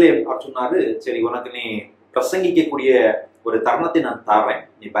 அதுல அவர் சொன்னாரு, சரி உனக்கு நீ பிரசங்கிக்கக்கூடிய ஒரு தருணத்தை நான் தர்றேன்,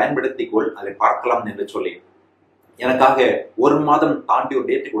 நீ பயன்படுத்திக்கொள், அதை பார்க்கலாம் என்று சொல்லி எனக்காக 1 மாதம் தாண்டி ஒரு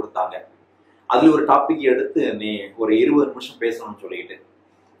டேட்டு கொடுத்தாங்க. அதுல ஒரு டாபிக் எடுத்து நீ ஒரு 20 நிமிஷம் பேசணும்னு சொல்லிட்டு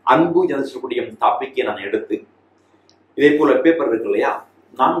அன்பு என்று சொல்லக்கூடிய டாபிக்கை நான் எடுத்து, இதே போல பேப்பர் இருக்கு இல்லையா,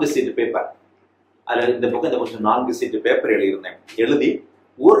 4 சீட்டு பேப்பர், அதுல இந்த பக்கம் இந்த கொஞ்சம் 4 சீட்டு பேப்பர் எழுதியிருந்தேன். எழுதி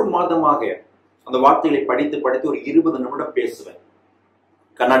 1 மாதமாக அந்த வார்த்தைகளை படித்து படித்து ஒரு 20 நிமிடம் பேசுவேன்.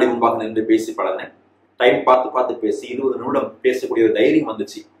 கண்ணாடி முன்பாக நின்று பேசி பழகினேன். டைம் பார்த்து பேசி 20 நிமிடம் பேசக்கூடிய ஒரு தைரியம்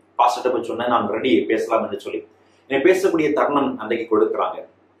வந்துச்சு. பாஸ்டர்ட்ட போய் சொன்னேன், நான் ரெடி பேசலாம் என்று சொல்லி. என்னை பேசக்கூடிய தருணம் அன்னைக்கு கொடுக்குறாங்க.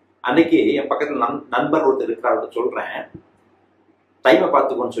 அன்னைக்கு என் பக்கத்துல நண்பர் ஒருத்தர் இருக்கிறார், சொல்றேன் டைமை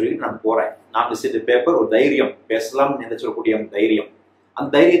பார்த்துக்கோன்னு சொல்லிட்டு நான் போறேன். 4 சீட்டு பேப்பர், ஒரு தைரியம், பேசலாம் என்று சொல்லக்கூடிய அந்த தைரியம். அந்த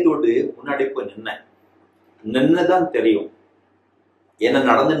தைரியத்தோடு முன்னாடி போய் நின்னுதான் தெரியும் என்ன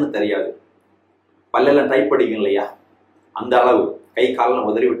நடந்துன்னு தெரியாது. பல்லெல்லாம் டைப் படிக்கும் இல்லையா, அந்த அளவு கை காலம்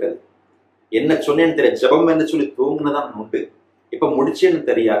உதறி விட்டது. என்ன சொன்னேன்னு தெரியாது, ஜெபம் என்று சொல்லி தூங்குனதான் உண்டு. இப்ப முடிச்சேன்னு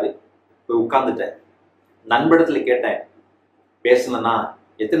தெரியாது. போய் உட்கார்ந்துட்டேன். நண்படத்துல கேட்டேன், பேசணும்னா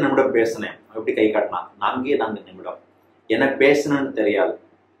எத்தனை நிமிடம் பேசினேன், எப்படி கை காட்டினான், 4 நிமிடம். என்ன பேசணும்னு தெரியாது.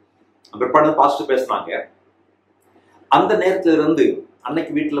 பிற்பாடு பாஸ்டர் பேசினாங்க. அந்த நேரத்துல இருந்து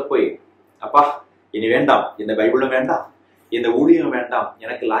அன்னைக்கு வீட்டுல போய், அப்பா இனி வேண்டாம், இந்த பைபிளும் வேண்டாம், இந்த ஊழியம் வேண்டாம்,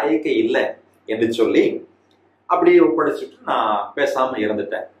 எனக்கு லாயக்கே இல்லை என்று சொல்லி அப்படியே ஒப்படைச்சிட்டு நான் பேசாம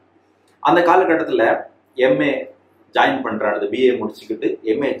இருந்துட்டேன். அந்த காலகட்டத்துல எம்ஏ ஜாயின் பண்றேன். அது பிஏ முடிச்சுக்கிட்டு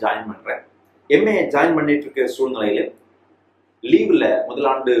எம்ஏ ஜாயின் பண்றேன். எம்ஏ ஜாயின் பண்ணிட்டு இருக்க சூழ்நிலையில லீவ்ல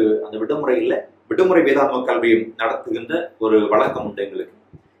முதலாண்டு அந்த விடுமுறை வேதாம கல்வி நடத்துகின்ற ஒரு வழக்கம் உண்டு எங்களுக்கு.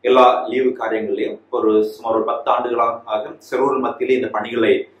 எல்லா லீவு காரியங்களையும் சுமார் ஒரு 10 ஆண்டுகளாக சிறுவர் மத்தியிலே இந்த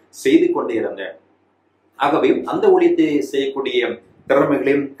பணிகளை செய்து கொண்டே இருந்தேன். ஆகவே அந்த ஊழியத்தை செய்யக்கூடிய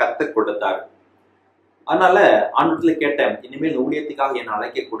திறமைகளையும் கற்றுக் கொடுத்தார். அதனால ஆண்டவர்ல கேட்டேன், இனிமேல் ஊழியத்துக்காக என்னை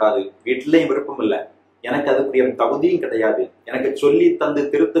அழைக்க கூடாது, வீட்டிலையும் விருப்பம் இல்லை, எனக்கு அதுக்குரிய தகுதியும் கிடையாது, எனக்கு சொல்லி தந்து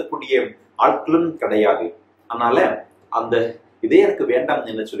திருத்தக்கூடிய ஆட்களும் கிடையாது, அதனால அந்த இதே எனக்கு வேண்டாம்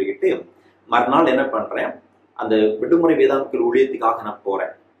என்று சொல்லிக்கிட்டு மறுநாள் என்ன பண்றேன், அந்த விடுமுறை வேதாந்திகள் ஊழியத்துக்காக நான்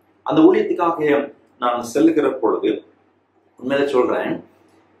போறேன். அந்த ஊழியத்துக்காக நான் செல்லுகிற பொழுது உண்மையில சொல்றேன்,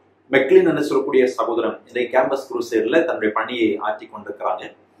 மெக்லின் என்று சொல்லக்கூடிய சகோதரன் இந்த கேம்பஸ் குரூசைட்ல தன்னுடைய பணியை ஆற்றி கொண்டிருக்கிறாங்க.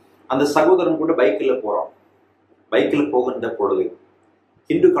 அந்த சகோதரன் கூட பைக்கில் போறோம். பைக்கில் போகின்ற பொழுது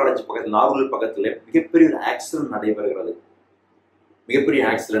ஹிந்து காலேஜ் பக்கத்தில் நாகூர் பக்கத்துல மிகப்பெரிய ஒரு ஆக்சிடென்ட் நடைபெறுகிறது. மிகப்பெரிய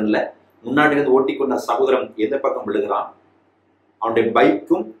ஆக்சிடென்ட்ல முன்னாடி இருந்து ஓட்டிக்கொண்ட சகோதரன் எந்த பக்கம் விழுகிறான், அவனுடைய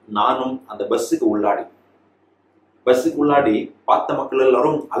பைக்கும் நானும் அந்த பஸ்ஸுக்கு உள்ளாடி பார்த்த மக்கள்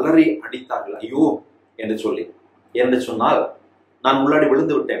எல்லாரும் அலறி அடித்தார்கள், ஐயோ என்று சொல்லி. என்று சொன்னால் நான் உள்ளாடி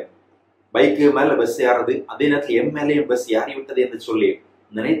விழுந்து விட்டேன். பைக்கு மேல பஸ் ஏறது, அதே நேரத்தில் எம் மேலேயும் பஸ் ஏறி விட்டது என்று சொல்லி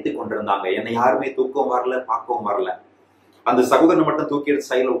நினைத்து கொண்டிருந்தாங்க. என்னை யாருமே தூக்கவும் வரல, பார்க்கவும் வரல. அந்த சகோதரனை மட்டும் தூக்கி எடுத்து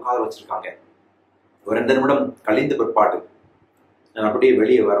சைடில் உட்கார வச்சிருக்காங்க. ஒரு 2 நிமிடம் கழிந்த பிற்பாடு நான் அப்படியே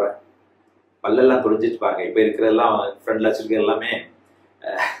வெளியே வர்றேன். பல்லெல்லாம் தொழிஞ்சிட்டு பாருங்க. இப்ப இருக்கிறதெல்லாம் ஃப்ரெண்ட்ல வச்சிருக்க எல்லாமே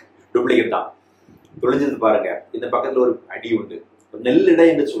டூப்ளிகேட் தான். தொழிஞ்சது பாருங்க. இந்த பக்கத்துல ஒரு அடி உண்டு, நெல்லிடை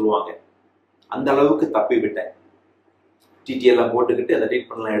என்று சொல்லுவாங்க. அந்த அளவுக்கு தப்பி விட்டேன். டிடி எல்லாம் போட்டுக்கிட்டு அந்த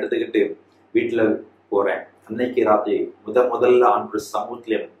ட்ரீட்மெண்ட்லாம் எடுத்துக்கிட்டு வீட்டுல போறேன். அன்னைக்கு ராத்திரி முதல்ல ஆண்டு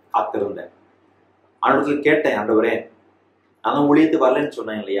சமூகத்திலே காத்திருந்தேன். ஆண்டவர்ல கேட்டேன், ஆண்டவரே நான் ஊழியத்து வரலன்னு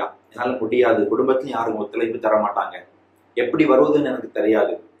சொன்னேன் இல்லையா, என்னால முடியாது, குடும்பத்திலும் யாரும் ஒத்துழைப்பு தர மாட்டாங்க, எப்படி வருவதுன்னு எனக்கு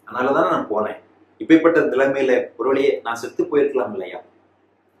தெரியாது, அதனாலதான் நான் போனேன். இப்படிப்பட்ட நிலைமையில ஒருவழியே நான் செத்து போயிருக்கலாம் இல்லையா,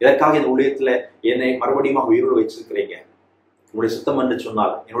 இதற்காக இந்த ஊழியத்துல என்னை மறுபடியும் உயிரோடு வச்சிருக்கிறீங்க, உங்களுடைய சுத்தம் என்று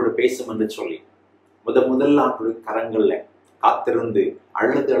சொன்னால் என்னோட பேசும் என்று சொல்லி முதல்ல ஆண்டு கரங்கள்ல காத்திருந்து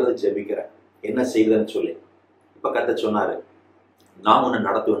அழுது ஜெபிக்கிறேன், என்ன செய்யுதுன்னு சொல்லி. இப்ப கத்த சொன்னாரு, நான் உன்னை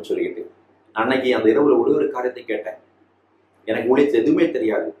நடத்துவேன்னு சொல்லிட்டு. அன்னைக்கு அந்த இரவுல ஒரு காரியத்தை கேட்டேன். எனக்கு ஊழியத்தில் எதுவுமே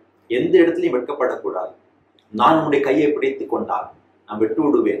தெரியாது, எந்த இடத்துலையும் வெட்கப்படக்கூடாது. நான் உன்னுடைய கையை பிடித்து கொண்டால் நான் விட்டு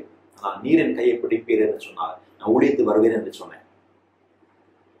விடுவேன், ஆனால் நீர் என் கையை பிடிப்பீர் என்று சொன்னால் நான் ஊழியத்து வருவேன் என்று சொன்னேன்.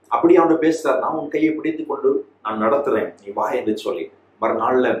 அப்படி அவனை பேசுறார், நான் உன் கையை பிடித்து கொண்டு நான் நடத்துறேன், நீ வா என்று சொல்லி.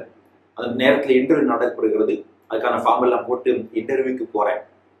 மறுநாள்ல அந்த நேரத்துல இன்டர்வியூ நடைபெறுகிறது. அதுக்கான ஃபார்ம் எல்லாம் போட்டு இன்டர்வியூக்கு போறேன்.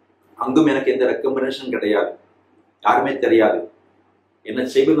 அங்கும் எனக்கு எந்த ரெக்கமெண்டேஷன் கிடையாது, யாருமே தெரியாது, என்ன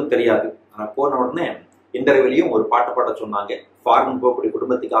செய்வதும் தெரியாது. ஆனா போன உடனே இன்டர்வியூலையும் ஒரு பாட்டு பாட சொன்னாங்க. ஃபாரின் போகக்கூடிய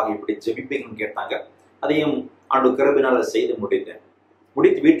குடும்பத்துக்காக இப்படி ஜெபிப்பீங்கன்னு கேட்டாங்க. அதையும் ஆண்டு கிருபையினால செய்து முடித்து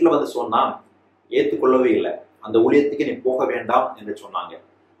வீட்டுல வந்து சொன்னா, ஏற்றுக்கொள்ளவே இல்லை. அந்த ஊழியத்துக்கு நீ போக வேண்டாம் என்று சொன்னாங்க.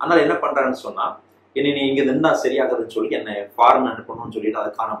 அதனால என்ன பண்றான்னு சொன்னா, இனி நீ இங்க நின்னா சரியாகுதுன்னு சொல்லி என்னை ஃபாரின் அனுப்பணும்னு சொல்லிட்டு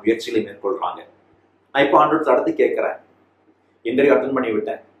அதுக்கான முயற்சிகளை மேற்கொள்றாங்க. நான் இப்போ ஆண்டவர்கிட்ட அடுத்து கேட்கிறேன், இன்டர்வியூ அட்டன் பண்ணி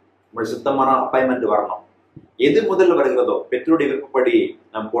விட்டேன், உங்களுக்கு சுத்தமான அப்பாயின்மெண்ட் வரணும், எது முதல்ல வருகிறதோ பெற்றோருடைய விருப்பப்படி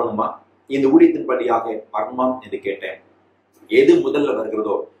நான் போகணுமா, இந்த ஊழியத்தின் படியாக வரணுமா என்று கேட்டேன். எது முதல்ல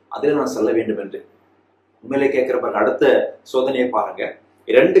வருகிறதோ அதில் நான் செல்ல வேண்டும் என்று. உண்மையிலே கேட்கிறப்ப அடுத்த சோதனையை பாருங்க,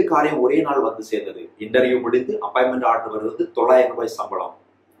 2 காரியம் ஒரே நாள் வந்து சேர்ந்தது. இன்டர்வியூ முடிந்து அப்பாயின்மெண்ட் ஆர்டர் வருவது, 900 ரூபாய் சம்பளம்.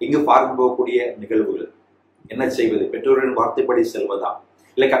 இங்கு ஃபாரின் போகக்கூடிய நிகழ்வுகள். என்ன செய்வது? பெற்றோரின் வார்த்தைப்படி செல்வதா,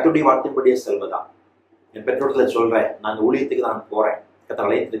 இல்லை கர்த்தருடைய வார்த்தைப்படியே செல்வதா? என் பெற்றோர்களை சொல்றேன், நான் ஊழியத்துக்கு தான் போறேன், கர்த்தர்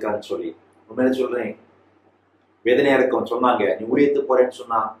அழைத்திருக்கிறான்னு சொல்லி. உண்மையில சொல்றேன், வேதனையா இருக்கும். சொன்னாங்க, நீ ஊழியத்துக்கு போறேன்னு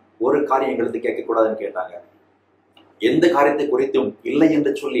சொன்னா ஒரு காரியம் எங்களுக்கு கேட்க கூடாதுன்னு கேட்டாங்க. எந்த காரியத்தை குறித்தும் இல்லை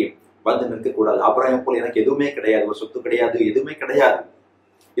என்று சொல்லி வந்து நிற்கக்கூடாது. ஆபிரகாம் போல எனக்கு எதுவுமே கிடையாது, ஒரு சொத்து கிடையாது, எதுவுமே கிடையாது,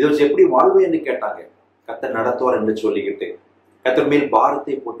 இதை வச்சு எப்படி வாழ்வு என்று கேட்டாங்க. கர்த்தர் நடத்துவார் என்று சொல்லிக்கிட்டு கர்த்தர் மேல்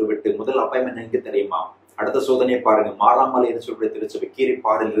பாரத்தை போட்டு விட்டு முதல் அப்பாயின்மெண்ட் எங்க தெரியுமா? அடுத்த சோதனையை பாருங்க. மாறாமல் என்று சொல்லி திருச்சபை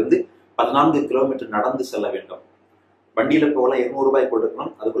கீரிப்பாறையிலிருந்து 14 கிலோமீட்டர் நடந்து செல்ல வேண்டும். வண்டியில போகலாம், 200 ரூபாய்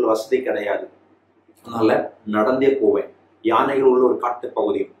கொடுக்கணும், அதுக்குள்ள வசதி கிடையாது. அதனால நடந்தே போவேன். யானைகள் உள்ள ஒரு காட்டு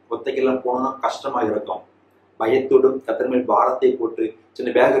பகுதி, ஒத்தைக்கெல்லாம் போனோம்னா கஷ்டமாக இருக்கும். பயத்தோடும் கர்த்தர் மேல் பாரத்தை போட்டு சின்ன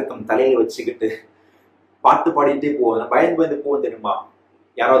பேக் இருக்கும் தலையில வச்சுக்கிட்டு பாட்டு பாடிட்டே போவேன். பயந்து போவோம் தெரியுமா?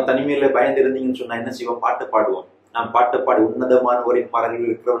 யாராவது தனிமையில பயந்து இருந்தீங்கன்னு சொன்னா என்ன செய்வோம்? பாட்டு பாடுவோம். நான் பாட்டு பாடி உன்னதமான ஒரு மரங்களில்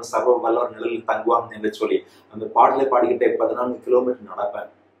இருக்கிறவன் சர்வ வல்லவர் நிழலில் தங்குவான் என்று சொல்லி அந்த பாடலை பாடிக்கிட்டே 14 கிலோமீட்டர் நடப்பேன்.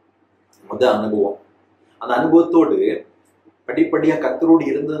 முதல் அனுபவம். அந்த அனுபவத்தோடு படிப்படியா கர்த்தரோடு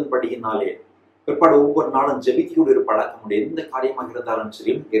இருந்ததன் படியினாலே பிற்பாடு ஒவ்வொரு நாளும் ஜெபிக்கக்கூடிய ஒரு பழக்கம் உண்டு. எந்த காரியமாக இருந்தாலும்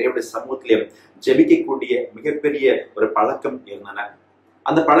சரி இறைவனுடைய சமூகத்திலே ஜெபிக்கக்கூடிய மிகப்பெரிய ஒரு பழக்கம் இருந்தன.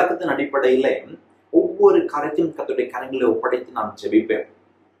 அந்த பழக்கத்தின் அடிப்படையில ஒவ்வொரு காரியத்தையும் கர்த்தருடைய கரங்களை ஒப்படைத்து நான் ஜெபிப்பேன்.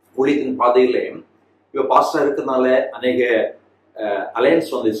 ஊழியத்தின் பாதையிலே இப்ப பாஸ்டா இருக்கிறதுனால அநேக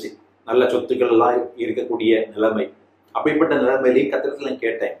அலையன்ஸ் வந்துச்சு, நல்ல சொத்துக்கள் எல்லாம் இருக்கக்கூடிய நிலைமை. அப்படிப்பட்ட நிலைமையிலே கர்த்தரிடத்துல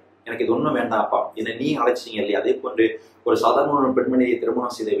கேட்டேன், எனக்கு இது ஒண்ணும் வேண்டாம்ப்பா, என்னை நீ அழைச்சிங்க இல்லையா, அதே போன்று ஒரு சாதாரண பெண்மணியை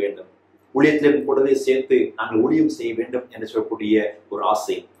திருமணம் செய்ய வேண்டும், ஊழியத்திலும் கூடவே சேர்த்து நாங்கள் ஊழியம் செய்ய வேண்டும் என்று சொல்லக்கூடிய ஒரு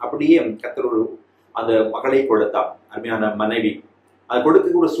ஆசை. அப்படியே கர்த்தர் ஒரு அந்த மகளை கொடுத்தார், அருமையான மனைவி. அது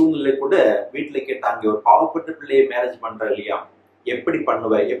கொடுக்கக்கூடிய சூழ்நிலை கூட வீட்டுல கேட்டாங்க, ஒரு பாவப்பட்ட பிள்ளையை மேரேஜ் பண்ற இல்லையா, எப்படி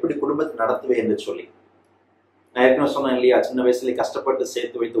பண்ணுவ, எப்படி குடும்பத்தை நடத்துவே என்று சொல்லி. நான் ஏற்கனவே சொன்னேன் இல்லையா, சின்ன வயசுல கஷ்டப்பட்டு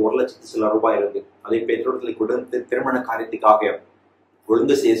சேர்த்து வைத்து 1 லட்சத்து சில ரூபாய் இருந்து அதை பெற்றோர்களை கொடுத்து திருமண காரியத்துக்காக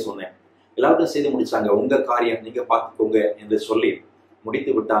ஒழுங்கு செய்ய சொன்னேன். எல்லாருக்கும் செய்து முடிச்சாங்க. உங்க காரியம் நீங்க பார்த்துக்கோங்க என்று சொல்லி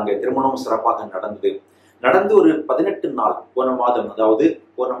முடித்து விட்டாங்க. திருமணம் சிறப்பாக நடந்து ஒரு 18 நாள் போன மாதம், அதாவது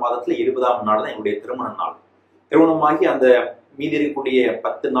போன மாதத்துல 20ஆம் நாள் தான் என்னுடைய திருமண நாள். திருமணமாகி அந்த மீதி இருக்கக்கூடிய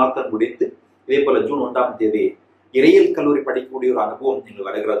 10 நாட்கள் முடித்து இதே போல ஜூன் 1ஆம் தேதி இறையியல் கல்லூரி படிக்கக்கூடிய ஒரு அனுபவம் எங்களுக்கு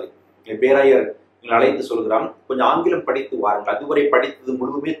வருகிறது. என் பேராயர் எங்களை அழைத்து சொல்கிறான், கொஞ்சம் ஆங்கிலம் படித்து வாருங்கள். அதுவரை படித்தது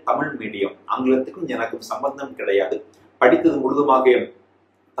முழுவதுமே தமிழ் மீடியம், ஆங்கிலத்துக்கும் எனக்கும் சம்பந்தம் கிடையாது. படித்தது முழுவதுமாக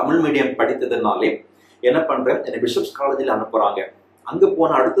தமிழ் மீடியம் படித்ததுனாலே என்ன பண்றேன், என்னை பிஷப்ஸ் காலேஜில் அனுப்புறாங்க. அங்க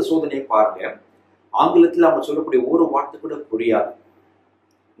போன அடுத்த சோதனையை பாருங்க, ஆங்கிலத்துல அவங்க சொல்லக்கூடிய ஒரு வார்த்தை கூட புரியாது.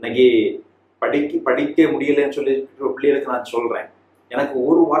 இன்னைக்கு படிக்க முடியலன்னு சொல்லி பிள்ளைகளுக்கு நான் சொல்றேன், எனக்கு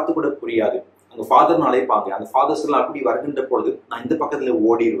ஒரு வார்த்தை கூட புரியாது. அங்க ஃபாதர்னு அழைப்பாங்க, அந்த ஃபாதர்ஸ் எல்லாம் அப்படி வருகின்ற பொழுது நான் இந்த பக்கத்துல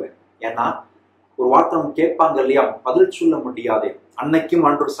ஓடிடுவேன். ஏன்னா ஒரு வார்த்தை அவங்க கேட்பாங்க இல்லையா, பதில் சொல்ல முடியாது. அன்னைக்கும்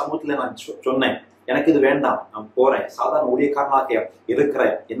அன்றொரு சமூகத்துல நான் சொன்னேன், எனக்கு இது வேண்டாம், நான் போறேன், சாதாரண ஊழியக்காரனாக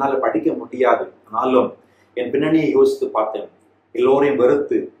இருக்கிறேன், என்னால படிக்க முடியாது. ஆனாலும் என் பின்னணியை யோசித்து பார்த்தேன், எல்லோரையும்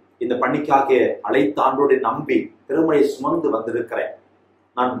வெறுத்து இந்த பணிக்காக அழைத்த ஆண்டோரை நம்பி திறமையை சுமந்து வந்திருக்கிறேன்.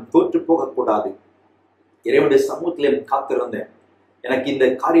 நான் தோற்று போகக்கூடாது. இறைவனுடைய சமூகத்திலே காத்திருந்தேன். எனக்கு இந்த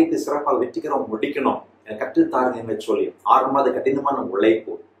காரியத்தை சிறப்பாக வெற்றிகரம் முடிக்கணும், எனக்கு கற்றுத்தாருங்க என்று சொல்லி 6 மாத கடினமான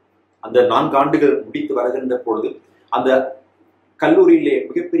உழைப்பு. அந்த 4 ஆண்டுகள் முடித்து வருகின்ற பொழுது அந்த கல்லூரியிலே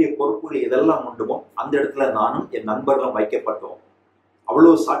மிகப்பெரிய பொறுப்புகள் எதெல்லாம் உண்டுமோ அந்த இடத்துல நானும் என் நண்பர்களும் வைக்கப்பட்டோம்.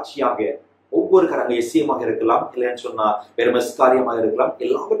 அவ்வளவு சாட்சியாக ஒவ்வொரு அங்கே எஸ்சியமாக இருக்கலாம், இல்லைன்னு சொன்னா வேற மெஸ் காரியமாக இருக்கலாம்,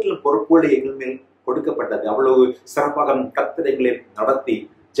 எல்லாவற்றிலும் பொறுப்புகள் எங்கள் மேல் கொடுக்கப்பட்டது. அவ்வளவு சிறப்பாக கர்த்தரை நடத்தி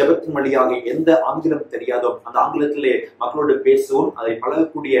ஜெபத்தின் வழியாக எந்த ஆங்கிலம் தெரியாதோ அந்த ஆங்கிலத்திலே மக்களோடு பேசவும் அதை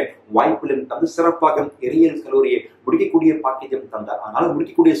பழகக்கூடிய வாய்ப்புகளும் தந்து சிறப்பாக இறையியல் கல்லூரியை முடிக்கக்கூடிய பாக்கியம் தந்தார். அதனால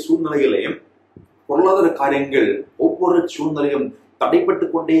முடிக்கக்கூடிய சூழ்நிலைகளையும் பொருளாதார காரியங்கள் ஒவ்வொரு சூழ்நிலையும் தடைப்பட்டு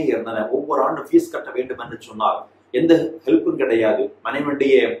கொண்டே இருந்தன. ஒவ்வொரு ஆண்டும் ஃபீஸ் கட்ட வேண்டும் என்று சொன்னால் எந்த ஹெல்ப்பும் கிடையாது.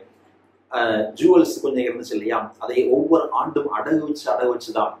 மனைவண்டிய ஜுவல்ஸ் கொஞ்சம் இருந்துச்சு இல்லையா, அதை ஒவ்வொரு ஆண்டும் அடகு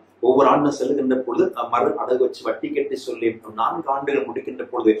வச்சுதான் ஒவ்வொரு ஆண்டும் செல்லுகின்ற பொழுது மறு அடகு வச்சு வட்டி கட்டி சொல்லி 4 ஆண்டுகள் முடிக்கின்ற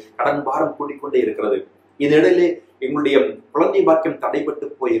பொழுது கடன் பாரம் கூடிக்கொண்டே இருக்கிறது. இந்த இடையிலே எங்களுடைய குழந்தை பாக்கியம் தடைப்பட்டு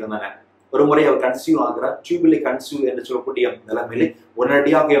போயிருந்தன. ஒரு முறை அவர் கன்சியூவ் ஆகிறார், டியூபிலி கன்சியூவ் என்று சொல்லக்கூடிய நிலைமையிலே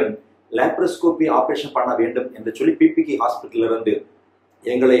உடனடியாக லேப்ரோஸ்கோபி ஆபரேஷன் பண்ண வேண்டும் என்று சொல்லி பிபிகே ஹாஸ்பிட்டல் இருந்து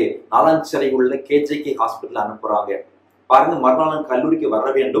எங்களை நாலாஞ்சிறை உள்ள கேஜேகே ஹாஸ்பிட்டல் அனுப்புறாங்க. பாருங்க, மறுநாள் கல்லூரிக்கு வர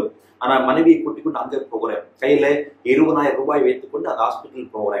வேண்டும். ஆனா மனைவியை கூட்டிக் கொண்டு அங்க போகிறேன். கையில 20,000 ரூபாய் வைத்துக் கொண்டு அந்த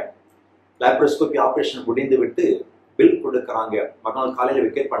ஹாஸ்பிட்டல் போகிறேன். லேப்ரோஸ்கோபி ஆபரேஷன் முடிந்து விட்டு பில் கொடுக்கறாங்க. மறுநாள் காலையில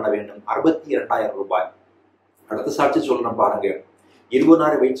விக்கெட் பண்ண வேண்டும். 62,000 ரூபாய். அடுத்த சாட்சி சொல்றேன் பாருங்க.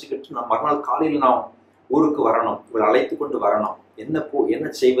 20,000 வச்சுக்கிட்டு நான் மறுநாள் காலையில நான் ஊருக்கு வரணும், இவளை அழைத்து கொண்டு வரணும். என்ன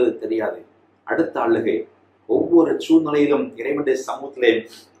செய்வது தெரியாது. அடுத்த அழுகை. ஒவ்வொரு சூழ்நிலையிலும் இறைவனுடைய சமூகத்திலே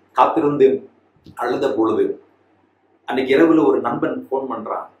காத்திருந்து அழுத பொழுது அன்னைக்கு இரவுல ஒரு நண்பன் போன்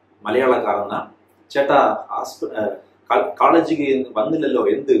பண்றான். மலையாளக்காரன் தான். சேட்டா காலேஜுக்கு வந்துலோ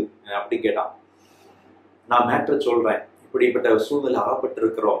எந்து அப்படி கேட்டான். நான் மேட்ரை சொல்றேன், இப்படிப்பட்ட சூழ்நிலை அகப்பட்டு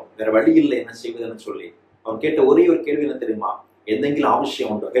இருக்கிறோம், வேற வழி இல்லை, என்ன செய்வதுன்னு சொல்லி. அவன் கேட்ட ஒரே ஒரு கேள்வி என்ன தெரியுமா? எந்தெങ്കിലും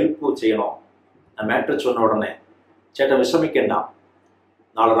அவசியம் உண்டோ, ஹெல்ப் செய்யணும். நான் மேட்ரை சொன்ன உடனே, சேட்டா விஷமிக்கண்டா,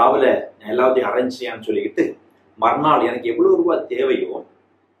 நாளை ராவில நான் எல்லாத்தையும் அரேஞ்ச் செய்யான்னு சொல்லிக்கிட்டு மறுநாள் எனக்கு எவ்வளவு ரூபாய் தேவையோ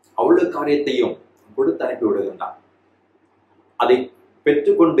அவ்வளவு காரியத்தையும் கொடுத்து அனுப்பி விடுகின்றான். அதை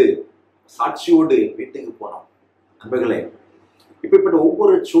பெற்றுக்கொண்டு சாட்சியோடு வீட்டுக்கு போனோம். நண்பர்களே, இப்படிப்பட்ட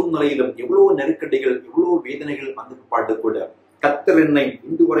ஒவ்வொரு சூழ்நிலையிலும் எவ்வளவு நெருக்கடிகள், எவ்வளவு வேதனைகள் வந்து பாட்டு கூட கர்த்தர் என்னை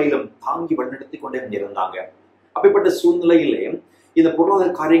இன்று வரையிலும் தாங்கி வழிநடத்தி கொண்டே இருந்தாங்க. அப்படிப்பட்ட சூழ்நிலையிலே இந்த பொருளாதார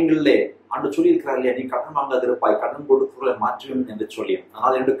காரியங்களிலே ஆண்டு சொல்லி இருக்கிறார் இல்லையா, நீ கடன் வாங்காது இருப்பாய், கடன் கொடுக்குறதை மாற்றுவேன் என்று சொல்லி.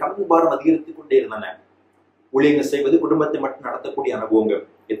 ஆனால் என்னுடைய கடன் பாரம் அதிகரித்துக் கொண்டே இருந்தன. ஊழியங்கள் செய்வது, குடும்பத்தை மட்டும் நடத்தக்கூடிய அனுபவங்கள்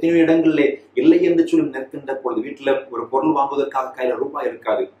எத்தனையோ இடங்களிலே இல்லை என்று சொல்லி நிற்கின்ற பொழுது வீட்டுல ஒரு பொருள் வாங்குவதற்காக கையில ரூபாய்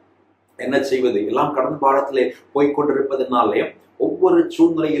இருக்காது. என்ன செய்வது? எல்லாம் கடன் பாரத்திலே போய்கொண்டிருப்பதனாலே ஒவ்வொரு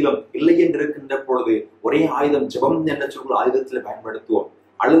சூழ்நிலையிலும் இல்லை என்று இருக்கின்ற பொழுது ஒரே ஆயுதம் ஜெபம் என்ற சொல்ல ஆயுதத்தில் பயன்படுத்துவோம்.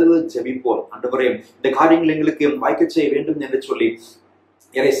 அழுது ஜெபிப்போம். ஆண்டவரே, இந்த காரியங்கள் எங்களுக்கு வாய்க்க செய்ய வேண்டும் என்று சொல்லி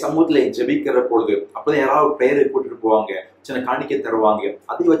இறை சமூகத்துல ஜெபிக்கிற பொழுது அப்பதான் யாராவது பெயரை கூட்டிட்டு போவாங்க, சின்ன காணிக்கை தருவாங்க.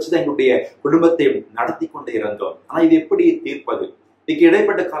 அதை வச்சுதான் எங்களுடைய குடும்பத்தை நடத்தி கொண்டே இருந்தோம். ஆனா இது எப்படி தீர்ப்பது? இதுக்கு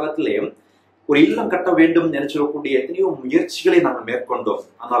இடைப்பட்ட காலத்திலே ஒரு இல்லம் கட்ட வேண்டும் நினைச்சிடக்கூடிய எத்தனையோ முயற்சிகளை நாங்கள் மேற்கொண்டோம்.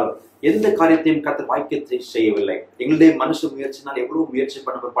 ஆனால் எந்த காரியத்தையும் கட்ட வாய்க்க செய்யவில்லை. எங்களுடைய மனுஷ முயற்சினால் எவ்வளவு முயற்சி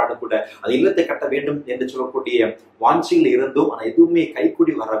பண்ண பாடு கூட அது இல்லத்தை கட்ட வேண்டும் என்று சொல்லக்கூடிய வாஞ்சியில் இருந்தும் ஆனா எதுவுமே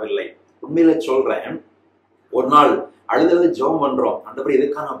கைக்கூடி வரவில்லை. உண்மையில சொல்றேன், ஒரு நாள் அழுது ஜெபம் பண்றோம், ஆண்டவரே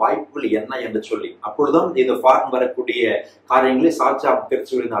இதுக்கான வாய்ப்புகள் என்ன என்று சொல்லி. அப்பொழுதுதான் இந்த ஃபாரின் வரக்கூடிய காரியங்களை சாட்சா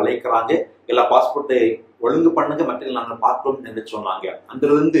திருச்சியிலிருந்து அழைக்கிறாங்க. எல்லா பாஸ்போர்ட்டை ஒழுங்கு பண்ணுங்க, மற்ற நாங்கள் பார்க்கிறோம் என்று சொன்னாங்க.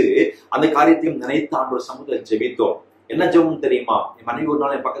 அங்கிருந்து அந்த காரியத்தையும் நினைத்து ஆண்டவர் சமூகத்தில் ஜெபித்தோம். என்ன ஜெபம் தெரியுமா? என் மனைவி ஒரு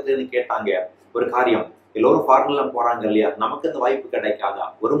நாள் என் பக்கத்துல இருந்து கேட்டாங்க ஒரு காரியம். எல்லோரும் ஃபாரின்ல போறாங்க இல்லையா, நமக்கு அந்த வாய்ப்பு கிடைக்காதா,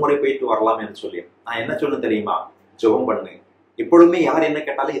 ஒரு முறை போயிட்டு வரலாம் என்று சொல்லி. நான் என்ன சொல்ல தெரியுமா? ஜெபம் பண்ணு. இப்பொழுதுமே யார் என்ன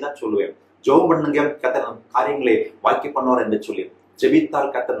கேட்டாலும் இதான் சொல்லுவேன், ஜெபம் பண்ணுங்க, கர்த்தர் காரியங்களை வாய்க்க பண்ணுவார் என்று சொல்லி.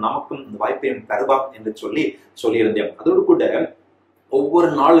 ஜெபித்தால் கர்த்தர் நமக்கும் இந்த வாய்ப்பையும் தருவார் என்று சொல்லியிருந்தேன். அதோடு கூட ஒவ்வொரு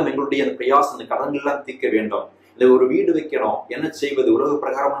நாளும் எங்களுடைய அந்த பிரயாசம், அந்த கடன்கள் எல்லாம் தீர்க்க வேண்டும். இந்த ஒரு வீடு வைக்கணும், என்ன செய்வது, உலக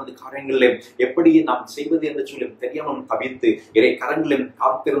பிரகாரமான காரியங்களை எப்படி நாம் செய்வது என்று சொல்லி தெரியாமல் தவிர்த்து இறை கரங்களையும்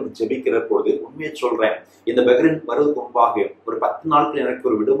காத்திருந்து ஜெபிக்கிற பொழுது உண்மையை சொல்றேன், இந்த பஹ்ரைன் வருவதற்கு முன்பாக ஒரு 10 நாட்கள் எனக்கு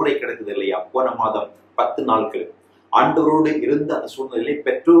ஒரு விடுமுறை கிடைக்குது இல்லையா, போன மாதம் 10 நாட்கள் ஆண்டவரோடு இருந்த அந்த சூழ்நிலையை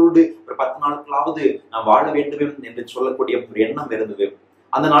பெற்றோரோடு ஒரு 10 நாட்களாவது நாம் வாழ வேண்டும் என்று சொல்லக்கூடிய ஒரு எண்ணம் இருந்தது.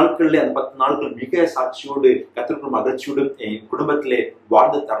 அந்த நாட்களில் அந்த 10 நாட்கள் மிக சாட்சியோடு கர்த்தருக்குள் மகிழ்ச்சியோடு என் குடும்பத்திலே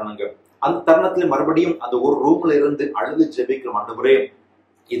வாழ்ந்த தருணங்கள். அந்த தருணத்திலே மறுபடியும் அந்த ஒரு ரூம்ல இருந்து அழுது ஜெபிக்கிறோம், ஆண்டவரே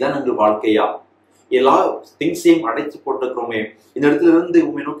இதான் எங்கள் வாழ்க்கையா, எல்லா திங்ஸையும் அடைச்சு போட்டுக்கிறோமே, இந்த இடத்துல இருந்து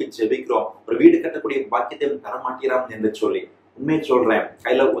உண்மை நோக்கி ஜெபிக்கிறோம், ஒரு வீடு கட்டக்கூடிய பாக்கியத்தை தர மாட்டேறாம் என்று சொல்லி. உண்மையை சொல்றேன்,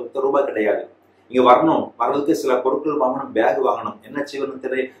 கையில 1 ரூபாய் கிடையாது. இங்க வரணும், வர்றதுக்கு சில பொருட்கள் வாங்கணும், பேக் வாங்கணும், என்ன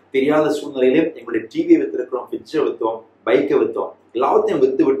செய்யணும்னு தெரியாத சூழ்நிலையிலே எங்களுடைய டிவியை வித்திருக்கிறோம், ஃப்ரிட்ஜை வித்தோம், பைக்கை வித்தோம், எல்லாத்தையும்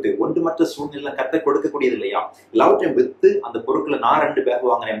வித்து விட்டு ஒன்றுமற்ற சூழ்நிலை கட்ட கொடுக்கக்கூடியது இல்லையா, எல்லாவற்றையும் வித்து அந்த பொருட்களை நான் 2 பேக்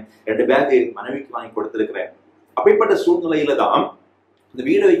வாங்கினேன், 2 பேக் மனைவிக்கு வாங்கி கொடுத்திருக்கிறேன். அப்படிப்பட்ட சூழ்நிலையில தான் இந்த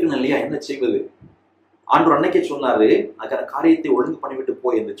வீடு வைக்கணும் இல்லையா, என்ன செய்வது? ஆண்டவர் அன்னைக்கே சொன்னாரு, அதுக்கான காரியத்தை ஒழுங்கு பண்ணிவிட்டு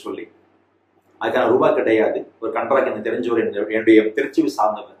போய் என்று சொல்லி. அதுக்கான ரூபாய் கிடையாது. ஒரு கண்ட்ராக்ட் எனக்கு தெரிஞ்சவர், என்னுடைய திருச்சியை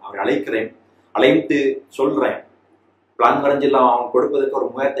சார்ந்தவர், அவரை அழைக்கிறேன், அழைத்து சொல்றேன், பிளான் வரைஞ்செல்லாம் அவன் கொடுப்பதற்கு ஒரு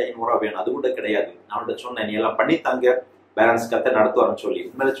 3,500 வேணும், அது கூட கிடையாது. நான் அவன்கிட்ட சொன்னேன், நீ எல்லாம் பண்ணி தாங்க, பேலன்ஸ் கத்த நடத்துவார்னு சொல்லி.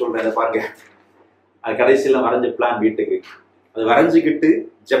 உண்மையில சொல்றேன், அதை பாருங்க, அது கடைசியில வரைஞ்ச பிளான் வீட்டுக்கு அது வரைஞ்சுக்கிட்டு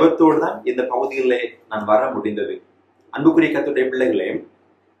ஜெபத்தோடு தான் இந்த பகுதிகளிலே நான் வர முடிந்தது. அன்புக்குரிய கர்த்தருடைய பிள்ளைகளே,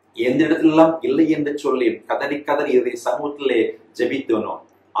 எந்த இடத்துல எல்லாம் இல்லை என்று சொல்லி கதறி கதறி இதை சமூகத்திலே ஜெபித்தோனோ,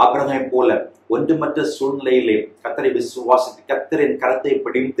 ஆபிரகாமை போல ஒன்றுமற்ற சூழ்நிலையிலே கர்த்தரை விசுவாசித்து கர்த்தரின் கரத்தை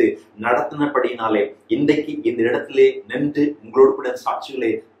பிடித்து நடத்தினபடினாலே இன்றைக்கு இந்த இடத்திலே நின்று உங்களோடு கூட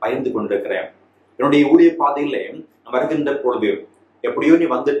சாட்சிகளை பகிர்ந்து கொண்டிருக்கிறேன். என்னுடைய ஊழிய பாதையிலே வருகின்ற பொழுது எப்படியோ நீ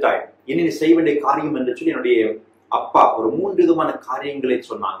வந்துட்டாய், இனி நீ செய்ய வேண்டிய காரியம் என்று சொல்லி என்னுடைய அப்பா ஒரு 3 விதமான காரியங்களை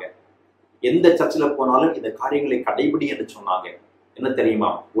சொன்னாங்க. எந்த சர்ச்சில் போனாலும் இந்த காரியங்களை கடைபிடி என்று சொன்னாங்க. என்ன தெரியுமா?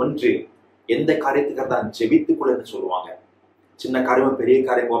 ஒன்று, எந்த காரியத்துக்காக தான் ஜெபித்துக்கொள்ளுன்னு சொல்லுவாங்க. சின்ன காரியமும் பெரிய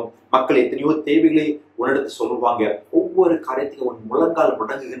காரியமும் மக்கள் எத்தனையோ தேவைகளை உன்னெடுத்து சொல்லுவாங்க. ஒவ்வொரு காரியத்துக்கும் உன் முழங்கால்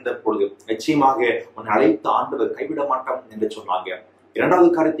முடங்குகின்ற பொழுது நிச்சயமாக உன்னை அழைத்த ஆண்டவர் கைவிட மாட்டான் என்று சொன்னாங்க. இரண்டாவது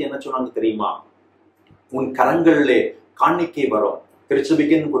காரியத்தை என்ன சொன்னாங்க தெரியுமா? உன் கரங்களிலே காணிக்கை வரும்.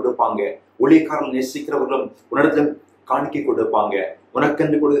 திருச்சபைக்குன்னு கொடுப்பாங்க. ஊழியக்காரர்கள் நேசிக்கிறவர்களும் உன்னிடத்துல காணிக்கை கொடுப்பாங்க.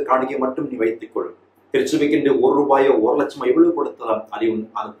 உனக்கென்று கொடுத்த காணிக்கை மட்டும் நீ வைத்துக்கொள். திருச்சபைக்கென்று ₹1 1,00,000 எவ்வளவு கொடுத்தாலும் அதை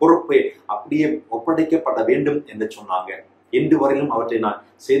அந்த பொறுப்பை அப்படியே ஒப்படைக்கப்பட வேண்டும் என்று சொன்னாங்க. இன்று வரையிலும் அவற்றை நான்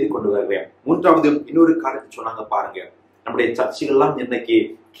செய்து கொண்டு வருவேன். மூன்றாவது இன்னொரு காரியத்தை சொன்னாங்க பாருங்க. நம்முடைய சர்ச்சைகள் எல்லாம் இன்னைக்கு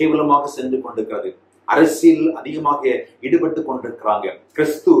கேவலமாக சென்று கொண்டிருக்கிறது. அரசியல் அதிகமாக ஈடுபட்டு கொண்டிருக்கிறாங்க.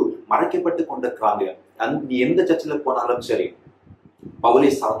 கிறிஸ்து மறைக்கப்பட்டு கொண்டிருக்கிறாங்க. நீ எந்த சர்ச்சில் போனாலும் சரி,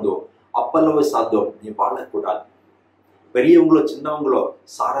 பவுலை சார்ந்தோ அப்பல்லோவை சார்ந்தோ நீ வாழக்கூடாது. பெரியவங்களோ சின்னவங்களோ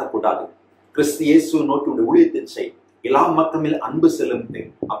சாரக்கூடாது. கிறிஸ்து இயேசு நோக்கி உடைய ஊழியத்தை செய். எல்லா மக்கள் மேல் அன்பு செலுத்து.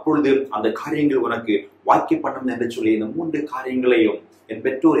 அப்பொழுது அந்த காரியங்கள் உனக்கு வாக்கியப்படும் என்று சொல்லி இந்த 3 காரியங்களையும் என்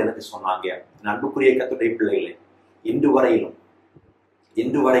பெற்றோர் எனக்கு சொன்னாங்க. என் அன்புக்குரிய கர்த்தருடைய பிள்ளைகளை, இன்று வரையிலும்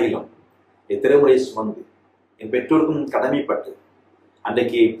என் திருமுறை சுமந்து என் பெற்றோருக்கும் கடமைப்பட்டு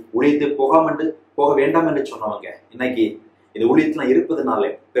அன்றைக்கு ஊழியத்தை போக வேண்டாம் என்று சொன்னவங்க இன்னைக்கு இந்த ஊழியத்துல இருப்பதனால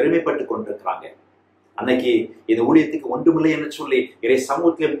பெருமைப்பட்டு கொண்டிருக்கிறாங்க. அன்னைக்கு இந்த ஊழியத்துக்கு ஒன்றுமில்லை என்று சொல்லி இறை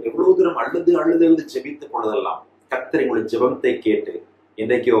சமூகத்தில் எவ்வளவு தூரம் அழுது ஜெபித்துக் கொள்வதெல்லாம் கர்த்தர் உங்களுடைய ஜெபத்தை கேட்டு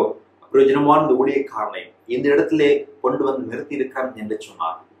இன்றைக்கோ பிரயோஜனமான இந்த ஊழியக்காரனை இந்த இடத்திலே கொண்டு வந்து நிறுத்தி இருக்கிறான் என்று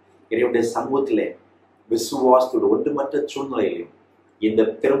சொன்னார். இறைவனுடைய சமூகத்திலே விசுவாசத்தோடு ஒன்றுமற்ற சூழ்நிலையிலும் இந்த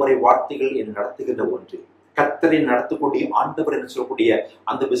திருமறை வார்த்தைகள் என்று நடத்துகின்ற ஒன்று, கர்த்தரை நடத்தக்கூடிய ஆண்டவர் என்று சொல்லக்கூடிய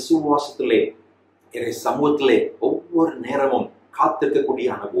அந்த விசுவாசத்திலே இறை சமூகத்திலே ஒவ்வொரு நேரமும் காத்திருக்கக்கூடிய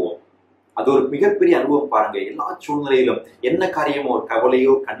அனுபவம். அது ஒரு மிகப்பெரிய அனுபவம் பாருங்க. எல்லா சூழ்நிலையிலும் என்ன காரியமோ, ஒரு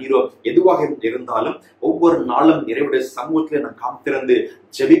கவலையோ கண்ணீரோ எதுவாக இருந்தாலும் ஒவ்வொரு நாளும் இறைவனுடைய சமூகத்திலே நான் காத்திருந்து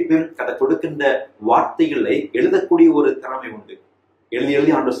ஜெபிப்பேன். அதை கொடுக்கின்ற வார்த்தைகளை எழுதக்கூடிய ஒரு திறமை உண்டு.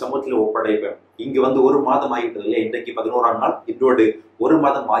 எழுதி ஆண்டு சமூகத்தில் ஒப்படைப்பேன். இங்க வந்து 1 மாதம் ஆகிவிட்டது இல்லையா? இன்றைக்கு 11ஆம் நாள், இதோடு 1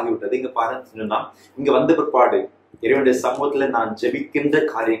 மாதம் ஆகிவிட்டது. இங்க பாருன்னா இங்க வந்த பிற்பாடு இறைவனுடைய சமூகத்துல நான் ஜெபிக்கின்ற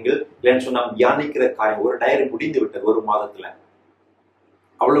காரியங்கள் இல்லைன்னு சொன்னா தியானிக்கிற காரியம் ஒரு டைரி முடிந்து விட்டது 1 மாதத்துல.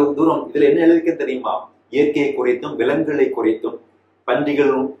 அவ்வளவு தூரம் இதுல என்ன எழுதிக்க தெரியுமா? இயற்கையை குறைத்தும் விலங்குகளை குறைத்தும்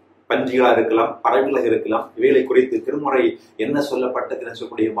பன்றிகளா இருக்கலாம், பறவைகளாக இருக்கலாம், இவைகளை குறித்து திருமுறை என்ன சொல்லப்பட்டதுன்னு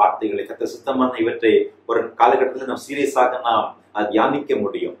சொல்லக்கூடிய வார்த்தைகளை கத்த சித்தமான இவற்றை ஒரு காலகட்டத்தில் நாம் சீரியஸாக நாம் தியானிக்க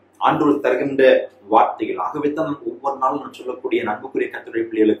முடியும். ஆண்டவர் தருகின்ற வார்த்தைகள். ஆகவே தான் ஒவ்வொரு நாளும் நான் சொல்லக்கூடிய அன்புக்குரிய கர்த்தருடைய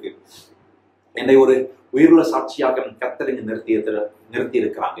பிள்ளைகளுக்கு என்னை ஒரு உயிருள்ள சாட்சியாக கர்த்தர் இங்கு நிறுத்தி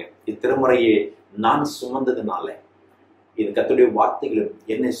இருக்கிறாங்க. இத்திருமுறையை நான் சுமந்ததுனால இது கர்த்தருடைய வார்த்தைகளும்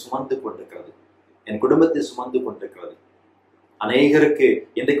என்னை சுமந்து கொண்டிருக்கிறது, என் குடும்பத்தை சுமந்து கொண்டிருக்கிறது. அநேகருக்கு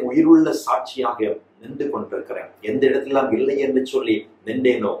இன்றைக்கு உயிருள்ள சாட்சியாக நின்று கொண்டிருக்கிறேன். எந்த இடத்துல இல்லை என்று சொல்லி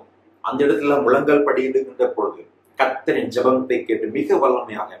நின்றேனோ அந்த இடத்துல முழங்கால் படியிடுகின்ற பொழுது கர்த்தரின் ஜெபத்தை கேட்டு மிக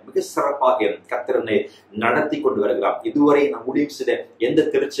வல்லமையாக மிக சிறப்பாக கர்த்தரனை நடத்தி கொண்டு வருகிறார். இதுவரை நான் முடிவு செய்த எந்த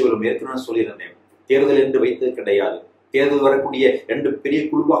திருச்சபையிலும் ஏற்கனவே சொல்லியிருந்தேன், தேர்தல் என்று வைத்தது கிடையாது. தேர்தல் வரக்கூடிய 2 பெரிய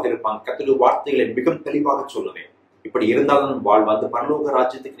குழுவாக இருப்பாங்க. கர்த்தருடைய வார்த்தைகளை மிக தெளிவாக சொல்லுவேன். இப்படி இருந்தாலும் வாழ்ந்து பரலோக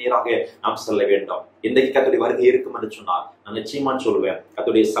ராஜ்யத்துக்கு நேராக நாம் செல்ல வேண்டும். இன்றைக்கு கர்த்தருடைய வருகை இருக்கும் என்று சொன்னால் நான் நிச்சயமா சொல்லுவேன்,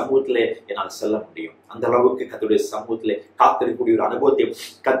 கர்த்தருடைய சமூகத்திலே என்னால் செல்ல முடியும். அந்த அளவுக்கு கர்த்தருடைய சமூகத்திலே காத்திருக்கக்கூடிய ஒரு அனுபவத்தை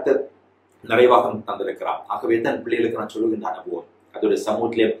கர்த்தர் நிறைவாக தந்திருக்கிறார். ஆகவே தான் பிள்ளைகளுக்கு நான் சொல்லுகின்ற அனுபவம், கர்த்தருடைய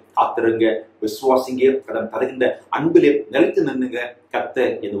சமூகத்திலே காத்திருங்க, விசுவாசிங்க, கடன் தருகின்ற அன்பிலே நிலைத்து நின்னுங்க.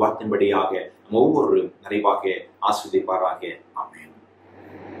 கர்த்தர் இந்த வார்த்தையின்படியாக ஒவ்வொரு நிறைவாக ஆசீர்வதிப்பாராக. ஆமென்.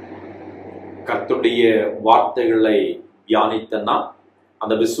 கர்த்தருடைய வார்த்தைகளை தியானித்தனா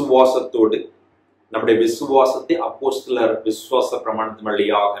அந்த விசுவாசத்தோடு நம்முடைய விசுவாசத்தை அப்போஸ்தலர் விசுவாச பிரமாணத்தின்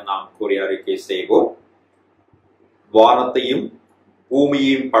வழியாக நாம் கூறி அறிக்கை செய்வோம். வானத்தையும்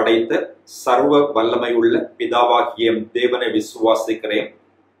பூமியையும் படைத்த சர்வ வல்லமை உள்ள பிதாவாகிய தேவனை விசுவாசிக்கிறேன்.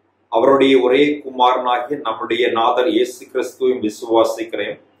 அவருடைய ஒரே குமாரனாகிய நம்முடைய நாதர் இயேசு கிறிஸ்துவையும்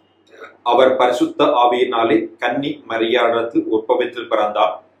விசுவாசிக்கிறேன். அவர் பரிசுத்த ஆவியினாலே கன்னி மரியாளிடத்தில் உற்பவித்தில்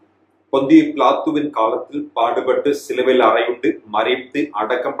பிறந்தார். பொந்திய பிலாத்துவின் காலத்தில் பாடுபட்டு சிலுவையில் அறையுண்டு மறித்து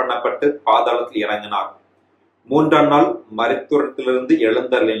அடக்கம் பண்ணப்பட்டு பாதாளத்தில் இறங்கினார். 3ஆம் நாள் மரித்தோரிலிருந்து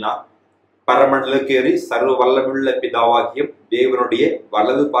எழுந்தருளினார். பரமண்டலுக்கு ஏறி சர்வ வல்லமுள்ள பிதாவாகிய தேவனுடைய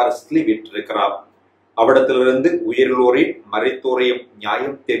வலது பாரசத்தில் வீற்றிருக்கிறார். அவ்விடத்திலிருந்து உயிரோரையும் மரித்தோரையும்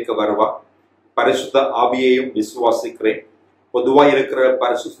நியாயம் தீர்க்க வருவார். பரிசுத்த ஆவியையும் விசுவாசிக்கிறேன். பொதுவாய் இருக்கிற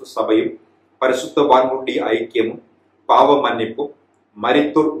பரிசுத்த சபையும் பரிசுத்தவான்களுடைய ஐக்கியமும் பாவ மன்னிப்பும்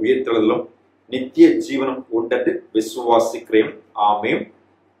மரித்தோர் உயிர்த்தெழுதலும் நித்திய ஜீவனம் உண்டென்று விசுவாசிக்கிறேன். ஆமென்.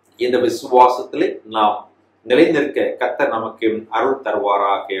 இந்த விசுவாசத்திலே நாம் நிலைநிற்க கர்த்தர் நமக்கு அருள்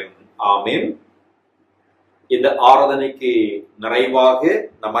தருவாராக. ஆமென். இந்த ஆராதனைக்கு நிறைவாக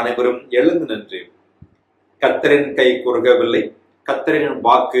நம் அனைவரும் எழுந்து நின்று கர்த்தரின் கை குறுகவில்லை, கர்த்தரின்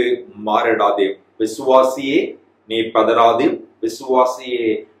வாக்கு மாறிடாதே, விசுவாசியே நீ பதறாதே, விசுவாசியே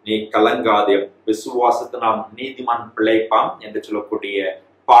நீ கலங்காதே, விசுவாசத்தினால் நீதிமான் பிழைப்பான் என்று சொல்லக்கூடிய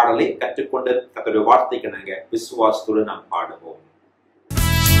பாடலை கற்றுக்கொண்டு கர்த்தருடைய வார்த்தைக்கு நாங்க விசுவாசத்தோடு நாம் பாடுவோம்.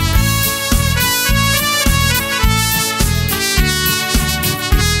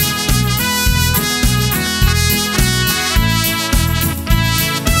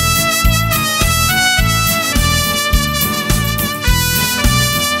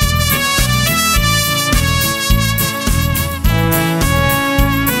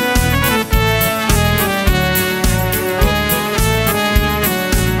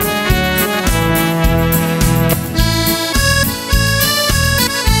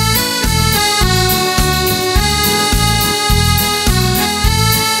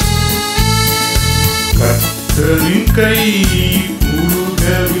 கர்த்தரின் கை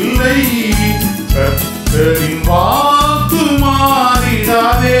உருகவில்லை, கர்த்தரின் வாக்கு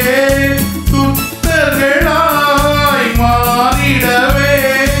மாறிடாதே, துத்தர்களாய் மாறிடவே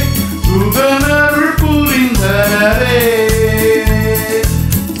சுதனருள் புரிந்தனரே,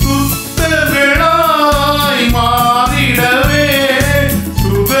 துத்தர்களாய் மாறிடவே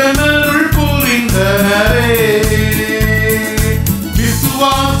சுதனருள் புரிந்தனரே.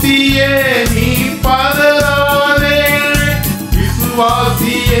 விசுவாசியே நீ பதறாதே,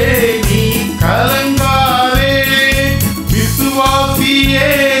 விசுவாசியே நீ கலங்காதே, விசுவாசியே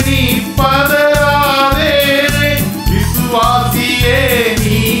நீ பதறாதே, விசுவாசியே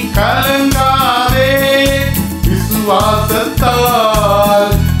நீ கலங்காதே, விசுவாசத்தால்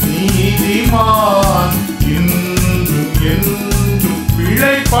நீதிமான் இன்றும் என்றும்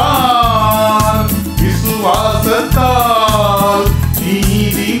பிழைப்பான், விசுவாசத்தால்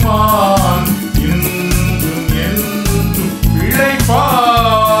நீதிமான் இன்றும் என்றும் பிழைப்பான்.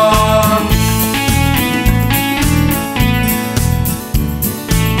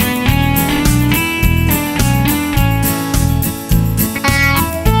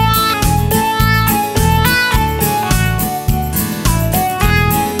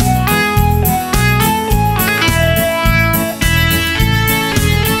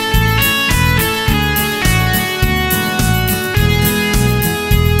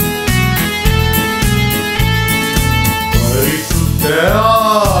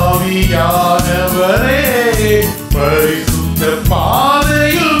 ஆவியானவரே பரிசுத்த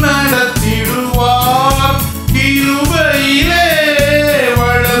பாதையில் நடத்திடுவார், கிருபையிலே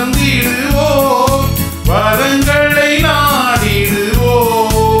வளர்ந்திடுவோம், வரங்களை நாடிடுவோம்,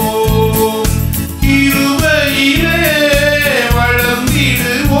 கிருபையிலே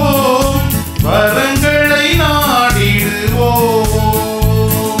வளர்ந்திடுவோம், வரங்களை நாடிடுவோம்.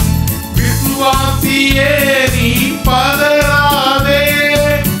 விசுவாசியே நீ பதறாதே,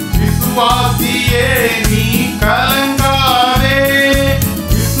 விசுவாசியே நீ கலங்காதே,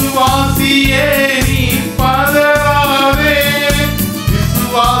 விசுவாசியே நீ பதறாதே,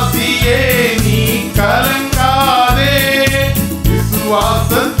 விசுவாசியே நீ கலங்காதே,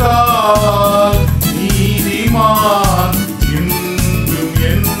 விசுவாசத்தால் நீதிமான் இன்றும்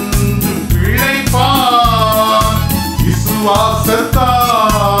என்றும் பிழைப்பான், விசுவாசத்தால்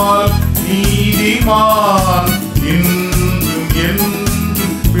நீதிமான் இன்றும்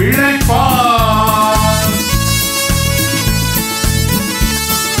என்றும் பிழைப்பான்.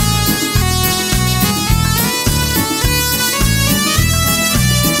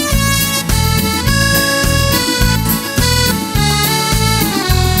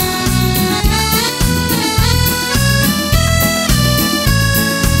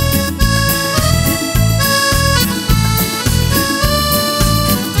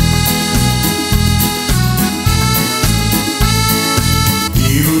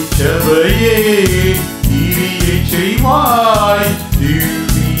 திருச்சபையே கிரியைச் செய்வாய்,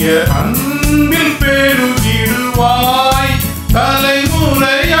 திவ்ய அன்பில் பெருகிடுவாய்,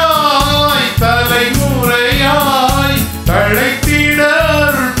 தலைமுறையாய் தலைமுறையாய் தழைத்திட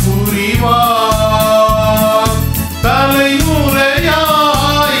அருள் புரிவாய், தலைமுறையாய்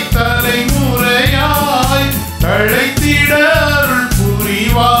தலைமுறையாய் தழைத்திட அருள்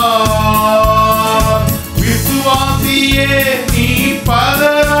புரிவாய். விசுவாசியே நீ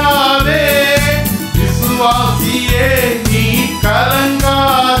பதறாதே, விசுவாசியே நீ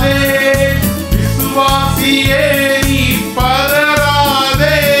கலங்காதே, விசுவாசியே நீ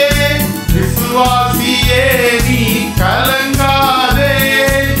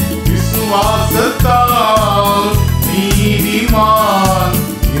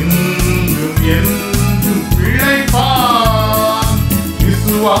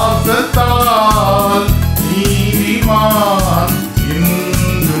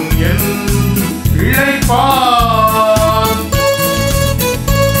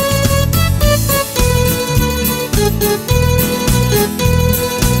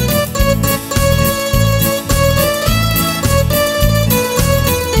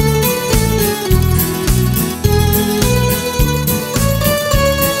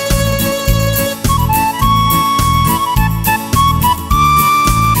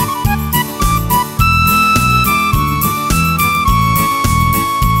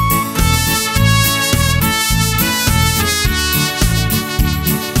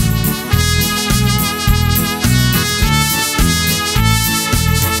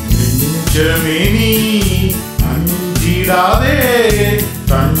நெஞ்சமே நீ அஞ்சிடாதே,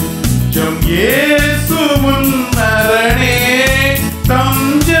 தஞ்சம் இயேசு முன்னரணே. தம்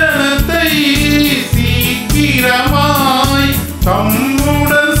ஜனத்தை சீக்கிரமாய்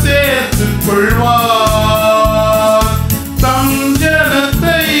தம்முடன் சேர்த்துக் கொள்வார். தம்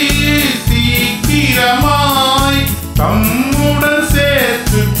ஜனத்தை சீக்கிரமாய் தம்முடன்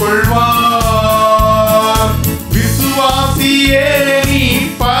சேர்த்துக் கொள்வார். விசுவாசியே நீ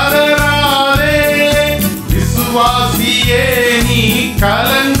பதறாதே, விசுவாசியே நீ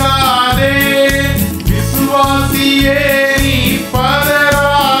கலங்காதே, விசுவாசியே நீ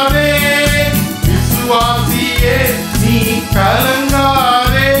பதறாதே, விசுவாசியே நீ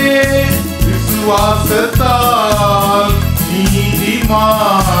கலங்காதே. விசுவாசத்தால்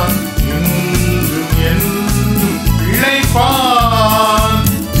நீதிமான் என்றும் என்றும் பிழைப்பான்.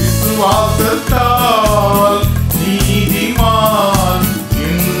 விசுவாசத்தால் நீதிமான்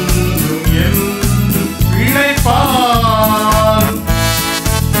என்றும் என்றும் பிழைப்பான்.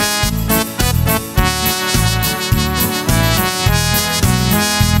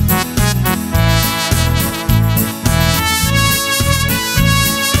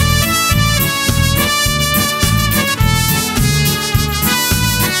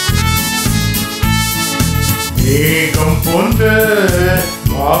 மேகம் போன்ற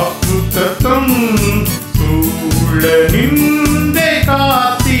வாக்குத்தத்தம் சூழ நின்றே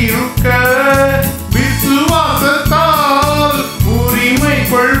காத்திருக்க, விசுவாசத்தால் உரிமை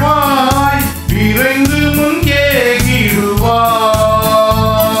கொள்வாய், விரைந்து முன்கேகிடுவாய்.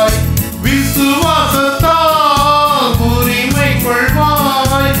 விசுவாசத்தால் உரிமை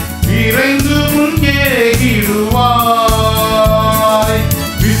கொள்வாய், விரைந்து முன்கேகிடுவாய்.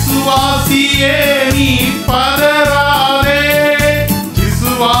 விசுவாசியே நீ பதறாதே,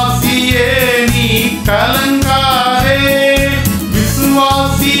 விசுவாசியே நீ கலங்காதே,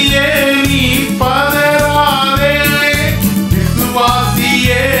 விசுவாசியே நீ பதறாதே,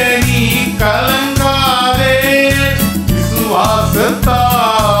 விசுவாசியே நீ கலங்காதே.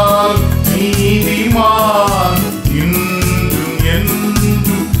 விசுவாசத்தால் நீதிமான் இன்றும்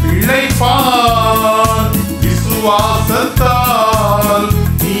என்றும் பிழைப்பான். விசுவாசத்தால்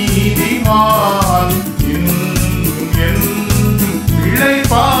நீதிமான் இன்றும் என்றும்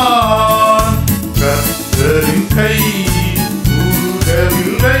பிழைப்பான். கர்த்தரின் கை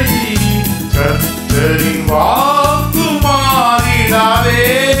கூடவில்லை, கர்த்தரின் வாக்கு மாறிடாதே,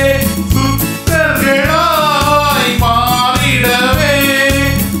 சுத்தர்களாய் மாறிடவே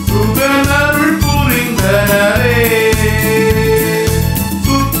சுகனருள் புரிந்தனரே.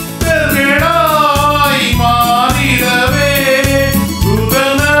 சுத்தர்களாய் மாறிடவே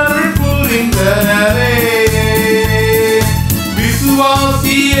சுகனருள் புரிந்தனரே.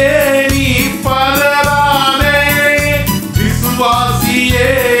 விசுவாசியே நீ பதறாதே, விசுவாசியே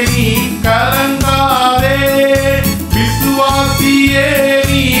நீ கலங்காதே, விசுவாசியே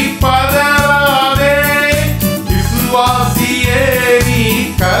நீ பதறாதே, விசுவாசியே நீ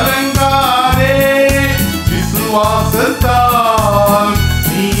கலங்காதே. விசுவாசத்தால்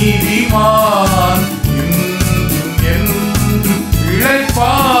நீதிமான் என்றும் என்றும்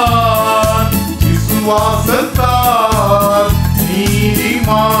பிழைப்பான். விசுவாசத்தால்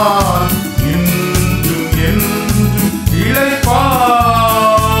நீதிமான் என்றும் என்றும் பிழைப்பான்.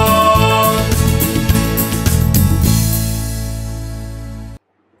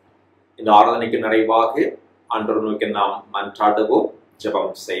 இந்த ஆராதனைக்கு நிறைவாக ஆண்டவரை நோக்கி நாம் மன்றாடுவோம்,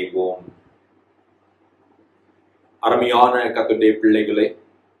 ஜெபம் செய்வோம். அருமையான கர்த்தருடைய பிள்ளைகளே,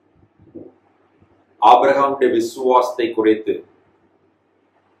 ஆபிரகாமுடைய விசுவாசத்தை குறித்து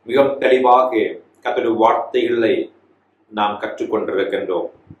மிக தெளிவாக கர்த்தருடைய வார்த்தைகளை நாம் கற்றுக்கொண்டிருக்கின்றோம்.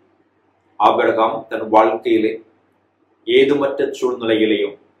 ஆபிரகாம் தன் வாழ்க்கையிலே ஏதுமற்ற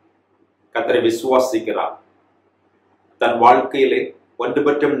சூழ்நிலையிலையும் கர்த்தரை விசுவாசிக்கிறார். தன் வாழ்க்கையிலே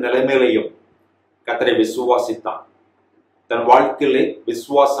ஒன்றுபட்ட நிலைமையிலையும் கர்த்தரை விசுவாசித்தான். தன் வாழ்க்கையிலே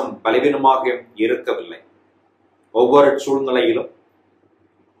விசுவாசம் பலவீனமாக இருக்கவில்லை. ஒவ்வொரு சூழ்நிலையிலும்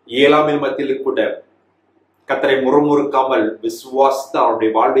இயலாமையின் மத்தியில் கூட கர்த்தரை முறுமுறுக்காமல் விசுவாசித்து அவருடைய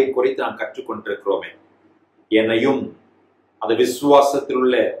வாழ்வை குறித்து நாம் கற்றுக்கொண்டிருக்கிறோமே. என்னையும் அந்த விசுவாசத்தில்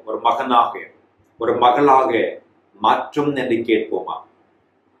உள்ள ஒரு மகனாக ஒரு மகளாக மாற்றும் என்று கேட்போமா?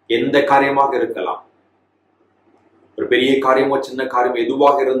 எந்த காரியமாக இருக்கலாம், ஒரு பெரிய காரியமோ சின்ன காரியம்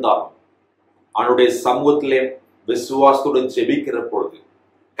எதுவாக இருந்தாலும் அவனுடைய சமூகத்திலே விசுவாசத்துடன் ஜெபிக்கிற பொழுது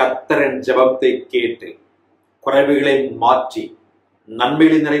கர்த்தரின் ஜெபத்தை கேட்டு குறைவுகளை மாற்றி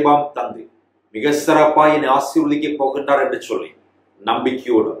நன்மைகளை நிறைவாம் தந்து மிக சிறப்பாய் என்னை ஆசீர்வதிக்க போகின்றார் என்று சொல்லி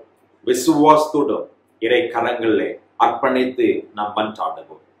நம்பிக்கையோடும் விசுவாசத்தோடும் இறை கரங்களிலே அர்ப்பணித்து நாம்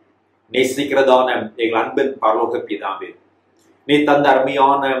மன்றாடுவோம். நேசிக்கிறதான எங்கள் அன்பின் பரலோக பிதாவே, நீ தந்த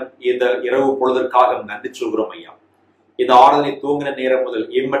அருமையான இந்த இரவு பொழுதற்காக நன்றி சொல்கிறோம் ஐயா. இந்த ஆராதனை தூங்கின நேரம் முதல்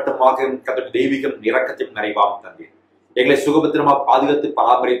இம்மட்டமாக கர்த்தருடைய தெய்வீகம் இரக்கத்தையும் நிறைவாக தந்தீர். எங்களை சுகபத்திரமா பாதுகாத்து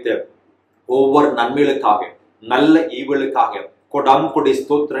பராமரித்து ஒவ்வொரு நன்மைகளுக்காக நல்ல ஈவுகளுக்காக கொடாம்கொடி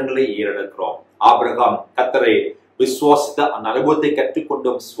ஸ்தோத்திரங்களை ஏறெடுக்கிறோம். ஆபிரகாம் கர்த்தரை விசுவாசித்த அந்த அனுபவத்தை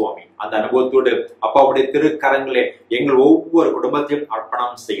கற்றுக்கொண்டோம் சுவாமி. அந்த அனுபவத்தோடு அப்பாவுடைய திருக்கரங்களே எங்கள் ஒவ்வொரு குடும்பத்தையும்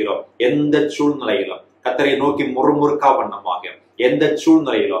அர்ப்பணம் செய்கிறோம். எந்த சூழ்நிலையிலும் கர்த்தரை நோக்கி முறுமுறுக்கா வண்ணமாக, எந்த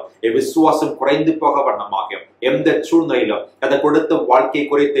சூழ்நிலையிலும் விசுவாசம் குறைந்து போக வண்ணமாக, எந்த சூழ்நிலையிலும் அதை கொடுத்த வாழ்க்கை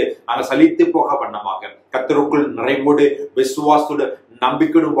குறைத்து நாங்கள் சலித்து போக வண்ணமாக கர்த்தருக்குள் நிறைவோடு விசுவாசத்தோடு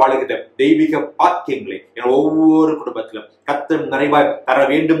நம்பிக்கையுடன் வாழுகிற தெய்வீக பாக்கியங்களை ஒவ்வொரு குடும்பத்திலும் கர்த்தர் நிறைவாய் தர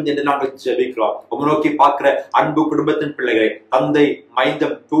வேண்டும் என்று நாங்கள் ஜெபிக்கிறோம். உங்க நோக்கி பார்க்கிற அன்பு குடும்பத்தின் பிள்ளைகளை தந்தை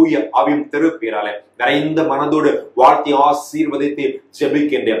மைந்தம் தூய ஆவியும் திருப்பீராலே நிறைந்த மனதோடு வாழ்த்தி ஆசீர்வதித்து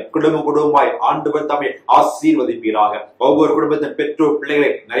ஜெபிக்கின்றேன். குடும்பமாய் ஆண்டவர் தாமே ஆசீர்வதிப்பீராக. ஒவ்வொரு குடும்பத்தின் பெற்றோர்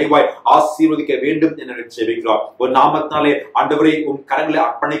பிள்ளைகளை நிறைவாய் ஆசீர்வதிக்க வேண்டும் என்று ஜெபிக்கிறோம். ஒரு நாமத்தினாலே ஆண்டவரை உன் கரங்களை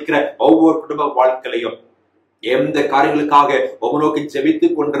அர்ப்பணிக்கிற ஒவ்வொரு குடும்ப வாழ்க்கையிலையும் எந்த காரியங்களுக்காக உங்க நோக்கி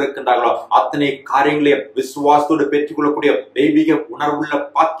ஜெபித்துக் கொண்டிருக்கின்றார்களோ அத்தனை காரியங்களையும் விசுவாசத்தோடு பெற்றுக் கொள்ளக்கூடிய தெய்வீக உணர்வுள்ள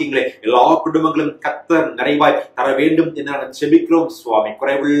பாக்கியங்களை எல்லா குடும்பங்களும் கர்த்தர் நிறைவாய் தர வேண்டும் என்று நாங்கள் ஜெபிக்கிறோம் சுவாமி.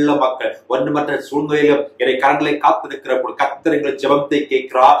 குறைவுள்ள மக்கள் ஒன்றுமற்ற சூழ்நிலையிலும் என்னை கரங்களை காத்திருக்கிற கர்த்தர் எங்கள் ஜெபத்தை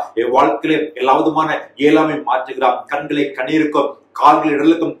கேட்கிறார். என் வாழ்க்கையில எல்லா விதமான இயலாமை மாற்றுகிறார். கண்களை கண்ணீருக்கும் கால்கள்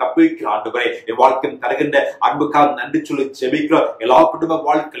இடலுக்கும் தப்பிக்கிற ஆண்டவரே என் வாழ்க்கையும் தருகின்ற அன்புக்காக நன்றி சொல்லி ஜெபிக்கிறோம். எல்லா குடும்ப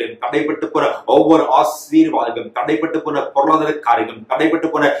வாழ்க்கையிலும் தடைப்பட்டு போன ஒவ்வொரு ஆசீர்வாதங்களும், தடைப்பட்டு போன பொருளாதார காரியங்களும், தடைப்பட்டு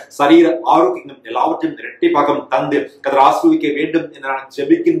போன சரீர ஆரோக்கியங்களும் எல்லாவற்றையும் இரட்டிப்பாக தந்து கர்த்தர் ஆசீர்வதிக்க வேண்டும் என்று நான்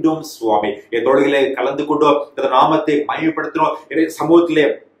ஜெபிக்கின்றோம் சுவாமி. என் தொழிலை கலந்து கொண்டோம், கர்த்தர் நாமத்தை மகிமைப்படுத்தினோம், சமூகத்திலே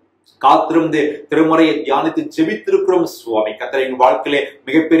காத்திருந்து திருமுறையை தியானித்து ஜெபித்திருக்கிறோம் சுவாமி. கர்த்தர் எங்கள் வாழ்க்கையிலே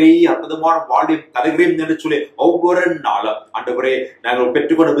மிகப்பெரிய அற்புதமான வாழ்வில் தருகிறேன் என்று சொல்லி ஒவ்வொரு நாளும் ஆண்டவரே நாங்கள்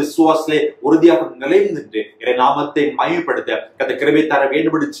பெற்றுக்கொண்ட விசுவாசத்திலே உறுதியாக நிலைநின்று இறை நாமத்தை மகிமைப்படுத்த கர்த்தர் கிருபை தர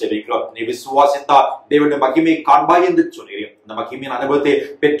வேண்டும் என்று ஜெபிக்கிறோம். நீ விசுவாசித்தா தேவனுடைய மகிமையை காண்பாய் என்று சொல்கிறேன். அந்த மகிமையின் அனுபவத்தை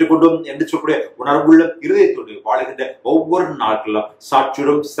பெற்றுக்கொண்டோம் என்று சொல்லக்கூடிய உணர்வுள்ள இருதயத்தோடு வாழுகின்ற ஒவ்வொரு நாட்களும்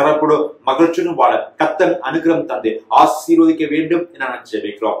சாட்சியோடும் சிறப்போடும் மகிழ்ச்சியோடும் வாழ கர்த்தர் அனுகிரகம் தந்து ஆசீர்வதிக்க வேண்டும் என நான்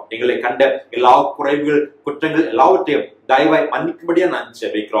ஜெபிக்கிறோம். எங்களை கண்ட எல்லா குறைவுகள் குற்றங்கள் எல்லாவற்றையும் தயவாய் மன்னிக்கும்படியா நான்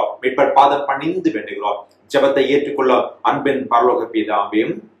ஜெபிக்கிறோம். மீட்பர் பாதம் பணிந்து வேண்டுகிறோம். ஜெபத்தை ஏற்றுக்கொள்ள அன்பின் பரலோக பிதாவே,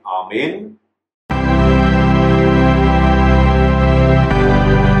 ஆமென்.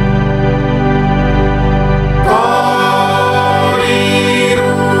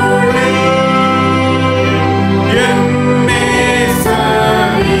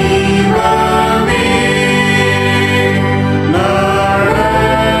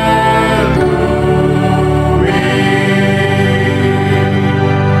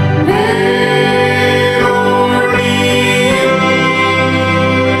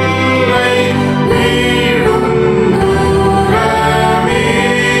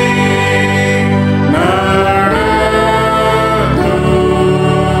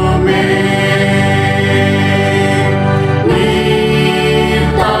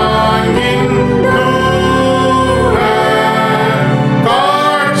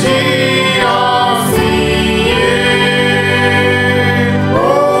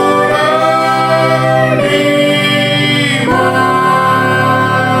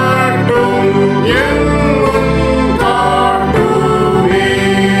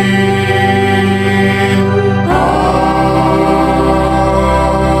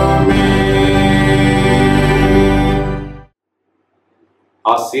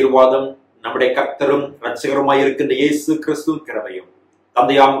 ஆசீர்வாதம் நம்முடைய கர்த்தரும் இரட்சகருமாய் இருக்கின்ற இயேசு கிறிஸ்துவின் கிருபையும்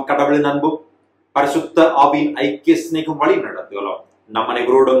தந்தையாம் கடவுளின் அன்பும் பரிசுத்த ஆவியின் ஐக்கிய சிநேகம் வழி நடத்துகிறோம் நம்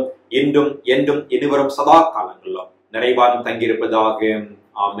அனைவரோடும் இன்றும் என்றும் இனிவரும் சதா காலங்களிலும் நிறைவான் தங்கியிருப்பதாக.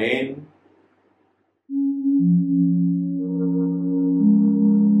 ஆமென்.